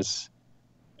ladder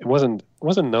wasn't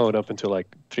known up until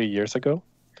like 3 years ago.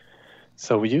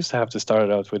 So we used to have to start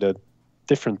out with a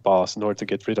different boss in order to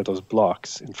get rid of those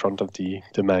blocks in front of the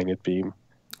magnet beam.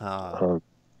 But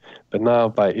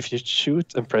now, if you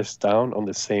shoot and press down on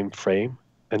the same frame,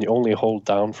 and you only hold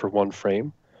down for one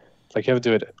frame, like you have to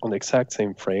do it on the exact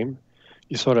same frame,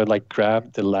 you sort of like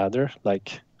grab the ladder,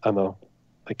 like I don't know,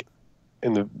 like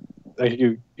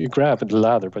you grab the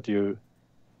ladder, but you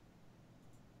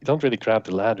don't really grab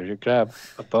the ladder. You grab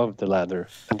above the ladder,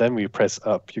 and then when you press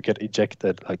up, you get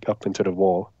ejected like up into the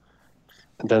wall,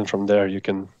 and then from there you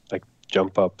can like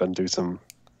jump up and do some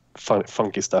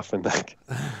funky stuff and like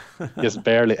just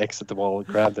barely exit the wall,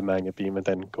 grab the magnet beam, and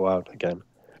then go out again.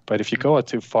 But if you go out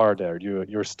too far there,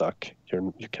 you're stuck.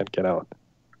 You can't get out.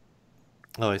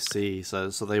 Oh, I see. So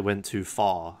they went too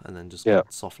far and then just Yeah.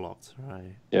 got soft locked,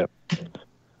 right? Yeah.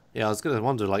 Yeah, I was gonna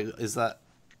wonder, like, is that?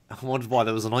 I wondered why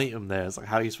there was an item there. It's like,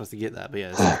 how are you supposed to get that? But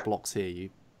yeah, it's just blocks here. You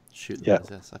shoot them. Yeah.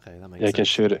 Yes. Okay, that makes Yeah,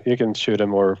 sense. you can shoot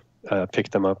them or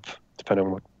pick them up depending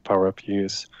on what power up you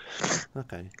use.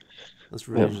 Okay, that's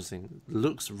really interesting.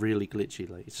 Looks really glitchy.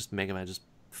 Like it's just Mega Man just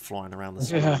flying around the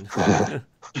screen.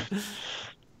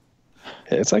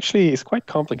 Yeah. It's quite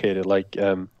complicated. Like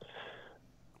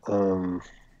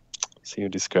see you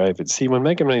describe it. See, when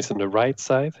Mega Man is on the right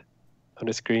side on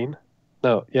the screen.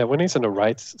 No, yeah, when he's on the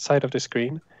right side of the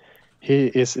screen,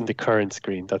 he is in the current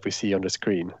screen that we see on the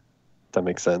screen. That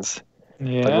makes sense.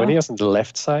 Yeah. But when he is on the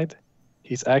left side,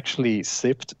 he's actually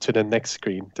zipped to the next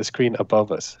screen, the screen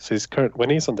above us. So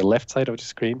when he's on the left side of the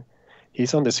screen,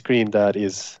 he's on the screen that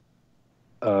is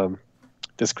the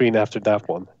screen after that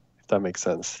one, if that makes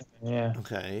sense. Yeah.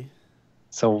 Okay.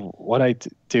 So what I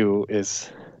do is,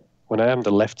 when I am on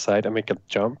the left side, I make a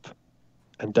jump,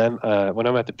 and then when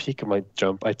I'm at the peak of my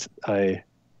jump, I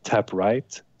tap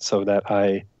right so that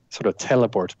I sort of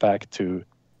teleport back to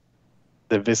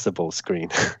the visible screen,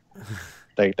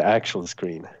 like the actual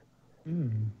screen.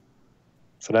 Mm.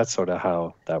 So that's sort of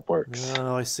how that works.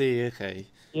 Oh, I see. Okay.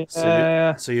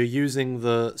 Yeah. So you're using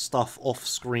the stuff off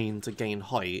screen to gain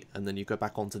height, and then you go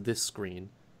back onto this screen,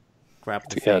 grab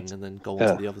the thing, and then go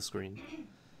onto the other screen.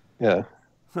 Yeah.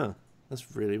 Huh.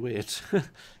 That's really weird.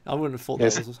 I wouldn't have thought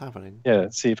that was happening. Yeah,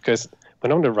 see, because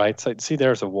when on the right side, see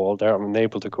there's a wall there, I'm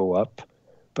unable to go up.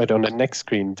 But on the next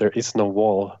screen, there is no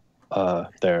wall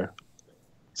there.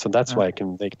 So that's why I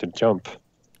can make the jump.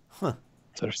 Huh.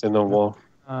 So there's no wall.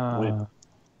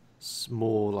 It's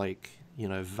more like,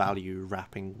 value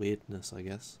wrapping weirdness, I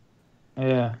guess.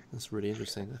 Yeah. That's really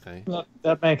interesting. Okay. Well,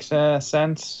 that makes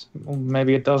sense. Well,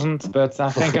 maybe it doesn't, but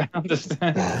I think I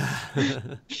understand.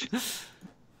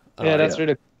 Yeah, that's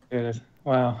really good.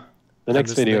 Wow. The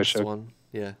next video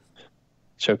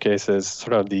showcases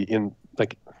sort of the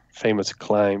famous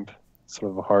climb,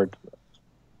 sort of hard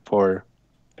for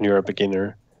when you're a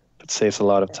beginner, but saves a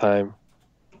lot of time.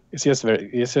 It's just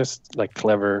like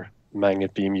clever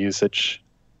magnet beam usage.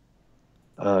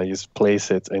 You just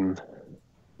place it in.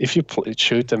 If you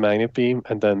shoot the magnet beam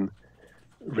and then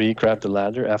re-grab the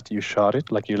ladder after you shot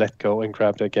it, like you let go and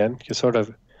grab it again, you sort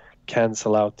of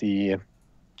cancel out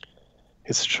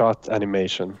his shot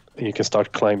animation, and you can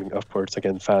start climbing upwards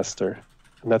again faster.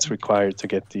 And that's required to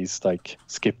get these,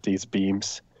 skip these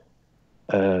beams.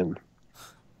 And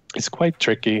it's quite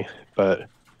tricky, but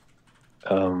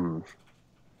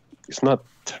it's not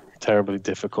terribly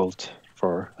difficult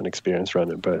for an experienced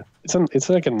runner. But it's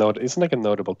like a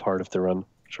notable part of the run,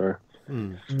 sure.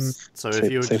 So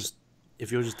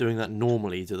if you're just doing that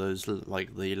normally, do those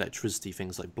the electricity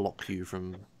things block you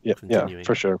from continuing? Yeah,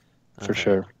 for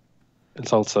sure.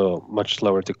 It's also much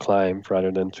slower to climb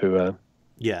rather than to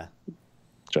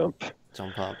jump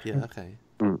up. Yeah, okay.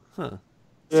 Huh.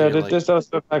 Yeah, this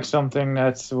does look like something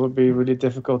that would be really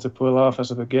difficult to pull off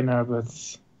as a beginner, but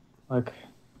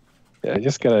you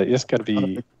just gotta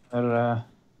be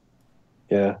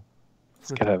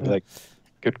just gotta have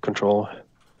good control.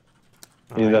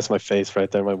 I mean, that's my face right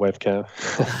there, my webcam.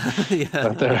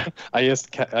 Yeah. I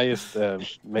just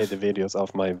made the videos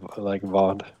off my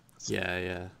VOD.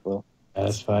 Yeah. Well,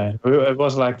 that's fine. It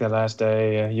was like the last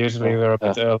day. Usually we're a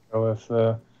bit earlier with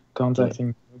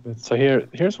contacting. So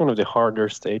here's one of the harder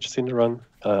stages in the run,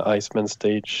 Iceman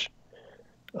stage.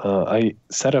 I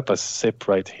set up a zip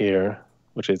right here,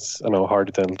 which is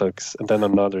harder than it looks, and then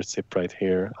another zip right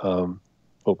here.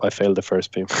 I failed the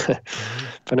first beam. But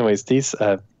anyways, these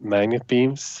magnet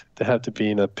beams, they have to be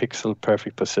in a pixel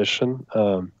perfect position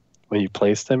when you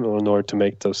place them in order to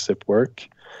make those zip work.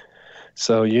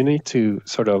 So you need to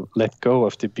sort of let go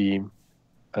of the beam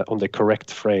on the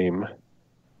correct frame.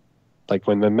 Like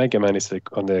when the Megaman is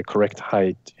on the correct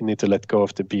height, you need to let go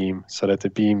of the beam so that the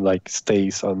beam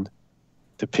stays on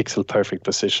the pixel perfect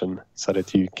position so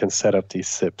that you can set up these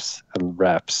zips and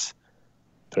wraps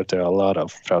that there are a lot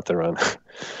of throughout the run.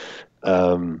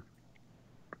 But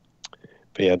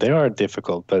yeah, they are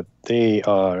difficult, but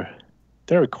they're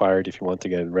required if you want to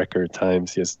get record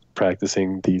times, just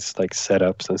practicing these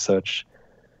setups and such.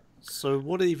 So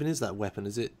what even is that weapon?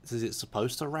 Is it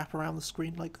supposed to wrap around the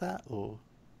screen like that, or?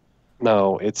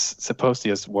 No, it's supposed to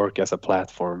just work as a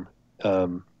platform.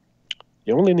 You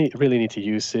only really need to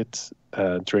use it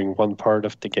during one part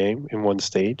of the game in one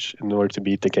stage in order to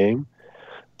beat the game.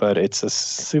 But it's a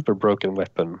super broken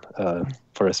weapon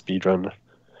for a speedrun.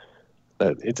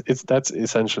 That's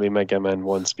essentially Mega Man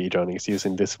 1 speedrunning. It's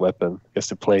using this weapon just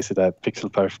to place it at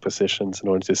pixel perfect positions in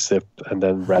order to zip and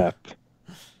then wrap.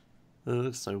 That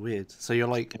looks so weird. So you're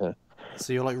like, Yeah.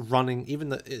 so you're like running. Even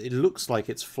though it looks like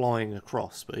it's flying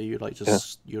across, but are you like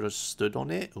just you're just stood on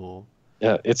it, or?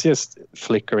 Yeah, it's just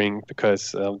flickering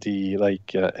because of the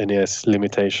NES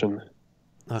limitation.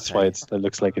 That's why it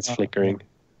looks like it's flickering.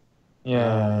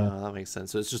 Yeah. That makes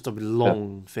sense. So it's just a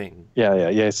long thing. Yeah.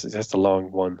 It's just a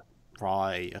long one.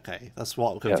 Right. Okay. That's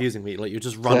what confusing me. Like you're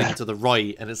just running to the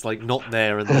right, and it's like not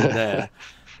there and then there.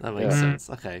 That makes sense.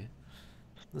 Okay.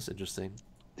 That's interesting.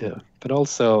 Yeah, but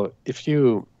also if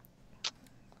you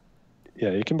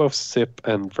can both zip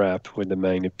and wrap with the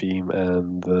magnet beam,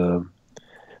 and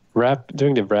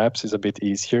doing the wraps is a bit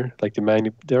easier. Like the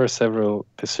magnet, there are several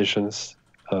positions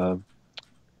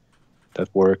that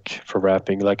work for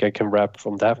wrapping. Like I can wrap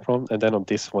from that one, and then on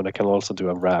this one I can also do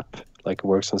a wrap. Like it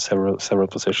works on several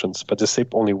positions. But the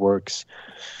zip only works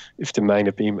if the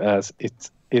magnet beam as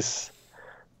it is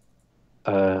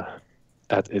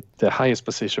at the highest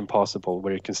position possible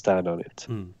where you can stand on it,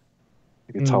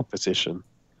 the top position.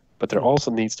 But there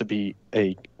also needs to be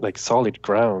a solid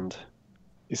ground.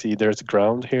 You see, there's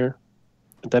ground here,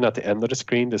 and then at the end of the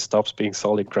screen, this stops being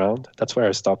solid ground. That's where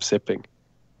I stop zipping.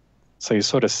 So you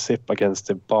sort of zip against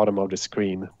the bottom of the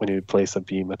screen when you place a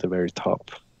beam at the very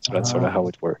top. So that's sort of how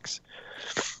it works.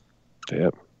 So,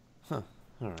 yeah. Huh.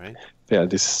 All right. Yeah,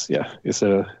 this is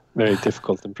a very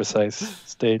difficult and precise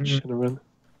stage in a run.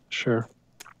 Sure.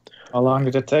 How long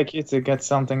did it take you to get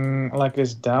something like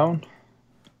this down?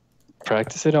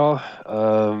 Practice it all.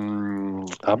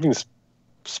 I've been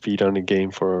speedrunning the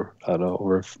game for, I don't know,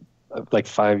 over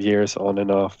 5 years on and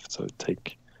off. So it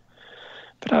take.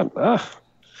 But I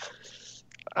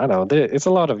don't know. It's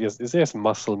a lot of there's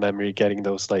muscle memory getting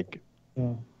those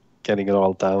getting it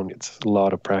all down. It's a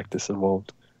lot of practice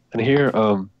involved. And here,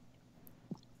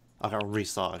 I can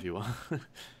restart if you want.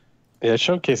 it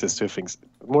showcases two things.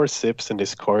 More zips in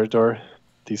this corridor.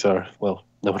 These are,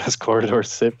 known as corridor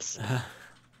zips.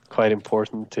 Quite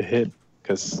important to hit,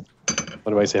 because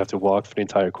otherwise you have to walk for the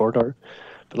entire corridor.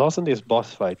 But also in this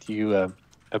boss fight, you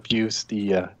abuse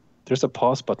there's a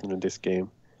pause button in this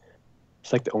game.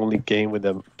 It's like the only game with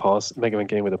a Mega Man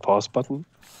game with a pause button.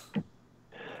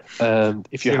 And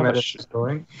if you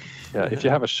if you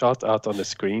have a shot out on the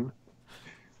screen,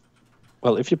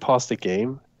 if you pause the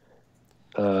game,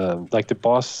 like the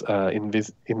boss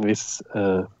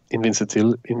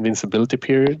invincibility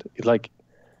period, it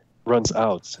runs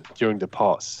out during the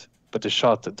pause, but the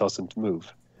shot doesn't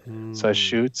move. So I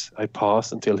shoot, I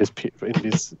pause until his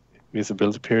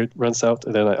invisibility period runs out,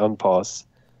 and then I unpause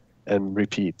and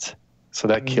repeat. So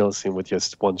that kills him with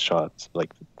just one shot,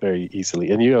 very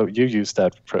easily. And you use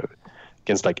that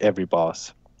against every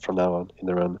boss from now on in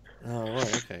the run. Oh,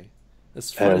 right, okay.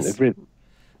 It's fun. And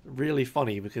really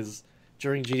funny because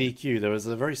during GDQ there was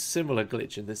a very similar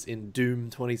glitch in Doom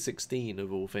 2016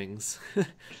 of all things.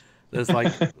 There's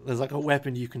a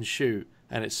weapon you can shoot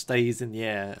and it stays in the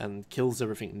air and kills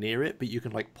everything near it, but you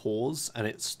can pause and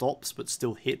it stops but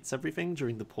still hits everything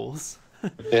during the pause.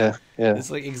 Yeah.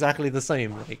 It's exactly the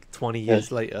same 20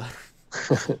 years later.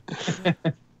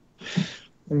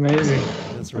 Amazing.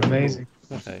 That's really amazing.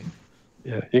 Cool. Okay.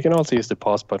 Yeah, you can also use the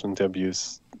pause button to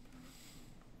abuse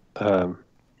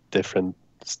different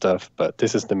stuff, but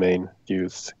this is the main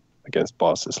use against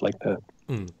bosses like that.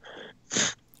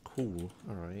 Cool.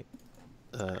 All right.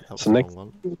 So next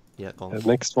one. Yeah, go on.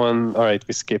 Next one. All right,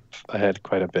 we skip ahead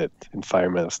quite a bit in Fire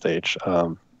Metal stage.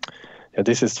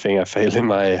 This is the thing I failed in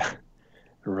my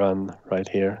run right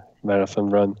here,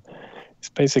 marathon run. It's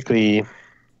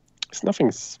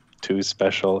nothing too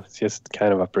special. It's just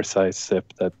kind of a precise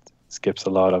zip that skips a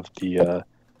lot of the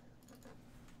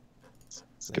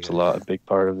a big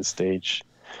part of the stage.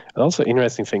 And also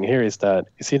interesting thing here is that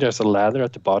you see there's a ladder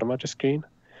at the bottom of the screen.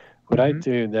 What I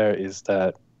do there is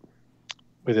that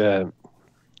with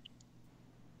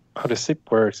how the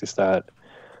zip works is that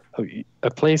I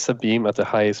place a beam at the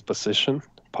highest position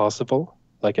possible,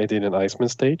 like I did in Iceman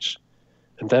stage.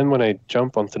 And then when I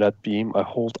jump onto that beam, I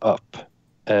hold up.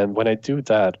 And when I do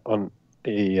that on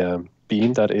a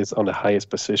beam that is on the highest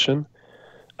position,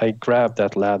 I grab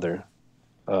that ladder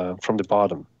from the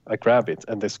bottom. I grab it,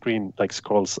 and the screen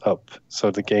scrolls up.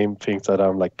 So the game thinks that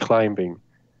I'm climbing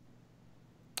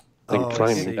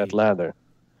that ladder.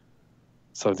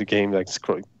 So the game lets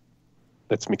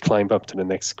me climb up to the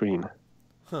next screen.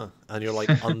 Huh. And you're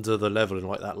under the level in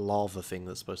that lava thing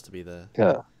that's supposed to be there.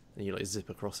 Yeah. And you zip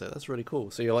across it. That's really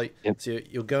cool. So you're so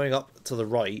you're going up to the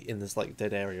right in this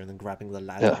dead area and then grabbing the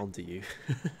ladder onto you.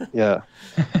 Yeah.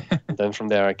 And then from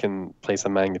there I can place a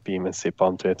magnet beam and zip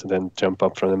onto it, and then jump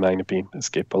up from the magnet beam and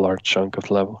skip a large chunk of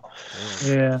the level.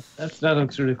 Yeah, that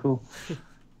looks really cool.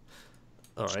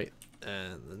 All right,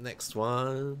 and the next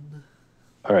one.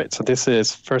 All right, so this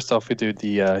is first off we do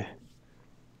the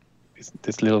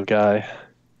this little guy.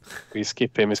 We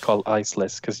skip him. It's called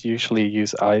Iceless because usually you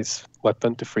use ice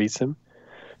weapon to freeze him,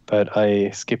 but I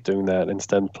skip doing that.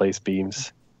 Instead, place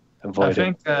beams. Avoid I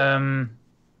think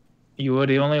you were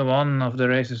the only one of the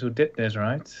racers who did this,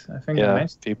 right? I think you Yeah,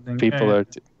 mentioned something.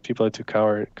 people are too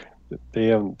coward. They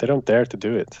don't dare to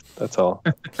do it. That's all.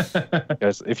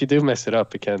 Because if you do mess it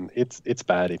up, it's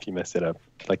bad if you mess it up.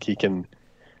 Like he can,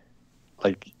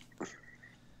 like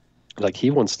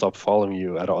he won't stop following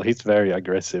you at all. He's very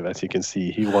aggressive, as you can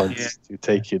see. He wants to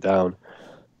take you down.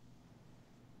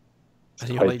 And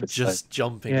you're like just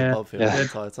jumping above him the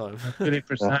entire time. Really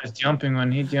precise jumping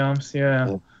when he jumps.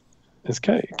 Yeah. It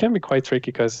can be quite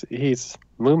tricky because his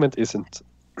movement isn't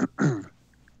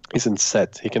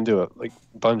set. He can do a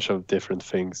bunch of different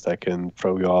things that can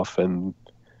throw you off and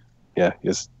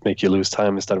just make you lose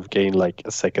time instead of gain like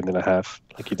a second and a half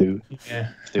like you do. Yeah.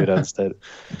 Do that instead.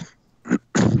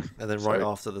 And then right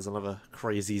after there's another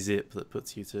crazy zip that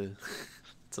puts you to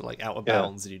like out of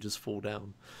bounds and you just fall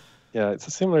down. Yeah, it's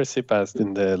a similar zip as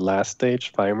in the last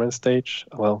stage, fireman stage.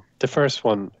 Well, the first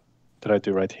one that I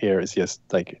do right here is just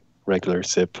like regular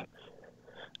zip.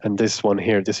 And this one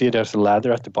here, you see there's a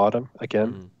ladder at the bottom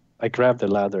again? I grab the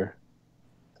ladder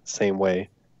same way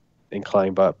and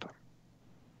climb up.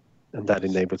 And that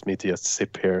enables me to just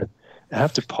zip here. I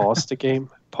have to pause the game,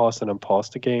 pause and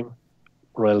unpause the game,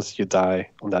 or else you die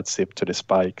on that zip to the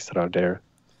spikes that are there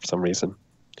for some reason.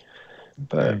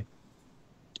 But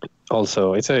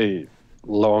also, it's a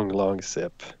long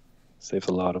zip. Saves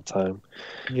a lot of time.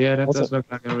 Yeah, that does look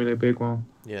like a really big one.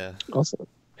 Yeah. Also,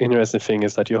 interesting thing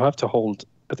is that you have to hold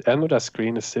at the end of that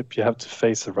screen, a zip. You have to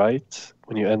face right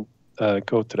when you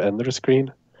go to the end of the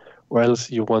screen, or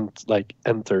else you won't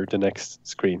enter the next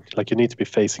screen. Like you need to be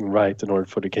facing right in order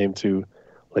for the game to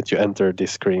let you enter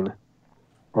this screen,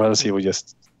 or else you will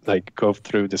just go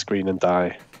through the screen and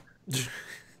die.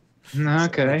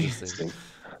 Okay.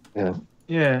 Yeah.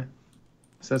 Yeah.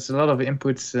 So it's a lot of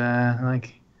inputs.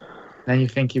 Then you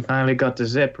think you finally got the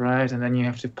zip right, and then you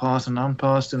have to pause and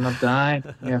unpause to not die.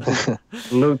 You have to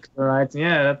look right.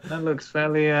 Yeah, that looks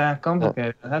fairly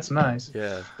complicated. That's nice.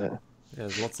 Yeah.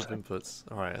 There's lots of inputs.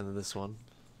 All right, and then this one.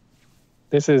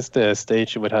 This is the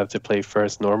stage you would have to play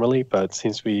first normally, but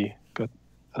since we got,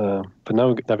 but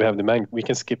now that we have the magnet, we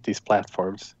can skip these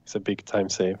platforms. It's a big time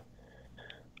save.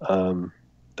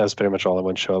 That's pretty much all I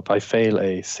want to show up. I fail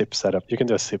a zip setup. You can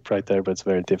do a zip right there, but it's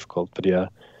very difficult. But yeah,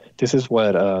 this is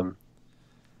what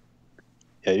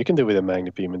you can do with a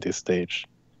magnet beam in this stage.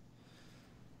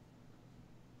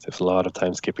 There's a lot of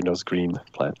time skipping those green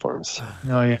platforms.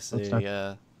 Oh yeah. So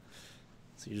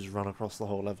you just run across the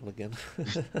whole level again.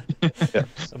 Yeah.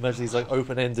 Imagine these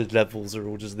open-ended levels are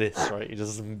all just this, right? You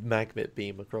just magnet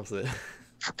beam across it.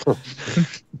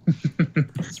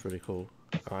 That's really cool.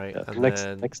 All right, and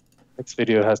next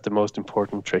video has the most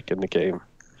important trick in the game.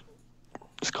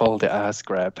 It's called the ass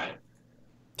grab.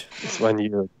 It's when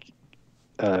you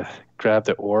grab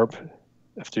the orb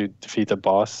after you defeat a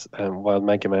boss, and while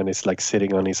Megaman is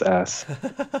sitting on his ass.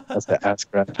 That's the ass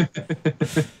grab.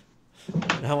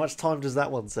 And how much time does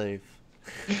that one save?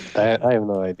 I have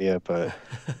no idea, but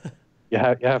you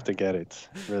have to get it.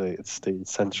 Really, it's the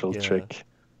central trick.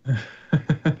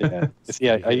 Yeah.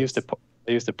 I used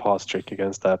the pause trick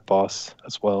against that boss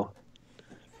as well.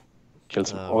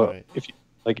 Kills him. Right. If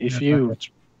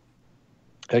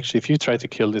you try to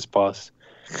kill this boss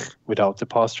without the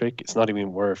pause trick, it's not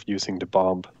even worth using the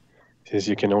bomb, since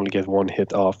you can only get one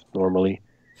hit off normally.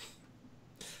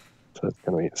 So it's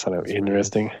gonna be sort of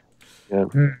interesting. Yeah.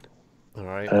 All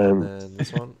right, and then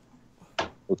this one.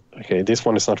 Okay, this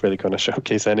one is not really going to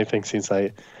showcase anything since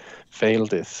I failed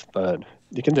this, but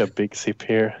you can do a big zip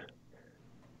here.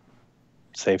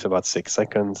 Saves about 6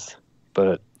 seconds,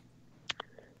 but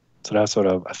so that's sort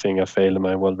of a thing I failed in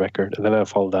my world record, and then I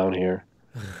fall down here,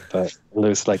 but I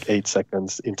lose 8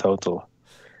 seconds in total.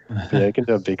 But yeah, you can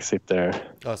do a big zip there.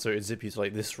 Oh, so it zip you to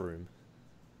this room.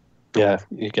 Yeah,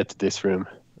 you get to this room.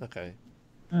 Okay.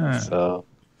 So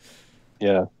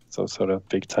yeah, so sort of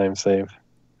big time save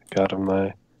got on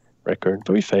my record,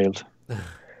 but we failed.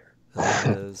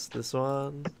 There's this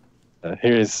one.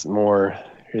 Here's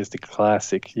the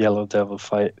classic Yellow Devil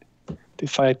fight. The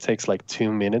fight takes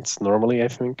 2 minutes normally, I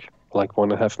think,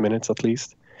 1.5 minutes at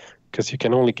least, because you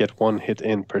can only get one hit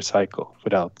in per cycle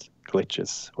without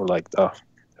glitches or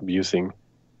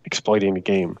exploiting the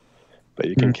game. But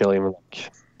you can kill him in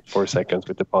 4 seconds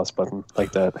with the pause button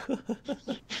like that.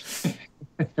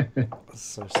 That's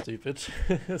so stupid.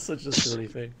 It's such a silly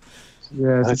thing.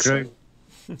 Yeah, it's That's great.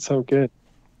 so good.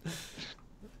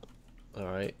 All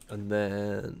right, and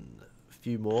then a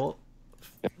few more.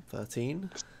 13.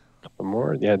 Couple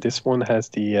more. Yeah, this one has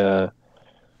the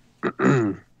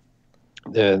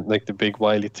the big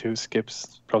Wily 2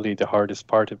 skips. Probably the hardest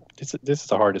part of this. This is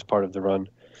the hardest part of the run.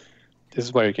 This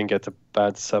is where you can get a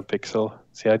bad sub-pixel.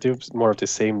 See, I do more of the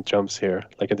same jumps here,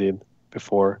 like I did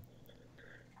before.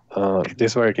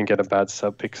 This is where you can get a bad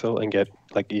sub-pixel and get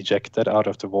like ejected out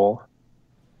of the wall.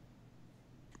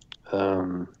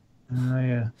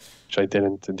 Yeah. Which I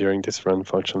didn't during this run,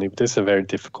 fortunately. But this is a very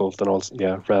difficult and also,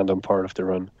 random part of the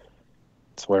run.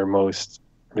 It's where most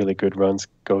really good runs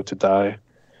go to die.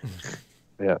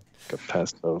 Yeah, got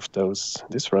past both those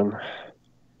this run.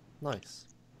 Nice.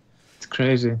 It's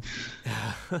crazy.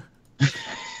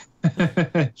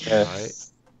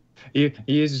 Yes.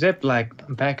 You zip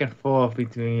like back and forth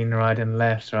between right and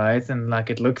left, right? And like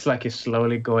it looks like you're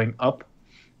slowly going up.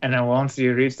 And then once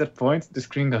you reach that point, the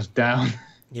screen goes down.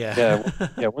 Yeah.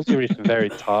 Yeah. Once you reach the very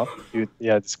top,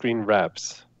 the screen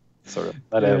wraps, sort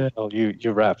of.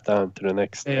 You wrap down to the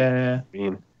next Yeah.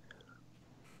 screen.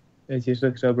 It just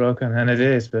looks so broken, and it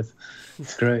is, but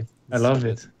it's great. I love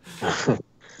it. All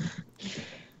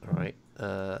right,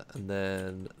 and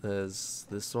then there's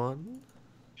this one.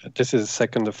 This is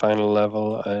second to final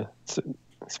level. It's a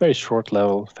very short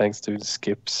level thanks to the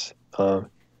skips.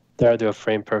 There I do a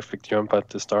frame perfect jump at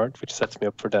the start, which sets me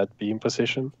up for that beam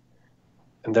position.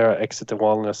 And there I exit the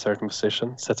wall in a certain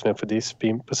position, sets me up for this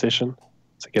beam position,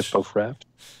 so I get both wrapped.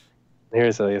 And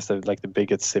here's like the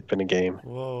biggest zip in the game.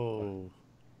 Whoa.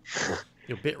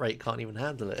 Your bitrate can't even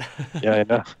handle it.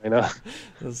 Yeah, I know.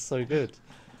 That's so good.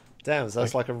 Damn, so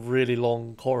that's like a really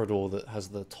long corridor that has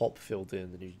the top filled in,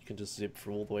 and you can just zip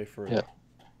through all the way through. Yeah.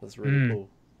 That's really cool.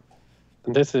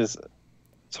 And this is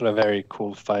sort of a very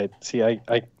cool fight. See, I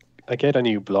get a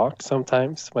new block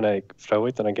sometimes when I throw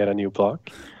it, and I get a new block.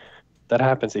 That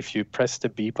happens if you press the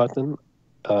B button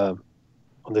on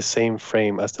the same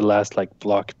frame as the last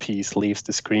block piece leaves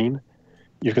the screen.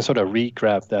 You can sort of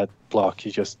re-grab that block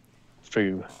you just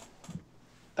threw.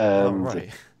 And right.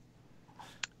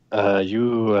 I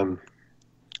don't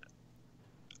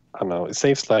know, it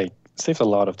saves a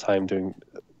lot of time doing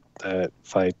that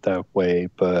fight that way,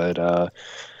 but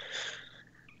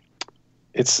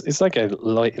it's like a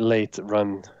late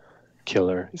run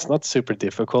killer. It's not super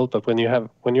difficult, but when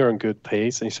you're on good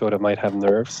pace and you sort of might have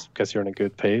nerves because you're in a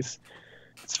good pace,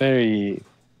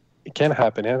 it can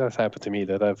happen. It has happened to me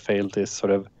that I've failed this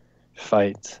sort of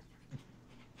fight.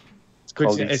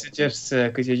 Is it just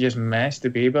could you just mash the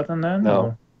B button then?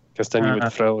 No, because then you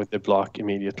would throw the block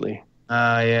immediately.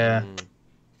 Yeah.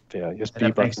 Yeah, just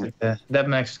B button. That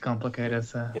makes it complicated.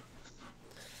 So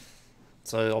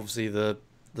obviously the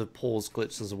pause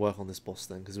glitch doesn't work on this boss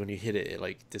then, because when you hit it,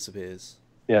 it disappears.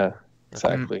 Yeah,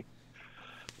 exactly.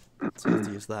 So you have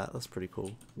to use that. That's pretty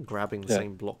cool. Grabbing the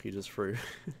same block you just threw.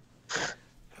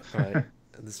 Right.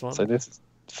 And this one? So this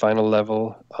final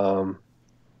level.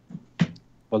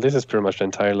 Well, this is pretty much the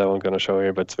entire level I'm going to show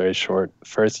here, but it's very short.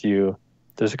 First,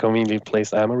 there's a conveniently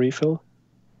placed ammo refill.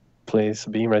 Place a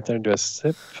beam right there, do a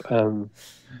zip.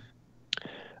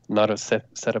 Not a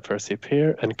setup for a zip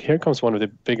here. And here comes one of the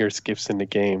bigger skips in the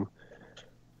game.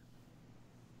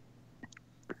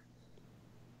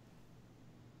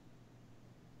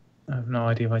 I have no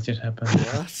idea what just happened.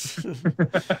 What?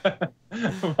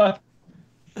 What?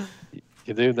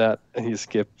 You do that, and you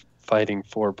skip fighting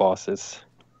 4 bosses.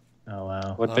 Oh,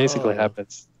 wow. What basically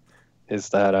happens is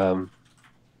that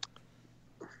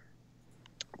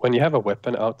when you have a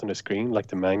weapon out on the screen, like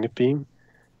the magnet beam,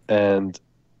 and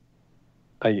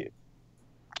you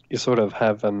sort of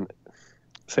have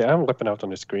say I have a weapon out on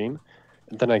the screen,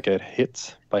 and then I get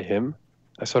hit by him.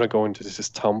 I sort of go into this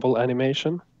tumble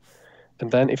animation, and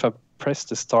then if I press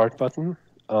the start button,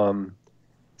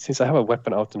 since I have a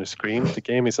weapon out on the screen, the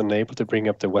game is unable to bring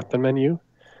up the weapon menu.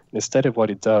 Instead of what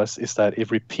it does is that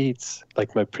it repeats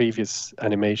my previous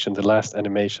animation, the last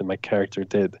animation my character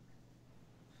did.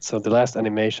 So the last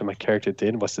animation my character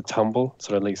did was the tumble,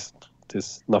 so at least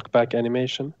this knockback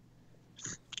animation.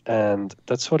 And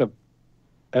that's sort of,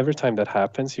 every time that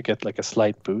happens, you get a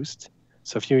slight boost.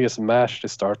 So if you just mash the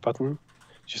start button,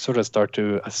 you sort of start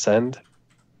to ascend,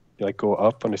 go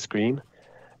up on the screen.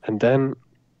 And then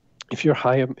if you're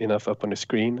high enough up on the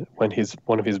screen, when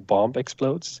one of his bomb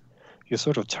explodes, you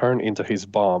sort of turn into his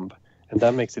bomb, and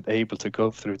that makes it able to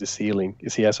go through the ceiling. You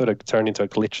see, I sort of turn into a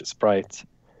glitch sprite,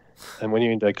 And when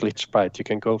you're in the glitch sprite, you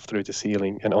can go through the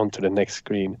ceiling and onto the next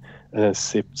screen, and then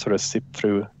zip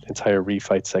through the entire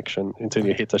refight section until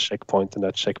you hit a checkpoint, and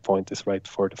that checkpoint is right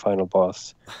for the final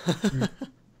boss.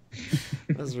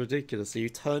 That's ridiculous. So you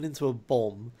turn into a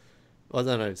bomb. I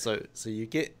don't know. So you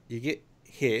get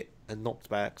hit and knocked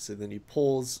back. So then you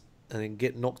pause and then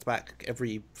get knocked back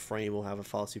every frame or however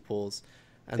fast you pause,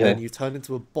 and then you turn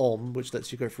into a bomb, which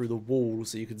lets you go through the wall,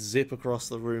 so you could zip across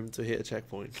the room to hit a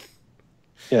checkpoint.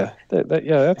 Yeah,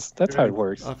 that's how it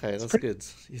works. Okay, It's that's good.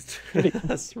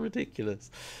 That's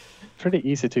ridiculous. Pretty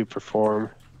easy to perform.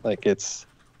 Like it's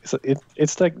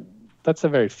like that's a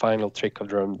very final trick of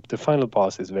the run. The final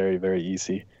boss is very, very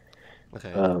easy.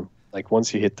 Okay. Like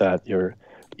once you hit that, you're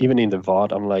even in the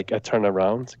VOD. I'm like, I turn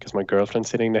around because my girlfriend's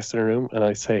sitting next to the room, and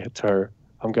I say to her,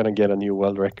 "I'm gonna get a new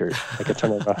world record." Like I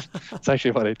turn around. It's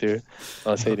actually what I do.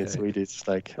 I say it in Swedish. It's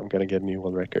like I'm gonna get a new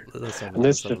world record. And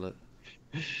this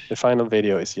the final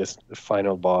video is just the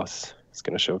final boss. It's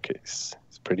gonna showcase.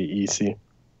 It's pretty easy.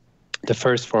 The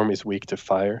first form is weak to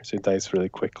fire, so it dies really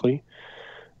quickly.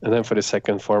 And then for the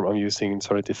second form, I'm using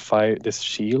sort of this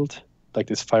shield. Like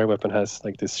this fire weapon has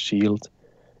like this shield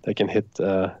that can hit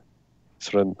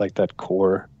sort of like that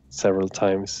core several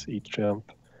times each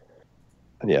jump.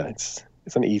 And yeah, it's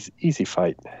an easy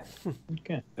fight.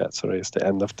 Okay. That sort of is the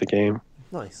end of the game.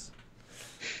 Nice.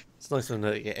 It's nice when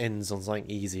it ends on something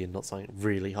easy and not something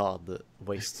really hard that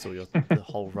wastes all the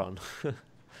whole run.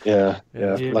 Yeah.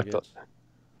 Really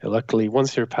Luckily,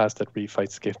 once you're past that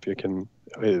refight skip, you can.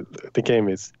 The game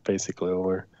is basically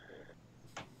over.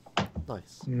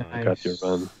 Nice. I got your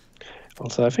run.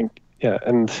 Also, I think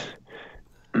and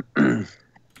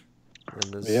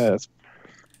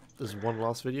there's one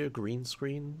last video, green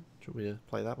screen. Should we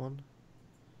play that one?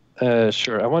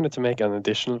 Sure. I wanted to make an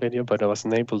additional video, but I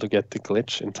wasn't able to get the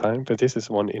glitch in time. But this is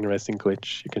one interesting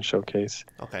glitch you can showcase.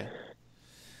 Okay.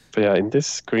 But yeah, in this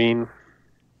screen,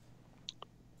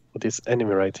 with this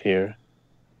enemy right here.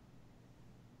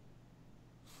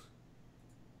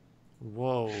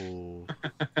 Whoa.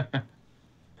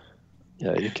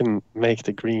 Yeah, you can make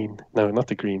the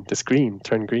screen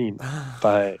turn green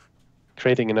by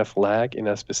creating enough lag in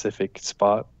a specific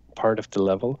part of the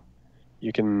level.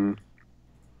 You can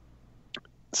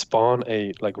spawn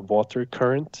a water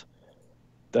current.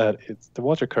 The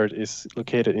water current is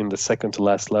located in the second to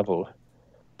last level,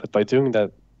 but by doing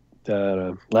that,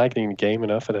 lagging the game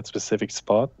enough at that specific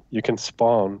spot, you can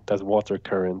spawn that water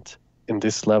current in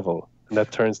this level, and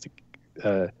that turns the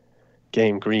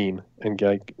game green and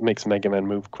makes Megaman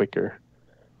move quicker.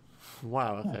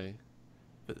 Wow. Okay.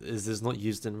 But is this not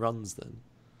used in runs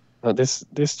then?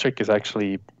 This trick is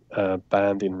actually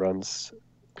banned in runs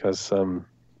because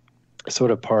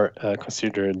sort of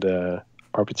considered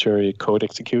arbitrary code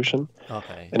execution.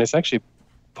 Okay. And it's actually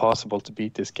possible to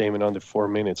beat this game in under 4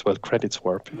 minutes. Well, credits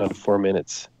warp in under 4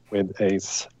 minutes with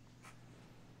Ace.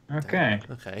 Okay.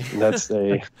 Okay. And that's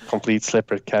a complete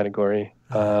separate category.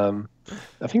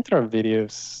 I think there are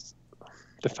videos.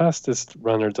 The fastest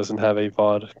runner doesn't have a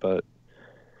VOD, but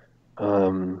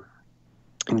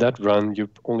in that run, you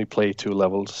only play 2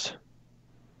 levels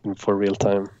for real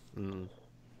time. Mm.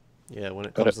 Yeah, when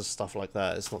it comes to stuff like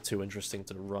that, it's not too interesting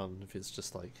to run if it's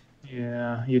just like...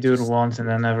 Yeah, you do it once and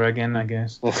then never again, I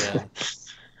guess. Yeah.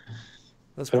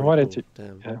 That's pretty cool.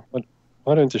 Damn. Yeah,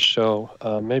 why don't you show,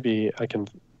 maybe I can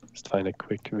just find a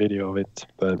quick video of it,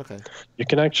 but you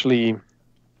can actually...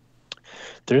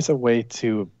 There's a way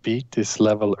to beat this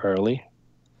level early.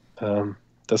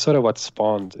 That's sort of what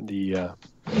spawned the...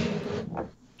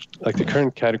 the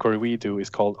current category we do is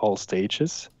called all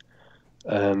stages.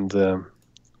 And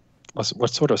what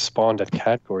sort of spawned that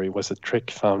category was a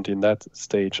trick found in that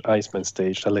stage, Iceman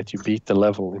stage, that let you beat the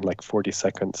level in 40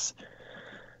 seconds.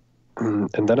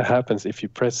 And that happens if you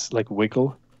press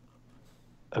wiggle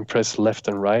and press left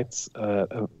and right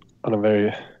on a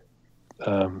very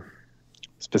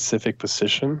specific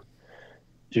position.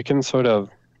 You can sort of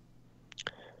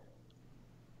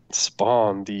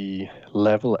spawn the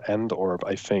level end orb,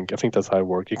 I think that's how it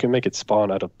works. You can make it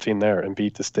spawn out of thin air and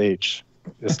beat the stage.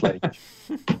 It's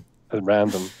at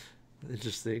random.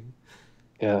 Interesting.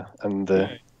 Yeah,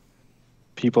 and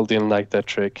people didn't like that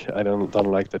trick. I don't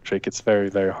like that trick. It's very,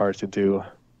 very hard to do.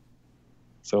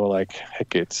 So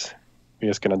heck it. We're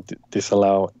just gonna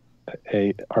disallow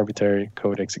a arbitrary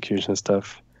code execution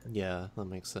stuff. Yeah, that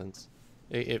makes sense.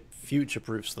 It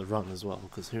future-proofs the run as well,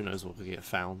 because who knows what could get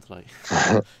found.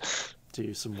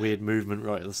 Do some weird movement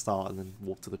right at the start and then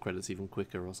walk to the credits even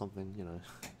quicker or something, Not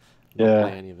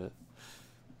play any of it.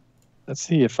 Let's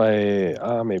see if maybe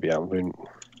I might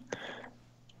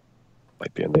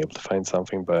be unable to find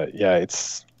something, but yeah,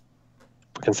 it's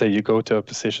I can say you go to a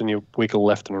position, you wiggle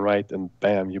left and right, and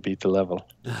bam, you beat the level.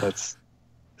 It's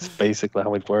basically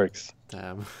how it works.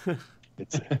 Damn.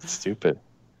 It's stupid,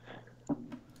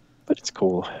 but it's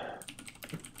cool.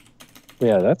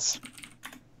 Yeah, I'd say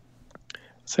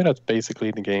that's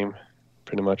basically the game,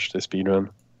 pretty much the speedrun.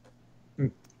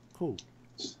 Cool.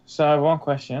 So I have one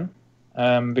question,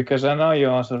 because I know you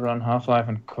also run Half-Life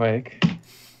and Quake.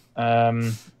 Are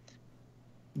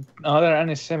there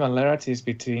any similarities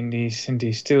between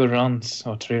these two runs,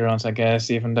 or three runs, I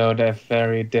guess, even though they're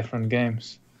very different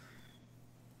games?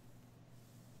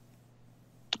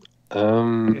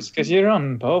 Because you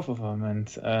run both of them, and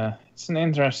it's an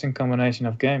interesting combination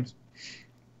of games.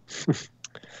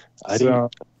 I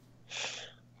don't.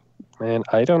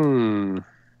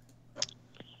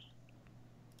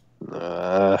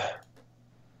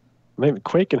 Maybe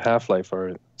Quake and Half-Life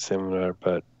are similar,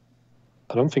 but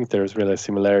I don't think there's really a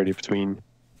similarity between.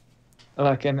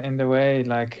 Like in the way,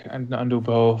 like, and do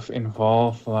both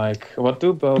involve, like, what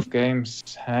do both games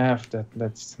have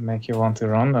that make you want to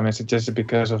run them? Is it just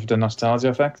because of the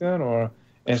nostalgia factor, or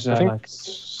is there like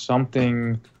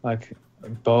something like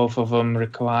both of them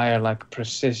require like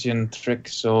precision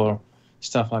tricks or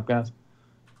stuff like that?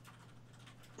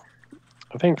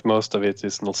 I think most of it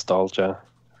is nostalgia,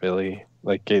 really.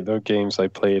 Like the games I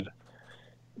played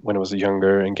when I was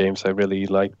younger and games I really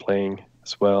liked playing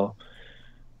as well.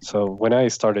 So when I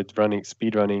started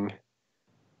speedrunning,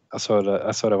 I sort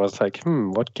of was like,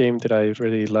 what game did I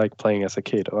really like playing as a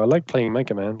kid? Oh, I like playing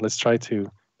Megaman. Let's try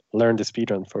to learn the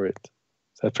speedrun for it.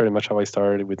 So that's pretty much how I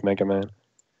started with Megaman.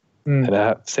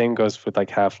 And same goes with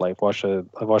like Half-Life.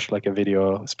 I watched like a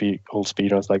video old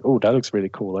speedruns, like, oh, that looks really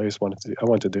cool. I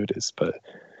want to do this, but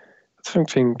I don't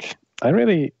think I'm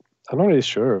not really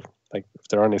sure like if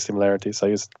there are any similarities. I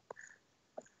just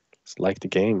like the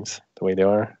games the way they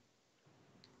are.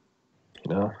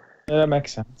 Yeah, that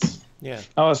makes sense. Yeah.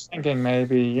 I was thinking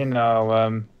maybe,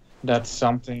 that's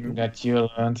something that you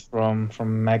learned from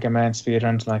Megaman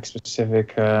speedruns, like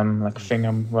specific like not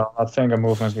finger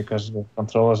movements, because the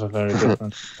controllers are very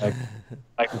different.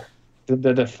 like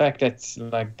the fact that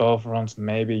like both runs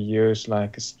maybe use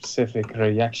like a specific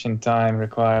reaction time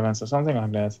requirements or something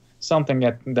like that. Something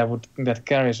that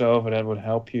carries over, that would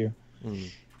help you.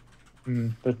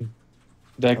 But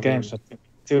the games are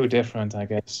too different, I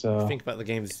guess. So think about the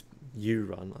games you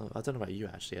run. I don't know about you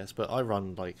actually, yes, but I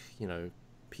run like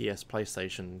PS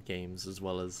PlayStation games as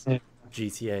well as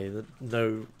GTA.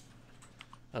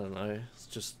 I don't know. It's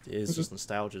just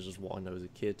nostalgia, just what I know as a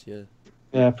kid. Yeah.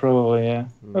 Yeah, probably. Yeah,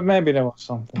 but maybe there was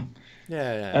something.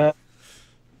 Yeah.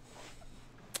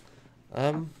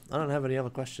 I don't have any other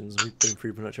questions. We've been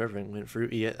through pretty much everything. We went through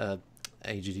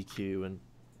AGDQ and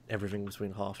everything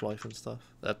between Half-Life and stuff.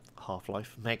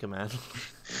 Half-Life, Mega Man.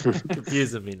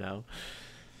 Confusing me now.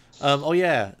 Oh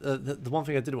yeah, the one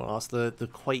thing I did want to ask, the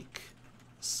Quake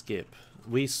skip.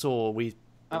 We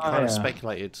kind of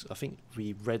speculated. I think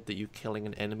we read that you're killing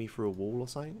an enemy through a wall or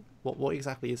something. What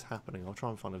exactly is happening? I'll try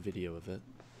and find a video of it.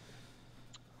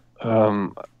 I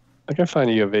can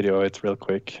find you a video of it real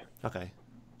quick. Okay.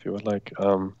 If you would like.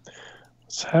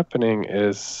 What's happening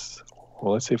is,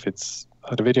 well, let's see if it's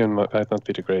the video might not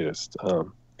be the greatest.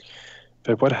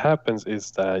 But what happens is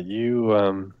that you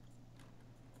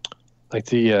like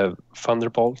the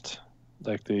Thunderbolt,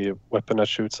 like the weapon that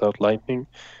shoots out lightning.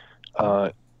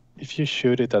 If you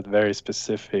shoot it at very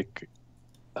specific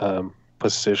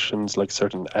positions, like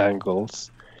certain angles,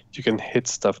 you can hit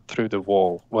stuff through the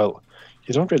wall. Well,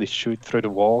 you don't really shoot through the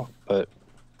wall, but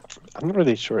I'm not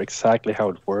really sure exactly how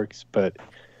it works, but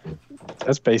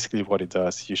that's basically what it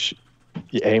does. You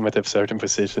aim at a certain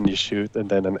position, you shoot, and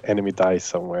then an enemy dies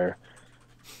somewhere.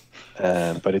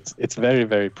 But it's very,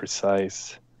 very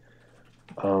precise.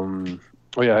 Oh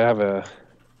yeah,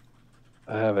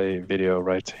 I have a video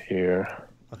right here.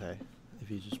 Okay,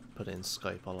 if you just put it in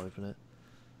Skype, I'll open it.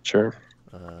 Sure.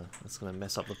 It's gonna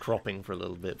mess up the cropping for a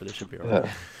little bit, but it should be alright.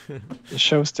 Yeah. That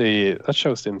shows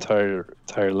the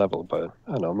entire level, but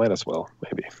I don't know, might as well,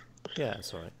 maybe. Yeah,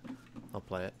 it's alright. I'll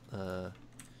play it.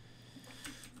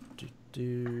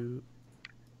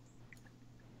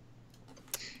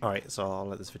 Alright, so I'll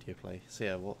let this video play. So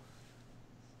yeah,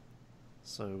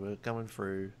 So we're going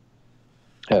through.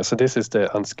 Yeah, so this is the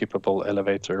unskippable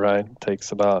elevator ride. It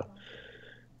takes about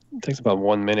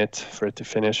 1 minute for it to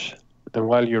finish. And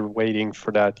while you're waiting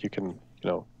for that, you can,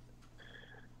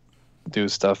 do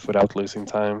stuff without losing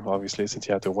time, obviously, since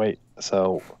you have to wait.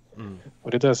 So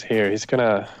what it does here, he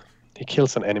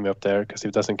kills an enemy up there, because if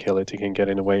he doesn't kill it, he can get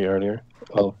in the way earlier.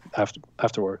 Well,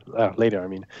 later, I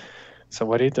mean. So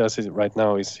what he does is right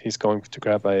now is he's going to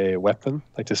grab a weapon,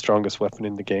 like the strongest weapon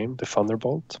in the game, the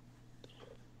Thunderbolt.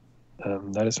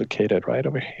 That is located right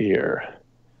over here.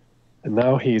 And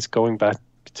now he's going back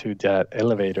to that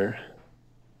elevator.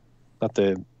 Not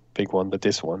the big one, but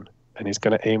this one. And he's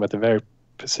going to aim at the very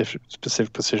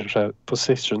specific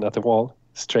position at the wall,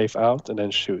 strafe out, and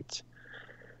then shoot.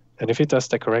 And if he does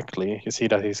that correctly, you see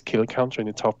that his kill counter in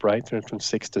the top right went from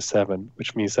 6 to 7,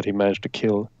 which means that he managed to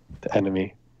kill the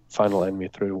enemy, final enemy,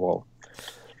 through the wall.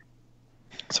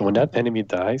 So when that enemy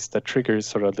dies, that triggers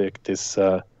sort of like this.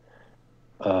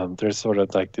 There's sort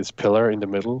of like this pillar in the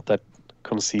middle that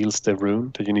conceals the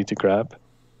rune that you need to grab.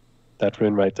 That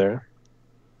rune right there.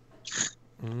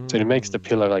 So it makes the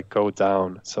pillar like go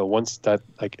down. So once that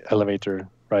like elevator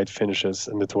ride finishes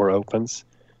and the door opens,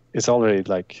 it's already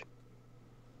like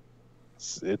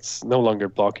it's no longer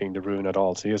blocking the rune at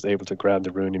all. So you're just able to grab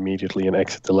the rune immediately and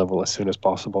exit the level as soon as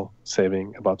possible,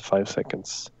 saving about 5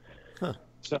 seconds. Huh.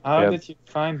 So how did you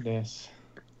find this?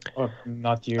 Or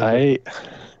not you?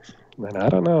 Man, I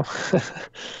don't know.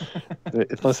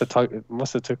 It must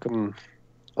have taken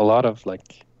a lot of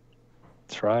like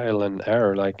trial and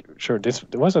error. Like, sure, this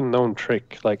was a known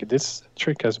trick. Like, this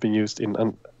trick has been used in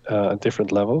a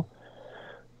different level.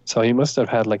 So he must have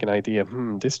had like an idea.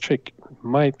 This trick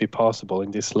might be possible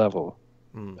in this level,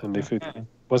 and if it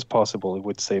was possible, it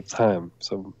would save time.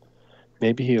 So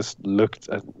maybe he has looked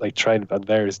at, like, tried at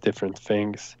various different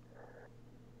things.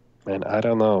 And I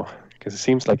don't know, because it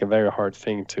seems like a very hard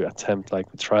thing to attempt,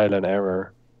 like with trial and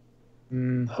error.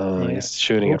 He's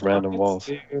shooting at random walls.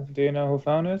 Do you know who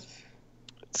found it?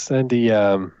 It's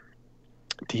the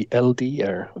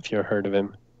LDR, if you've heard of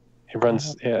him. He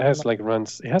runs. He has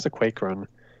a Quake run.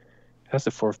 He has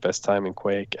the 4th best time in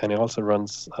Quake, and he also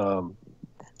runs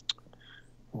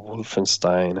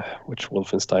Wolfenstein. Which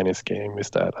Wolfenstein game is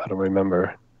that? I don't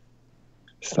remember.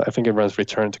 So I think it runs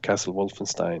Return to Castle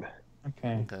Wolfenstein.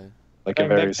 Okay. Like a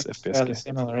various FPS fairly game.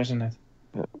 similar, isn't it?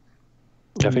 Yeah.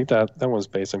 I think that one's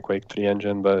based on Quake 3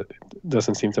 engine, but it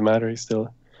doesn't seem to matter. He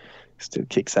still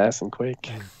kicks ass in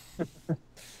Quake.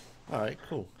 All right,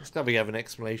 cool. It's glad we have an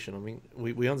explanation. I mean,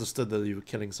 we understood that you were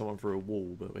killing someone through a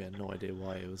wall, but we had no idea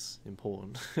why it was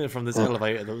important. From this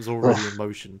elevator that was already in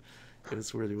motion. It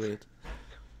was really weird.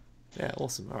 Yeah,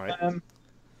 awesome. All right.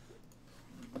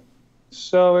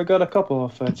 So we got a couple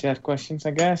of chat questions,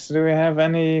 I guess. Do we have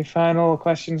any final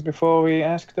questions before we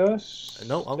ask those?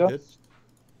 No, I'm good.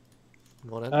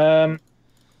 Go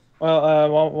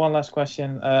on, one last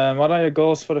question. What are your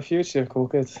goals for the future,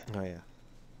 Coolkid? Oh yeah.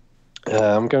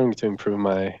 I'm going to improve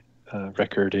my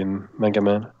record in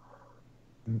Megaman.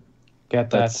 Get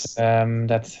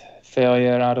that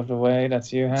failure out of the way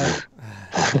that you had.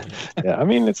 Yeah, I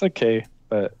mean, it's okay,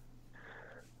 but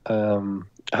I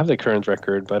have the current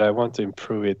record, but I want to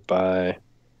improve it by. I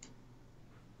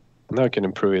know I can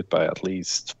improve it by at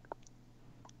least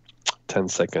 10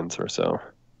 seconds or so.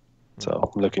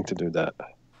 So I'm looking to do that.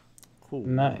 Cool.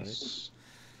 Nice.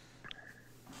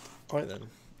 All right then.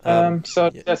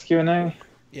 That's Q&A.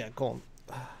 Yeah, go on.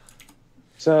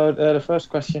 So the first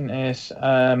question is,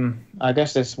 I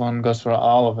guess this one goes for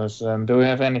all of us. Do we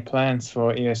have any plans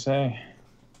for ESA?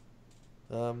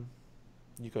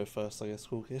 You go first, I guess,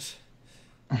 Coolkid.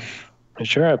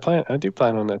 Sure, I do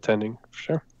plan on attending, for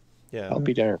sure. Yeah. I'll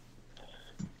be there.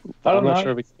 I'm not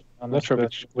sure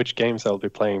which games I'll be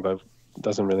playing, but it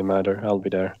doesn't really matter. I'll be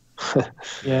there.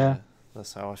 Yeah.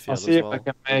 That's how I feel I'll see as well. if I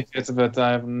can make it, but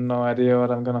I have no idea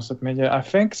what I'm gonna submit yet. I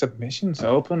think submissions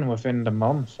open within the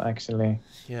month, actually.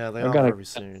 Yeah, they I are gotta very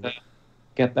soon.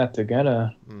 Get that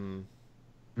together.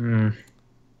 I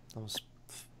was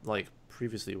like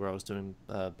previously where I was doing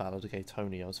Ballad of Gay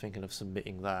Tony. I was thinking of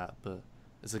submitting that, but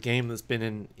it's a game that's been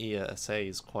in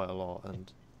ESAs quite a lot,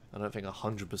 and I don't think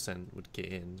 100% would get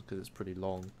in because it's pretty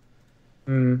long.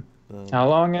 How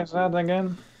long is that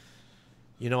again?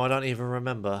 You know, I don't even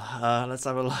remember. Let's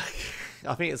have a look.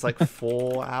 I think it's like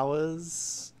 4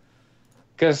 hours.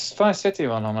 Because Vice City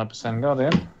 100% got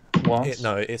in once.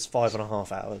 No, it's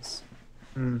 5.5 hours.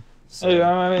 So, Yeah,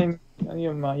 I mean,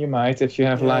 you might if you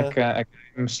have like a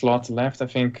game slot left. I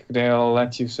think they'll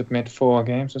let you submit 4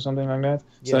 games or something like that.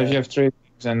 So if you have 3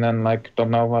 games and then like don't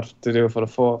know what to do for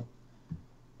the 4th,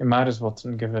 you might as well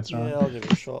give it a try. yeah, I'll give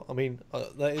it a shot. I mean,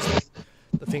 that is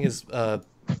the thing is,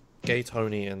 Gay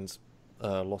Tony and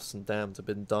Lost and Damned have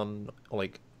been done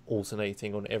like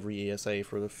alternating on every ESA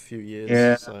for a few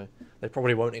years, so they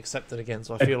probably won't accept it again.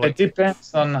 So I feel like it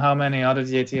depends on how many other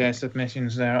GTA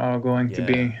submissions there are going to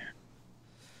be.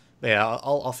 Yeah,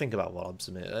 I'll think about what I'm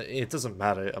submitting. It doesn't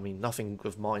matter. I mean, nothing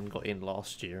of mine got in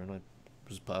last year, and I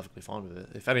was perfectly fine with it.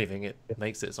 If anything, it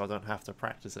makes it so I don't have to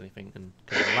practice anything and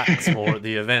can relax more at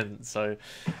the event. So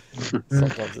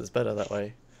sometimes it's better that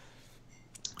way.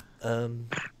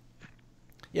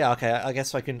 Yeah, okay. I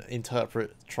guess I can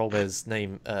interpret Trollbear's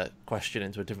name question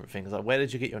into a different thing. It's like, where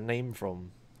did you get your name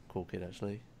from, Coolkid?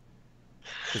 Actually,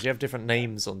 because you have different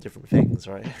names on different things,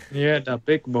 right? Yeah, the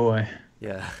big boy.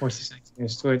 Yeah. What's his name?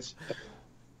 Twitch.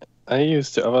 I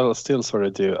used to, well, still sort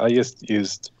of do. I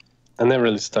never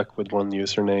really stuck with one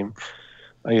username.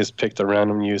 I just picked a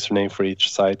random username for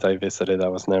each site I visited. I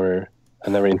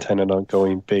never intended on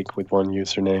going big with one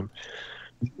username.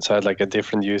 So I had like a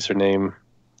different username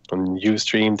on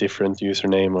Ustream, different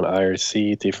username on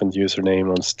IRC, different username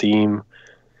on Steam.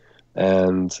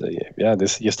 And yeah,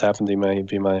 this just happened to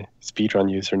be my speedrun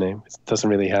username. It doesn't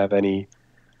really have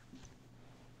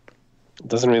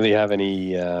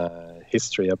any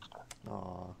history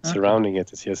Aw. surrounding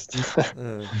it. It's just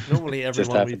Normally, just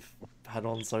everyone happened. we've had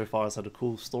on so far has had a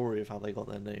cool story of how they got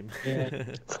their name. Yeah.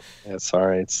 Yeah,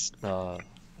 sorry, it's No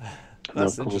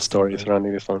no cool story though.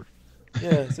 surrounding this one.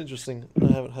 Yeah, it's interesting. I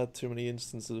haven't had too many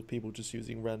instances of people just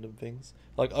using random things.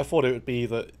 Like, I thought it would be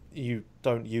that you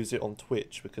don't use it on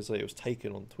Twitch because it was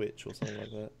taken on Twitch or something like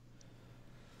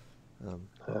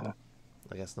that.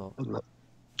 I guess not.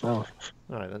 Oh,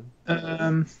 Alright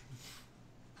then.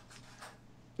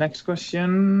 Next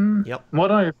question. Yep.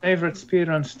 What are your favorite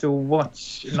speedruns to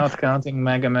watch? Not counting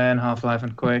Megaman, Half-Life,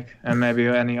 and Quake, and maybe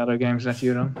any other games that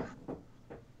you run.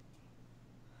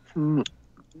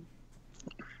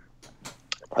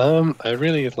 I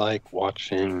really like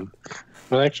watching.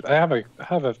 Well, actually, I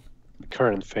have a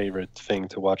current favorite thing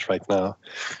to watch right now,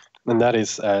 and that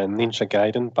is Ninja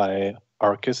Gaiden by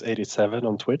Arcus87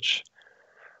 on Twitch.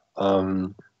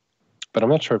 But I'm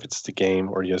not sure if it's the game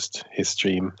or just his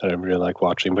stream that I really like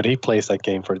watching. But he plays that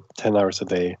game for 10 hours a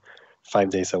day, 5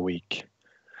 days a week.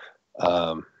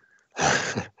 You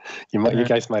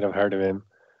guys might have heard of him,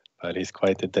 but he's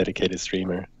quite a dedicated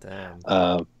streamer. Damn.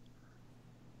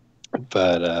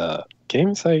 But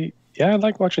games, I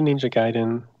like watching Ninja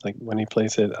Gaiden, like when he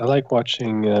plays it. I like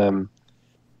watching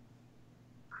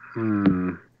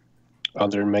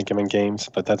other Megaman games,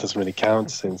 but that doesn't really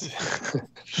count since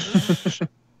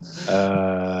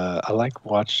I like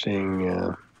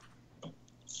watching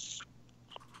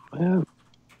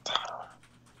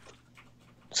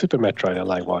Super Metroid. I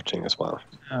like watching as well.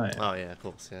 Oh, yeah. Oh, yeah, of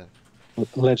course, yeah.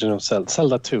 Legend of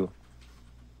Zelda 2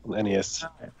 on NES. Yeah.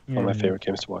 One of my favorite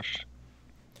games to watch.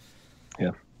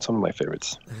 Yeah, some of my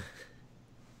favorites.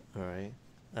 Alright.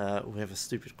 We have a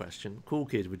stupid question.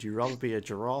 Coolkid, would you rather be a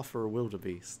giraffe or a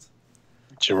wildebeest?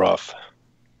 Giraffe.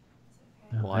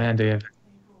 Why? Man, do you have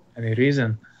any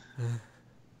reason?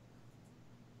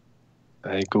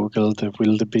 I googled the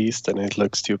wildebeest and it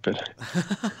looks stupid.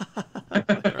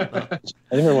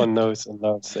 Everyone knows and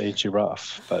loves a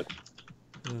giraffe, but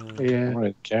Yeah.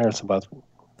 nobody cares about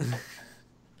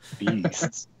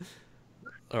beasts.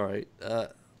 Alright.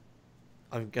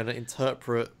 I'm going to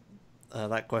interpret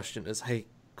that question as, hey,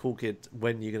 Coolkid,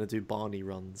 when are you going to do Barney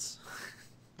runs?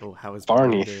 Or how is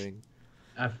Barney doing?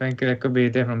 I think it could be a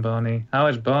different Barney. How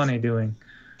is Barney doing?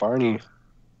 Barney.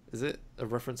 Is it a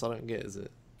reference I don't get, is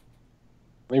it?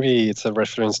 Maybe it's a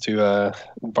reference to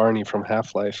Barney from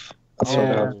Half-Life.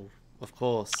 Of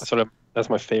course. That's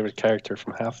my favorite character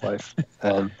from Half-Life.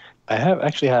 And I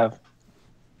have.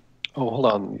 Oh, hold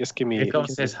on. Just give me. Here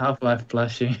comes this Half-Life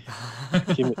plushie.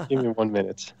 give me 1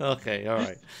 minute. Okay,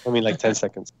 alright. I mean, like 10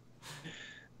 seconds.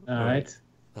 All right.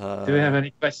 Do we have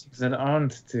any questions that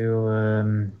aren't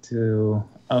to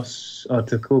us or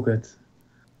to Coolkid?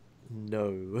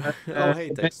 No. Oh, hey,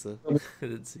 Dexter. I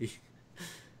didn't see.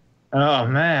 Oh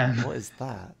man. What is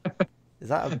that? Is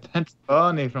that a... That's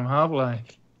Barney from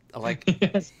Half-Life. Like,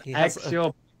 Yes, he has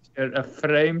actual picture, a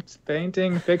framed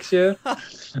painting picture.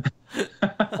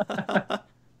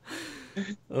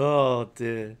 Oh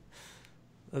dear,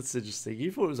 that's interesting. You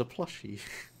thought it was a plushie.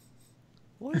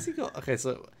 What has he got? Okay,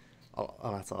 so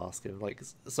I'll have to ask him. Like,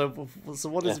 so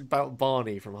what is about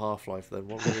Barney from Half-Life then?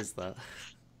 What is that?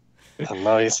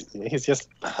 No, he's just.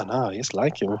 I don't know. I just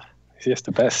like him. He's just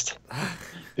the best.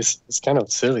 It's kind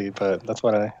of silly, but that's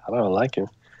what I don't like him.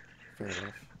 Fair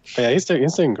enough. But yeah, he's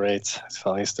doing great.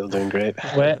 So he's still doing great.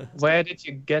 Where did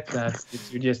you get that? Did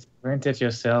you just print it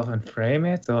yourself and frame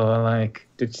it, or like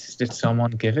did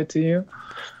someone give it to you?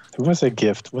 It was a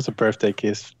gift. It was a birthday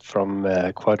gift from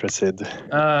Quadracid.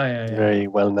 Oh yeah. Very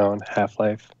well-known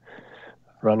Half-Life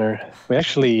runner. We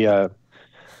actually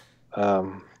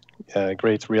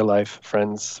great real-life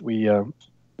friends. We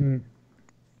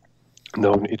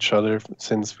known each other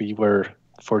since we were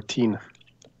 14.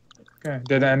 Okay.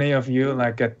 Did any of you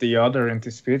like get the other into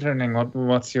speedrunning?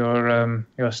 What's your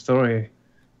story?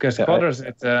 Because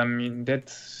Quadracid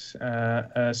did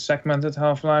a segmented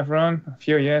Half-Life run a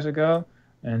few years ago,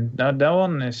 and that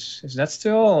one is that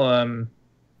still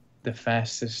the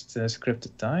fastest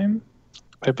scripted time.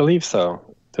 I believe so.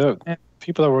 The Yeah.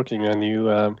 people are working on a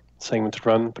new segment to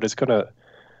run, but the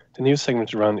new segment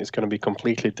to run is gonna be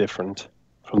completely different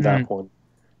from that one.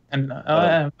 And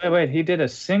wait, he did a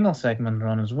single segment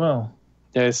run as well.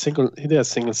 Yeah, he did a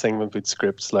single segment with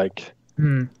scripts like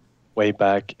way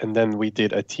back, and then we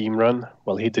did a team run.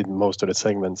 Well, he did most of the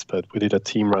segments, but we did a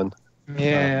team run.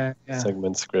 Yeah.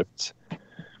 Segment script.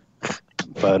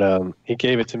 But he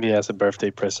gave it to me as a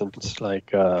birthday present,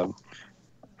 like I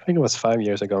think it was 5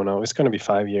 years ago now. It's going to be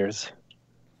 5 years.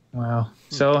 Wow.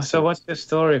 So what's the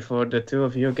story for the two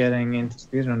of you getting into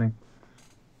speedrunning?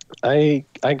 I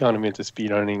got him into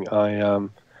speedrunning.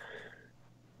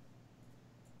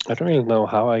 I don't really know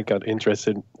how I got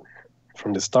interested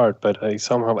from the start, but I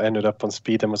somehow ended up on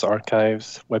Speed Demos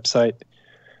Archives website,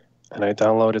 and I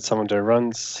downloaded some of their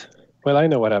runs. Well, I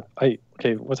know what happened.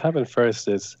 What happened first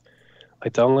is I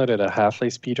downloaded a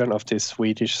Half-Life speedrun of this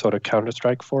Swedish sort of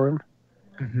Counter-Strike forum,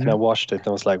 and I watched it, and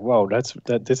I was like, "Wow,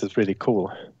 this is really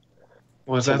cool."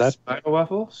 Was that Spider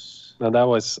Waffles? No, that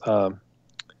was a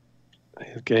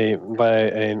game by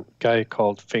a guy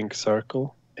called Think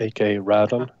Circle, aka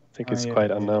Radon. I think it's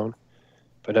quite unknown.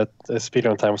 But the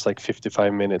speedrun time was like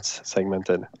 55 minutes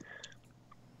segmented.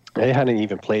 I hadn't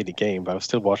even played the game, but I was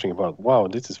still watching about, wow,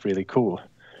 this is really cool.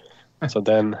 So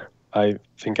then I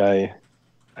think I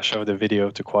showed the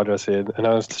video to Quadracid, and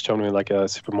I was showing him like a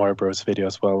Super Mario Bros. Video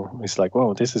as well. He's like,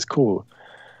 whoa, this is cool.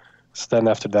 So then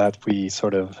after that, we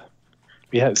still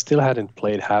hadn't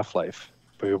played Half-Life,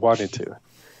 but we wanted to.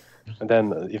 And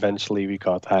then eventually we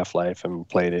got Half-Life and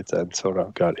played it and sort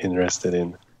of got interested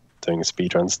in doing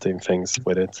speedruns, doing things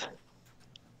with it.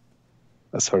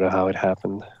 That's sort of how it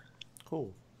happened.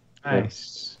 Cool.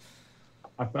 Nice.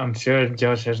 I'm sure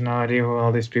Josh has no idea who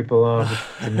all these people are.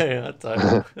 Yeah, I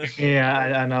don't.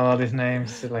 Yeah, I know all these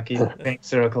names. Like Pink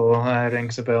Circle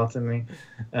rings a bell to me.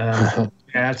 Yeah,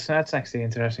 that's actually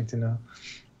interesting to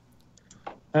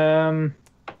know.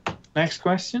 Next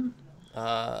question.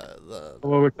 Well,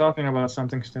 we're talking about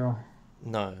something still.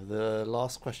 No, the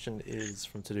last question is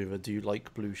from Taduva. Do you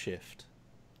like Blue Shift?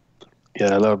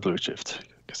 Yeah, I love Blue Shift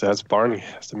because it has Barney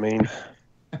as the main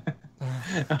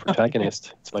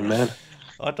protagonist. It's my man.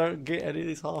 I don't get any of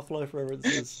these Half-Life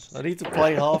references. I need to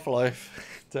play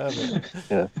Half-Life. Damn it.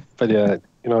 Yeah, but yeah,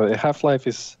 Half-Life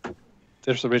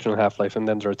there's original Half-Life, and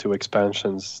then there are two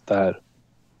expansions that,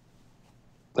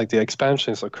 like, the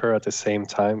expansions occur at the same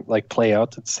time, like play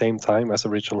out at the same time as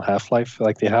original Half-Life.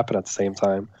 Like they happen at the same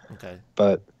time. Okay.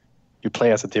 But you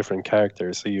play as a different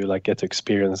character, so you like get to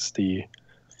experience the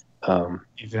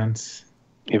events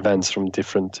from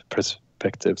different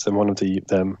perspectives. And one of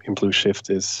them in Blue Shift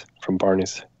is from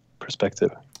Barney's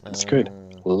perspective. It's good.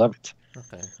 Love it.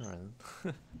 Okay, all right.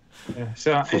 Yeah,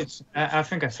 so I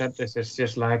think I said this. It's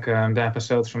just like the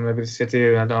episodes from Liberty City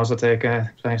that also take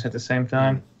place at the same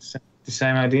time. The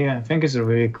same idea. I think it's a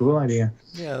really cool idea.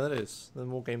 Yeah, that is. The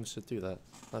more games should do that.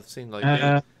 I've seen like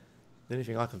the only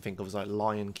thing I can think of is like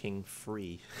Lion King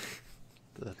 3.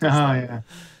 Yeah.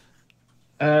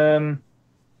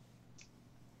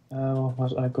 What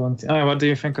was I going to? Oh, what do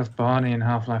you think of Barney in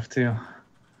Half-Life 2?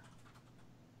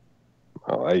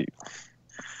 Oh, I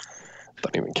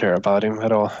don't even care about him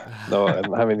at all. No, I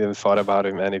haven't even thought about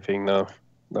him anything. No,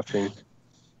 nothing.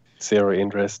 Zero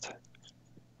interest.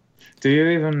 Do you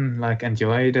even like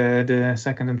enjoy the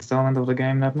second installment of the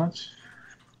game that much?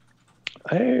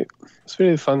 It's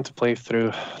really fun to play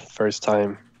through first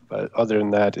time, but other than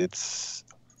that, I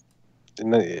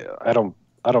don't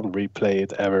replay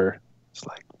it ever. It's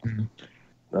like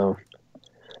no,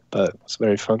 but it's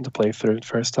very fun to play through it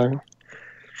first time.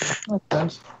 Okay.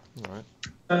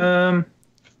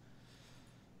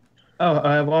 All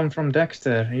right. One from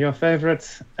Dexter. Your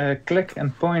favorite click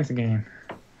and point game?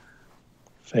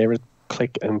 Favorite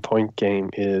click and point game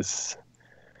is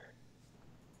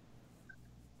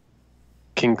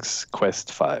King's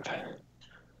Quest 5.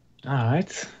 All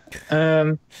right.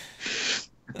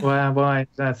 Why is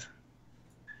that?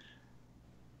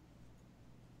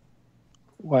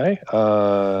 Why?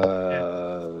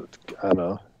 I don't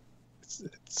know.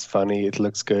 It's funny. It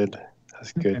looks good.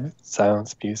 Has good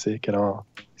sounds, music, and all.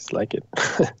 Just like it.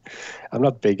 I'm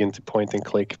not big into point and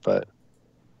click, but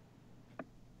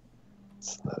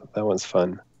that one's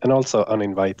fun. And also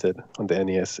Uninvited on the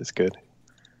NES is good.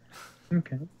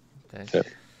 Okay. Okay.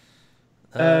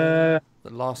 Yeah. The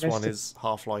last one is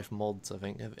Half-Life mods, I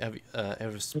think. Have you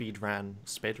ever speedran?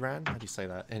 How do you say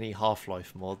that? Any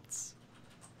Half-Life mods?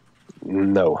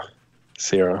 No.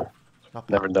 Zero. Okay.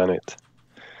 Never done it.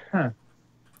 Huh.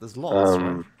 There's lots,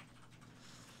 right?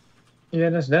 Yeah,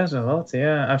 there's a lot.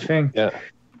 Yeah, I think. Yeah.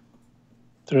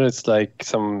 There's like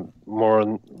some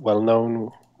more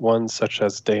well-known ones, such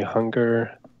as Day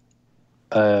Hunger,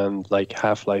 and like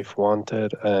Half-Life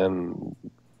Wanted, and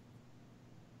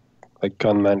like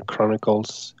Gunman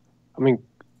Chronicles. I mean,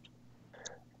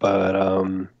 but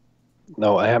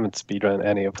no, I haven't speedrun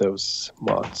any of those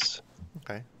mods.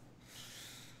 Okay.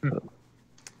 Hmm.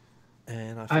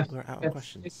 And I think we're out of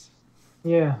questions.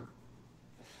 Yeah.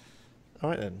 All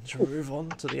right then, shall we move on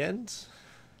to the end?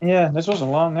 Yeah, this was a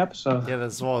long episode. Yeah,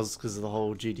 this was because of the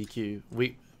whole GDQ.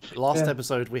 Last Yeah.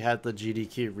 episode we had the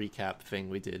GDQ recap thing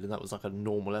we did, and that was like a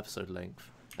normal episode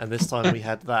length. And this time we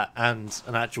had that and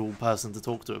an actual person to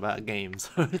talk to about a game,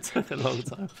 so it took a long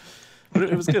time. But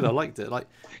it was good. I liked it.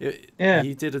 Yeah.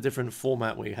 He did a different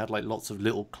format where you had like lots of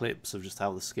little clips of just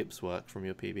how the skips work from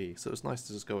your PB. So it was nice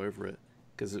to just go over it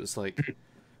because it was like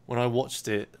when I watched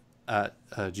it at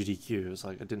GDQ, it was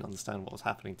like I didn't understand what was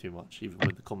happening too much, even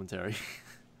with the commentary.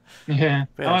 Yeah,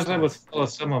 Yeah, I was it's able to nice. follow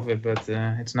some of it, but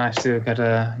it's nice to get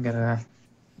a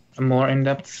more in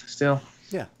depth still.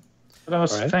 Yeah. But that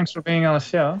was Alright. thanks for being on the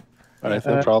show. All right,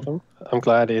 no problem. I'm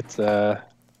glad it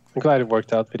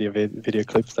worked out with your video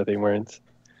clips, that they weren't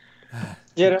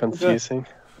Yeah, confusing.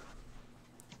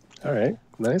 All right,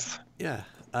 nice. Yeah.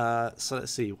 So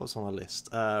let's see what's on our list.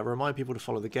 Remind people to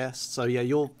follow the guests. So yeah,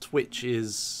 your Twitch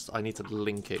is. I need to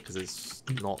link it because it's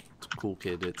not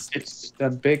Coolkid. It's the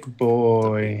big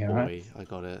boy. Big Boy. Right? I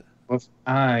got it. With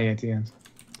I at the end.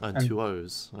 And And- 2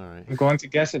 O's. All right. I'm going to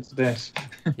guess it's this.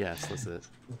 Yes, that's it.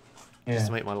 Yeah. Just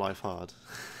to make my life hard.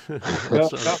 Go, Trying go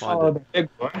to find follow it. the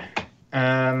big boy.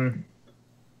 And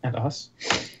us.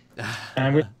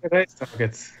 And we have race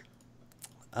targets.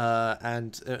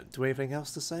 And do we have anything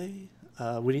else to say?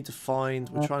 We need to find.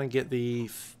 We're trying to get the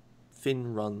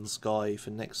Fin Runs guy for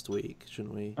next week,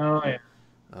 shouldn't we? Oh yeah.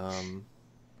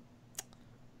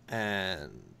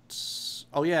 And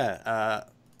oh yeah,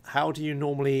 how do you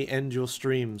normally end your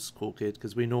streams, Coolkid?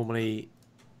 Because we normally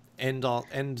end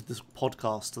this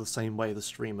podcast the same way the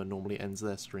streamer normally ends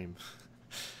their stream.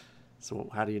 So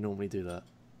how do you normally do that?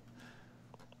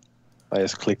 I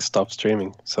just clicked stop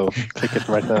streaming, so click it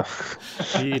right now.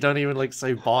 You don't even like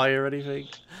say bye or anything.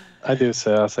 I do,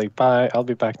 so I'll say bye, I'll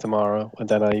be back tomorrow, and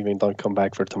then I even don't come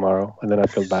back for tomorrow, and then I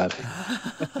feel bad.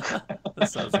 That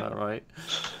sounds about right.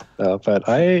 But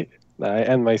I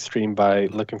end my stream by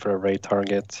looking for a raid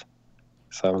target.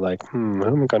 So I'm like, who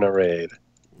am I gonna raid?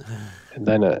 And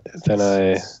then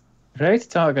I Raid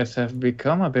targets have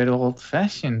become a bit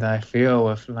old-fashioned. I feel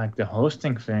with like the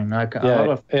hosting thing. Like a Yeah, lot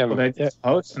of yeah, people, they just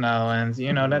host now, and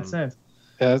that's it.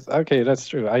 yeah, okay, that's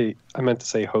true. I meant to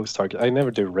say host target. I never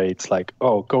do raids like,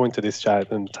 oh, go into this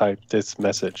chat and type this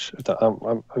message.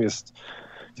 I'm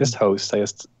just host. I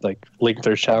just like link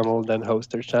their channel, then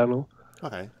host their channel.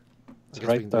 Okay. I guess we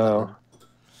Right can do that now,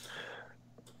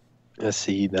 I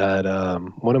see that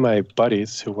one of my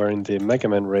buddies who were in the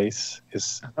Megaman race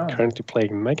is Oh. currently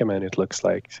playing Megaman. It looks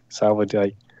like. So I would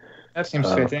like That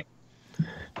seems fitting.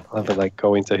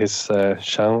 go into his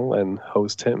channel and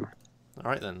host him. then.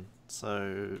 All right then.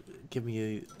 So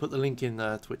put the link in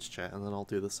Twitch chat, and then I'll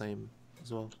do the same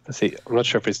as well. Let's see. I'm not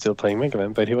sure if he's still playing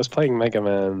Megaman, but he was playing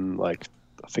Megaman like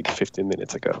I think 15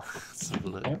 minutes ago. Let's have a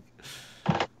look.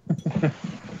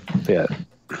 Yeah.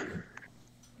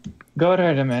 Go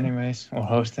to him anyways, or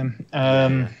host him.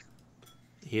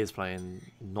 He is playing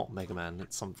not Mega Man.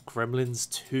 It's some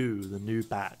Gremlins 2, the new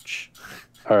batch.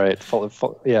 All right.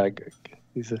 Yeah.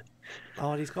 He's a.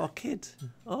 Oh, and he's got a kid.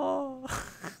 Oh.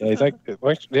 Yeah, he's like.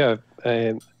 Yeah.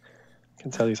 I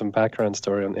can tell you some background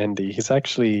story on Andy. He was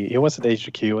at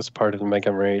HQ. He was part of the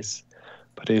Mega race,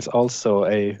 but he's also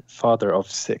a father of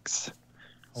 6.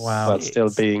 Wow. But still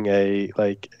being a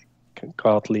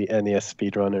godly NES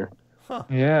speedrunner.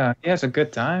 Yeah, he has a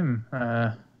good time.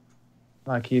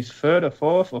 Like he's third or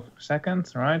fourth or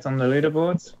second, right, on the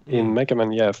leaderboards. In Mega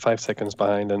Man, yeah, 5 seconds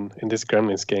behind, and in this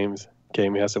Gremlins game,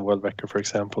 he has a world record. For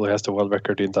example, he has the world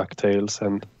record in DuckTales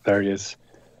and various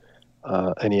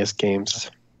NES games.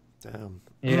 Damn.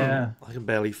 Yeah. I can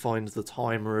barely find the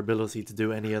time or ability to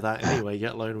do any of that anyway,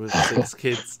 let alone with 6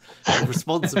 kids. The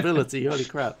responsibility, holy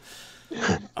crap.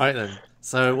 Alright then.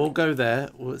 So we'll go there.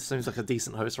 Well, it seems like a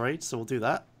decent host raid, so we'll do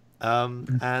that.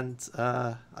 And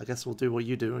I guess we'll do what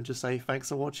you do and just say thanks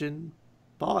for watching.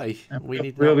 Bye. We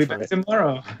need an We'll be outro. back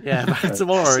tomorrow. Yeah, back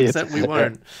tomorrow, See you except we tomorrow.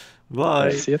 won't.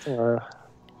 Bye. See you tomorrow.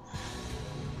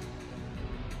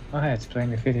 Oh, yeah, it's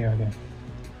playing the video again.